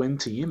 44 win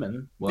team,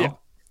 and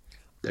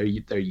there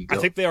you go. I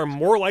think they are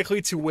more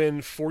likely to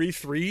win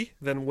 43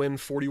 than win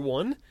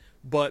 41,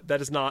 but that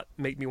does not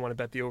make me want to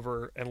bet the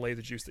over and lay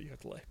the juice that you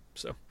have to lay.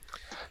 So,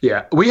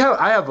 yeah,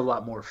 I have a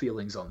lot more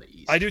feelings on the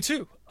East. I do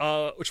too.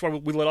 Which is why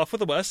we let off with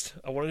the West.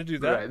 I wanted to do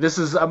that.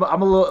 Right.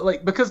 I'm a little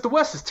like, because the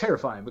West is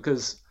terrifying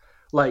because,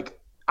 like,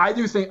 I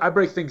do think I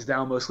break things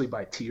down mostly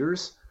by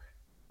tiers,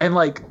 and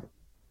like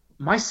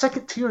my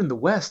second tier in the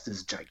West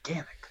is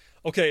gigantic.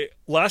 Okay,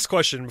 last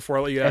question before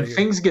I let you out of here. And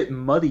things get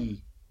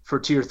muddy for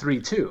tier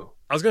 3 too.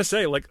 I was gonna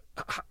say, like,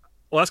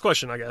 last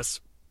question, I guess.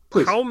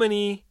 Please. How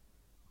many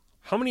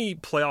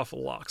playoff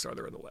locks are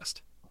there in the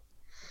West?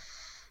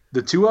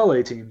 The 2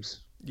 LA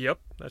teams. Yep,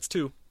 that's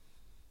 2.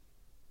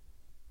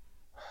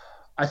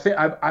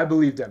 I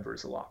believe Denver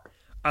is a lock.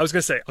 I was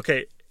gonna say,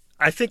 okay,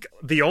 I think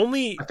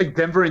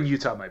Denver and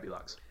Utah might be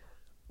locks.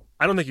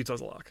 I don't think Utah's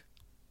a lock.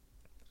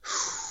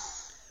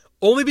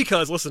 Only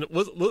because,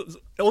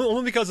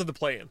 only because of the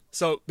play-in.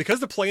 So because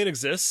the play-in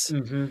exists,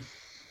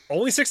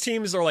 only 6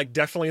 teams are like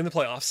definitely in the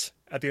playoffs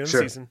at the end of the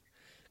season,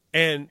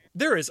 and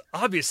there is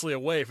obviously a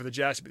way for the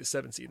Jazz to be the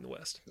 7th seed in the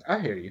West. I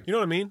hear you. You know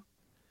what I mean?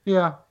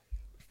 Yeah.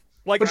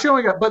 Like, But you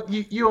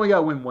only got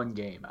to win one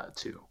game out of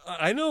two.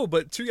 I know,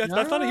 but two.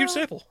 That's not a huge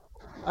sample.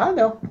 I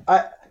know.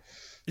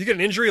 You get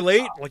an injury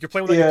late, like you're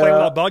playing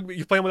without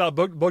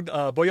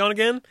Boyan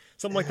again,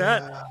 something like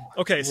that.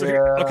 Okay, so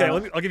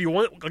I'll give you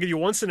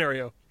one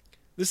scenario.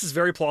 This is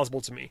very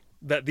plausible to me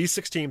that these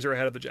 6 teams are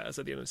ahead of the Jazz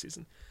at the end of the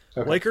season.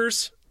 Okay.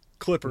 Lakers,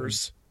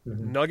 Clippers,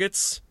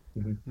 Nuggets,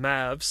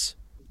 Mavs,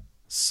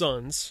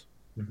 Suns,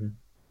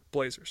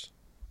 Blazers.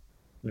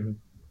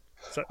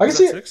 I can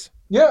see 6?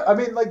 Yeah, I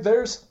mean, like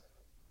there's.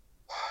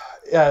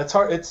 Yeah, it's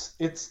hard.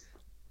 It's.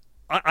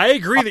 I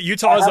agree that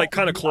Utah is like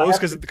kind of close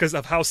because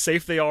of how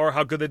safe they are,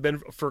 how good they've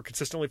been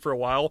consistently for a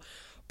while.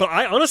 But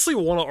I honestly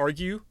want to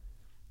argue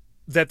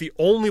that the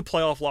only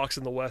playoff locks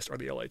in the West are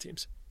the LA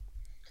teams.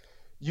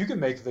 You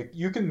can make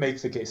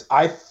the case.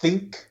 I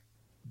think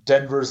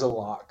Denver's a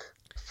lock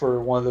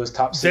for one of those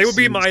top 6. They would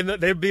be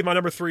my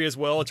number 3 as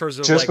well in terms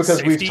of just like because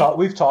safety.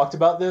 we've talked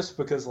about this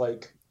because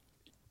like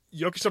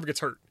Jokic never gets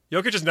hurt.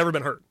 Jokic has never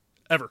been hurt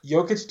ever.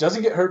 Jokic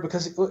doesn't get hurt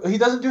because he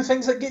doesn't do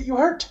things that get you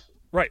hurt.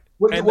 Right.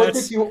 What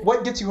gets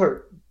you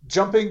hurt?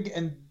 Jumping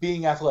and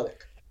being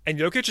athletic. And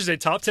Jokic is a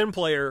top 10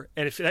 player,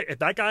 and if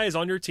that guy is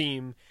on your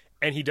team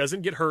and he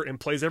doesn't get hurt and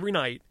plays every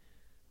night,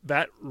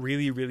 that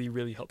really, really,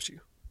 really helps you.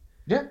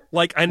 Yeah.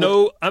 Like, I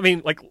know, I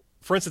mean, like,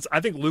 for instance, I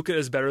think Luka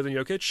is better than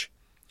Jokic,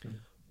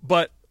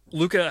 but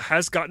Luka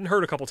has gotten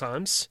hurt a couple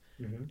times.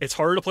 It's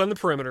harder to play on the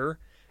perimeter,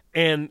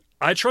 and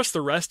I trust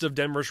the rest of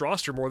Denver's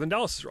roster more than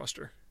Dallas's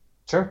roster.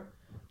 Sure.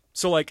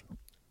 So, like,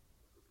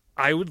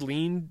 I would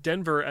lean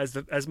Denver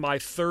as my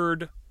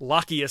third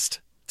lockiest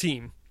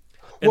team.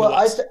 Well,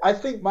 I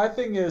think my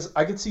thing is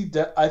I could see.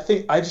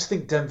 I just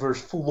think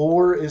Denver's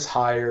floor is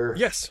higher.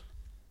 Yes.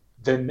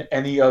 Than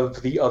any of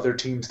the other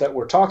teams that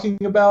we're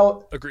talking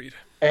about. Agreed.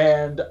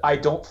 And I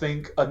don't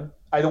think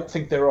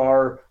there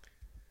are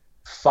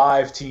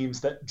 5 teams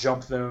that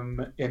jump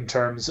them in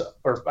terms,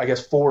 or I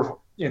guess 4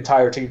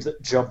 entire teams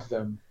that jump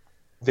them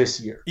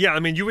this year. Yeah, I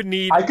mean, you would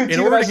need in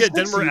order to get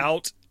Denver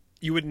out,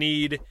 you would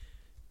need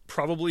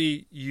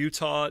probably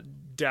Utah,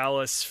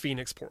 Dallas,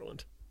 Phoenix,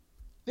 Portland.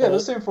 Yeah,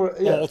 the same for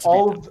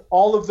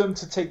all of them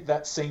to take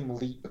that same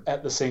leap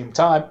at the same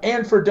time,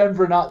 and for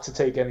Denver not to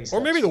take any steps.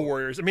 Or maybe the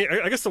Warriors. I mean,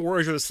 I guess the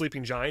Warriors are the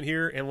sleeping giant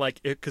here, and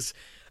like, because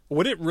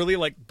would it really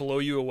like blow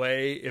you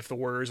away if the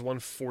Warriors won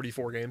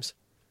 44 games?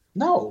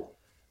 No,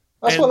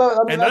 that's what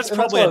I mean. That's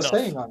probably what enough. I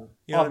was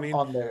saying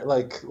on there.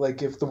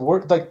 Like if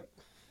the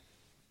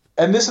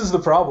and this is the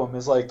problem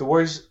is like the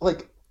Warriors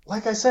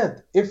like I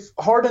said, if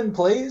Harden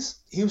plays,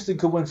 Houston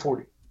could win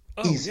 40.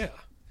 Oh, easy. Yeah.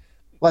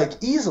 Like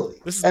easily,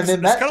 and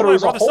then that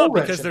throws a whole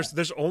wrench because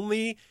there's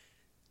only,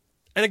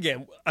 and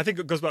again, I think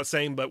it goes without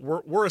saying, but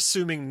we're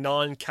assuming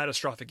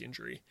non-catastrophic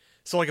injury.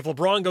 So like if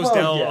LeBron goes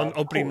down on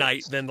opening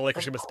night, then the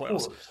Lakers can miss the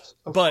playoffs.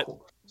 But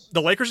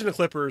the Lakers and the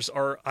Clippers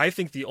are, I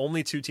think, the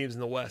only 2 teams in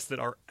the West that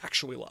are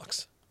actually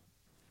locks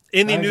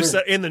in the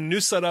new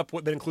setup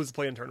that includes the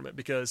play-in tournament.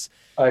 Because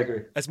I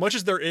agree. As much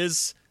as there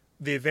is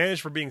the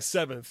advantage for being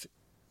 7th,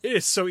 it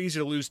is so easy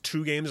to lose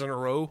 2 games in a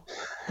row,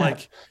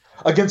 like.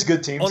 Against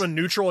good teams. On a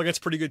neutral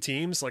against pretty good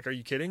teams. Like, are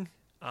you kidding?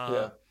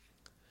 Yeah.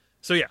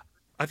 So, yeah,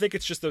 I think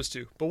it's just those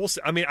 2. But we'll see.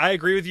 I mean, I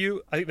agree with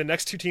you. I think the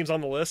next 2 teams on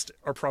the list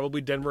are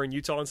probably Denver and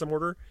Utah in some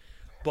order.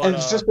 But, and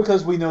it's just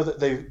because we know that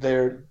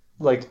they're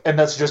like, and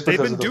that's just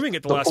because they've been doing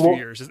it the last few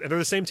years. They're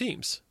the same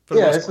teams.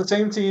 It's the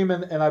same team,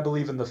 and I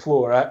believe in the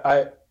floor.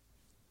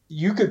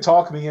 You could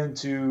talk me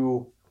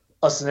into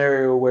a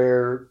scenario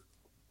where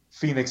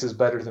Phoenix is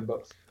better than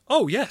both.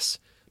 Oh, yes.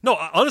 No,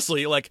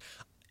 honestly, like,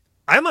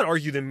 I might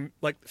argue that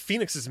like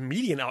Phoenix's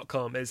median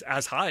outcome is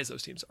as high as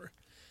those teams are.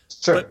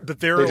 Sure, but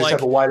they just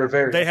have a wider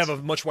variance. They have a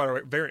much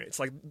wider variance.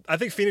 Like I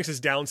think Phoenix's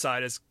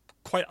downside is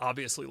quite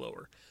obviously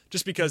lower,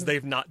 just because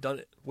they've not done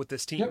it with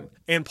this team,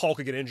 and Paul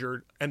could get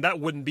injured, and that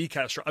wouldn't be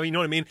catastrophic. I mean, you know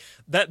what I mean?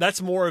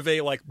 That's more of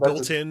a like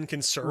built-in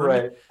concern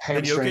right.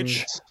 than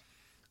Jokic.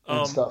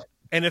 And stuff.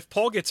 And if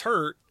Paul gets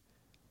hurt,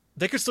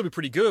 they could still be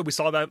pretty good. We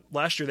saw that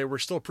last year; they were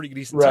still a pretty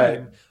decent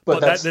team. But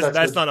that's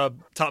not a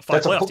top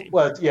 5 playoff team.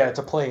 Well, yeah, it's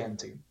a play-in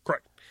team.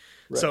 Correct.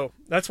 Right. So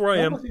that's where I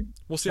am.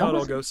 We'll see how it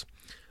all goes.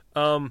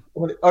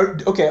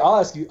 Okay, I'll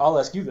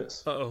ask you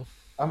this. Uh-oh.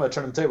 I'm going to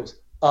turn the tables.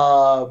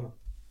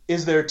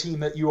 Is there a team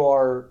that you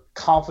are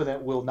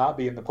confident will not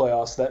be in the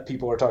playoffs that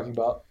people are talking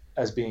about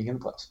as being in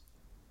the playoffs?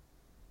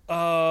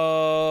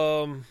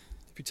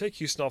 If you take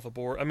Houston off the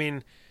board, I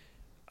mean,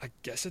 I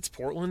guess it's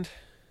Portland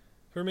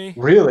for me.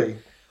 Really?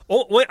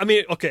 Oh, wait, I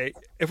mean, okay.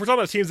 If we're talking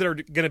about teams that are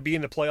going to be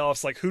in the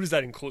playoffs, like who does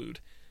that include?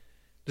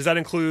 Does that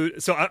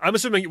include? So I'm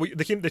assuming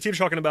the teams you're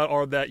talking about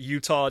are that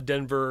Utah,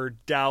 Denver,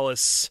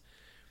 Dallas,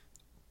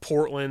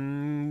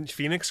 Portland,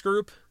 Phoenix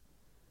group.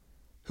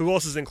 Who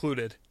else is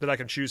included that I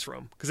can choose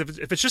from? Because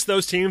if it's just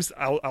those teams,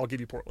 I'll give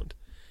you Portland.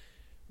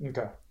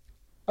 Okay.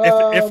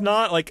 If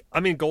not, like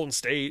I mean Golden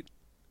State.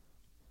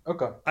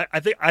 Okay. I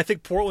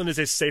think Portland is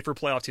a safer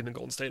playoff team than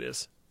Golden State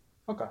is.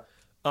 Okay.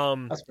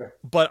 That's fair.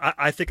 But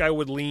I think I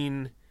would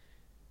lean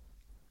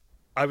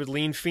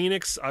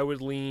Phoenix. I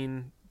would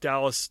lean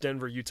Dallas,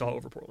 Denver, Utah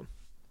over Portland.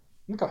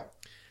 Okay.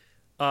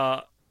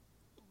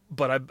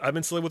 but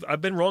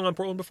I've been wrong on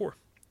Portland before.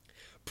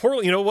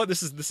 Portland, you know what?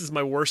 This is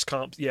my worst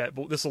comp yet,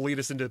 but this will lead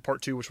us into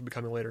part 2, which will be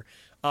coming later.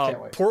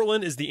 Can't wait.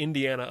 Portland is the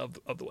Indiana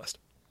of the West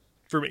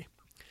for me.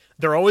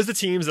 They're always the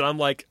teams that I'm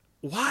like,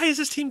 why is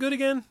this team good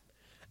again?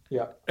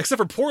 Yeah. Except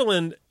for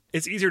Portland,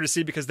 it's easier to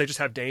see because they just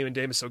have Dame, and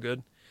Dame is so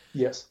good.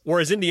 Yes.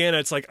 Whereas Indiana,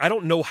 it's like, I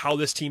don't know how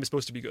this team is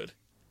supposed to be good.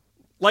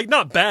 Like,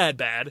 not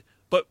bad,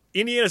 but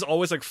Indiana's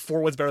always like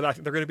 4 wins better than I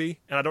think they're going to be,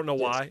 and I don't know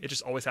why. It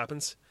just always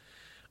happens.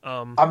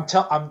 I'm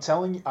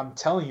telling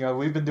you,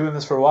 we've been doing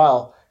this for a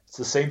while. It's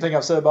the same thing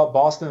I've said about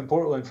Boston and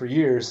Portland for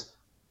years.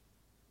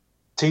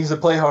 Teams that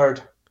play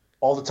hard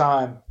all the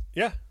time.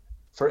 Yeah.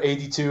 For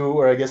 82,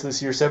 or I guess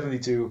this year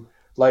 72,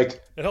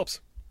 like it helps.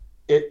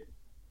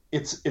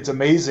 It's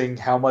amazing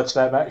how much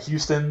that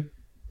Houston,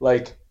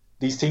 like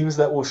these teams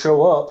that will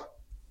show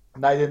up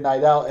night in,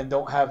 night out and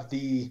don't have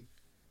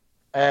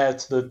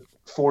it's the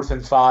 4th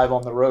and 5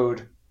 on the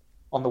road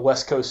on the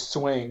West Coast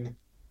swing,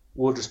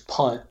 will just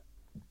punt.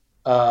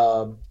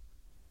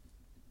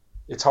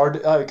 It's hard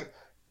to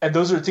and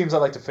those are the teams I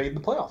like to fade in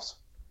the playoffs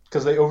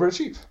because they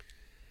overachieve.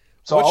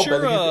 So I'll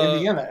bet against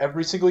Indiana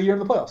every single year in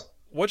the playoffs.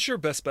 What's your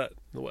best bet in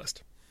the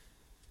West?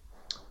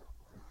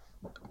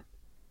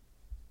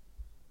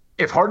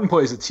 If Harden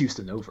plays, it's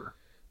Houston over.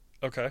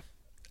 Okay.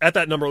 At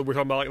that number, we're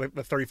talking about like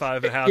the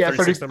 35 and a half, yeah,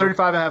 36 number?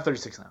 35 and a half,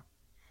 36 and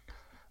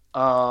a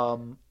half.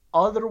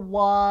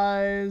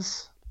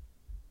 Otherwise,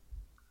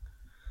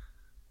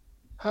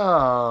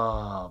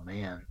 oh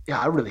man, yeah,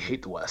 I really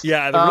hate the West.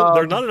 Yeah,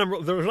 there's not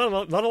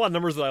a lot of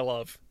numbers that I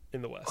love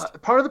in the West.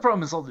 Part of the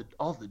problem is all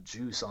the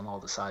juice on all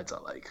the sides I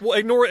like. Well,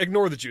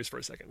 ignore the juice for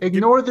a second.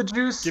 Ignore the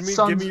juice. Give me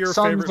your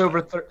Suns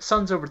favorite.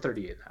 Suns over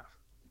 38 and a half.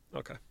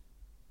 Okay.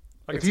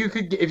 If you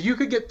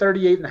could get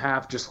 38 and a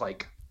half, just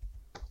like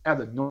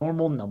at a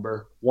normal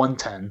number,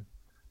 110,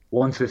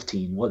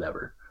 115,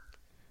 whatever.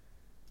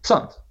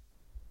 Suns.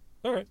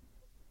 All right.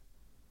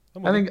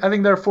 I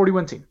think they're a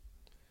 40-win team.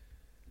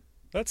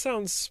 That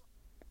sounds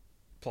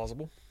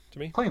plausible to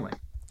me.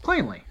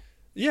 Plainly.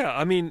 Yeah,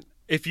 I mean,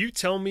 if you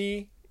tell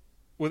me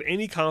with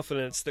any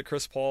confidence that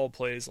Chris Paul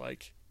plays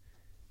like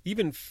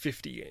even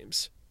 50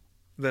 games,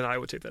 then I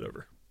would take that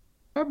over.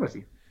 I'm with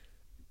you.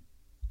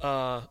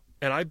 And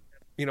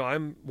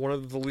I'm one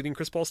of the leading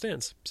Chris Paul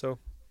stans, so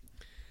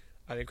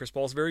I think Chris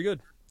Paul is very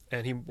good,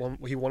 and he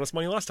won us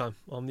money last time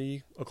on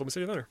the Oklahoma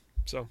City Thunder.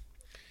 So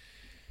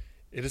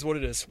it is what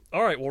it is.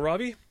 All right, well,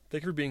 Robbie,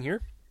 thank you for being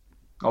here.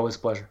 Always a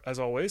pleasure. As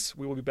always,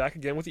 we will be back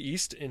again with the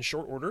East in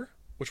short order,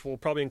 which will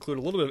probably include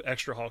a little bit of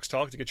extra Hawks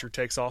talk to get your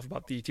takes off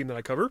about the team that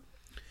I cover.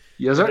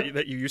 Yes, sir.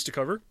 That you used to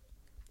cover.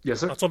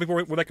 Yes, sir. I'll tell people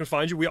where they can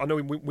find you. I know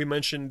we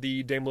mentioned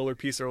the Dame Lillard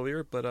piece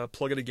earlier, but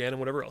plug it again and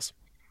whatever else.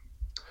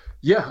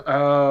 Yeah,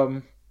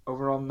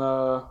 over on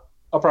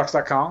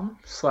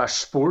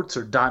uprocks.com/sports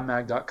or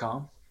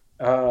dimemag.com.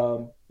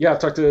 Yeah, I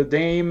talked to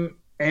Dame,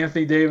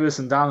 Anthony Davis,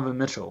 and Donovan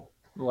Mitchell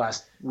the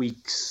last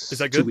weeks. Is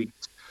that good? 2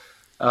 weeks.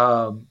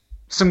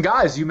 Some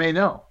guys you may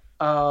know.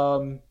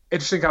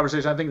 Interesting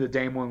conversation. I think the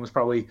Dame one was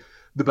probably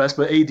the best,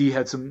 but AD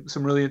had some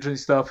really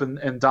interesting stuff.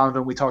 And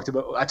Donovan,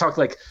 I talked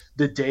like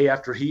the day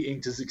after he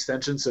inked his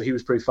extension, so he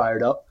was pretty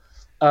fired up.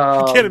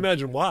 I can't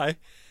imagine why.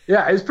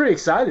 Yeah, he was pretty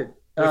excited.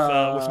 With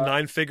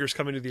 9 figures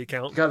coming to the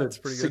account. Got That's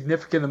pretty good.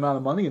 Significant amount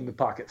of money in the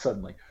pocket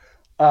suddenly.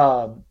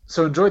 So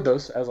enjoyed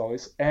those as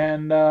always.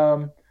 And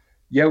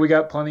yeah, we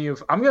got plenty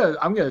of. I'm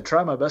gonna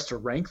try my best to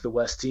rank the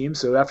West team.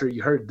 So after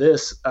you heard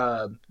this,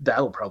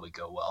 that'll probably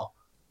go well.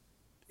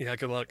 Yeah,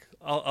 good luck.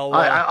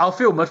 I'll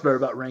feel much better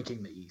about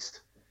ranking the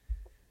East.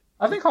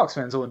 I think Hawks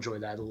fans will enjoy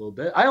that a little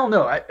bit. I don't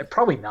know.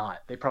 Probably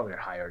not. They probably are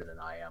higher than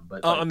I am.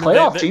 But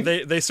playoff team.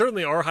 They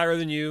certainly are higher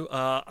than you.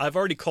 I've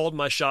already called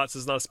my shots.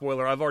 This is not a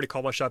spoiler. I've already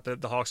called my shot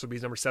that the Hawks would be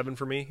number 7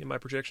 for me in my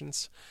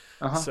projections.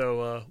 Uh-huh.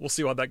 So we'll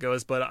see how that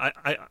goes. But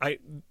I'm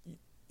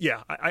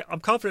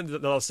confident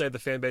that I'll say the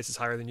fan base is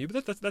higher than you.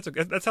 But that's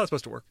how it's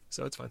supposed to work.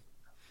 So it's fine.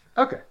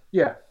 Okay.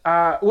 Yeah.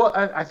 Well,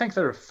 I think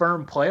they're a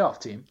firm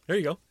playoff team. There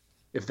you go.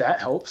 If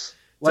that helps.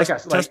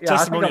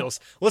 Testimonials.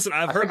 Listen,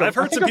 I've heard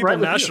some people right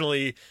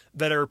nationally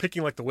that are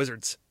picking like the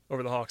Wizards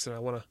over the Hawks, and I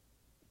want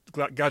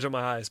to gouge out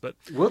my eyes. But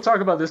we'll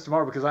talk about this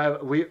tomorrow because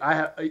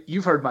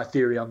you've heard my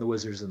theory on the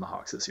Wizards and the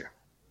Hawks this year.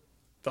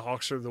 The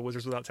Hawks are the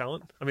Wizards without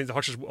talent. I mean, the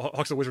Hawks are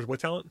the Wizards with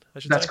talent. I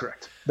should That's say.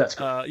 Correct. That's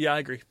correct. Yeah, I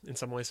agree in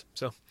some ways.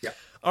 So yeah.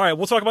 All right,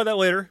 we'll talk about that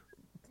later.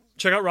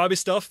 Check out Robbie's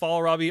stuff.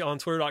 Follow Robbie on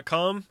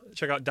Twitter.com.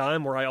 Check out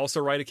Dime, where I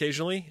also write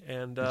occasionally.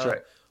 And That's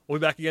right. We'll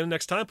be back again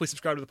next time. Please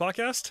subscribe to the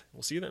podcast.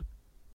 We'll see you then.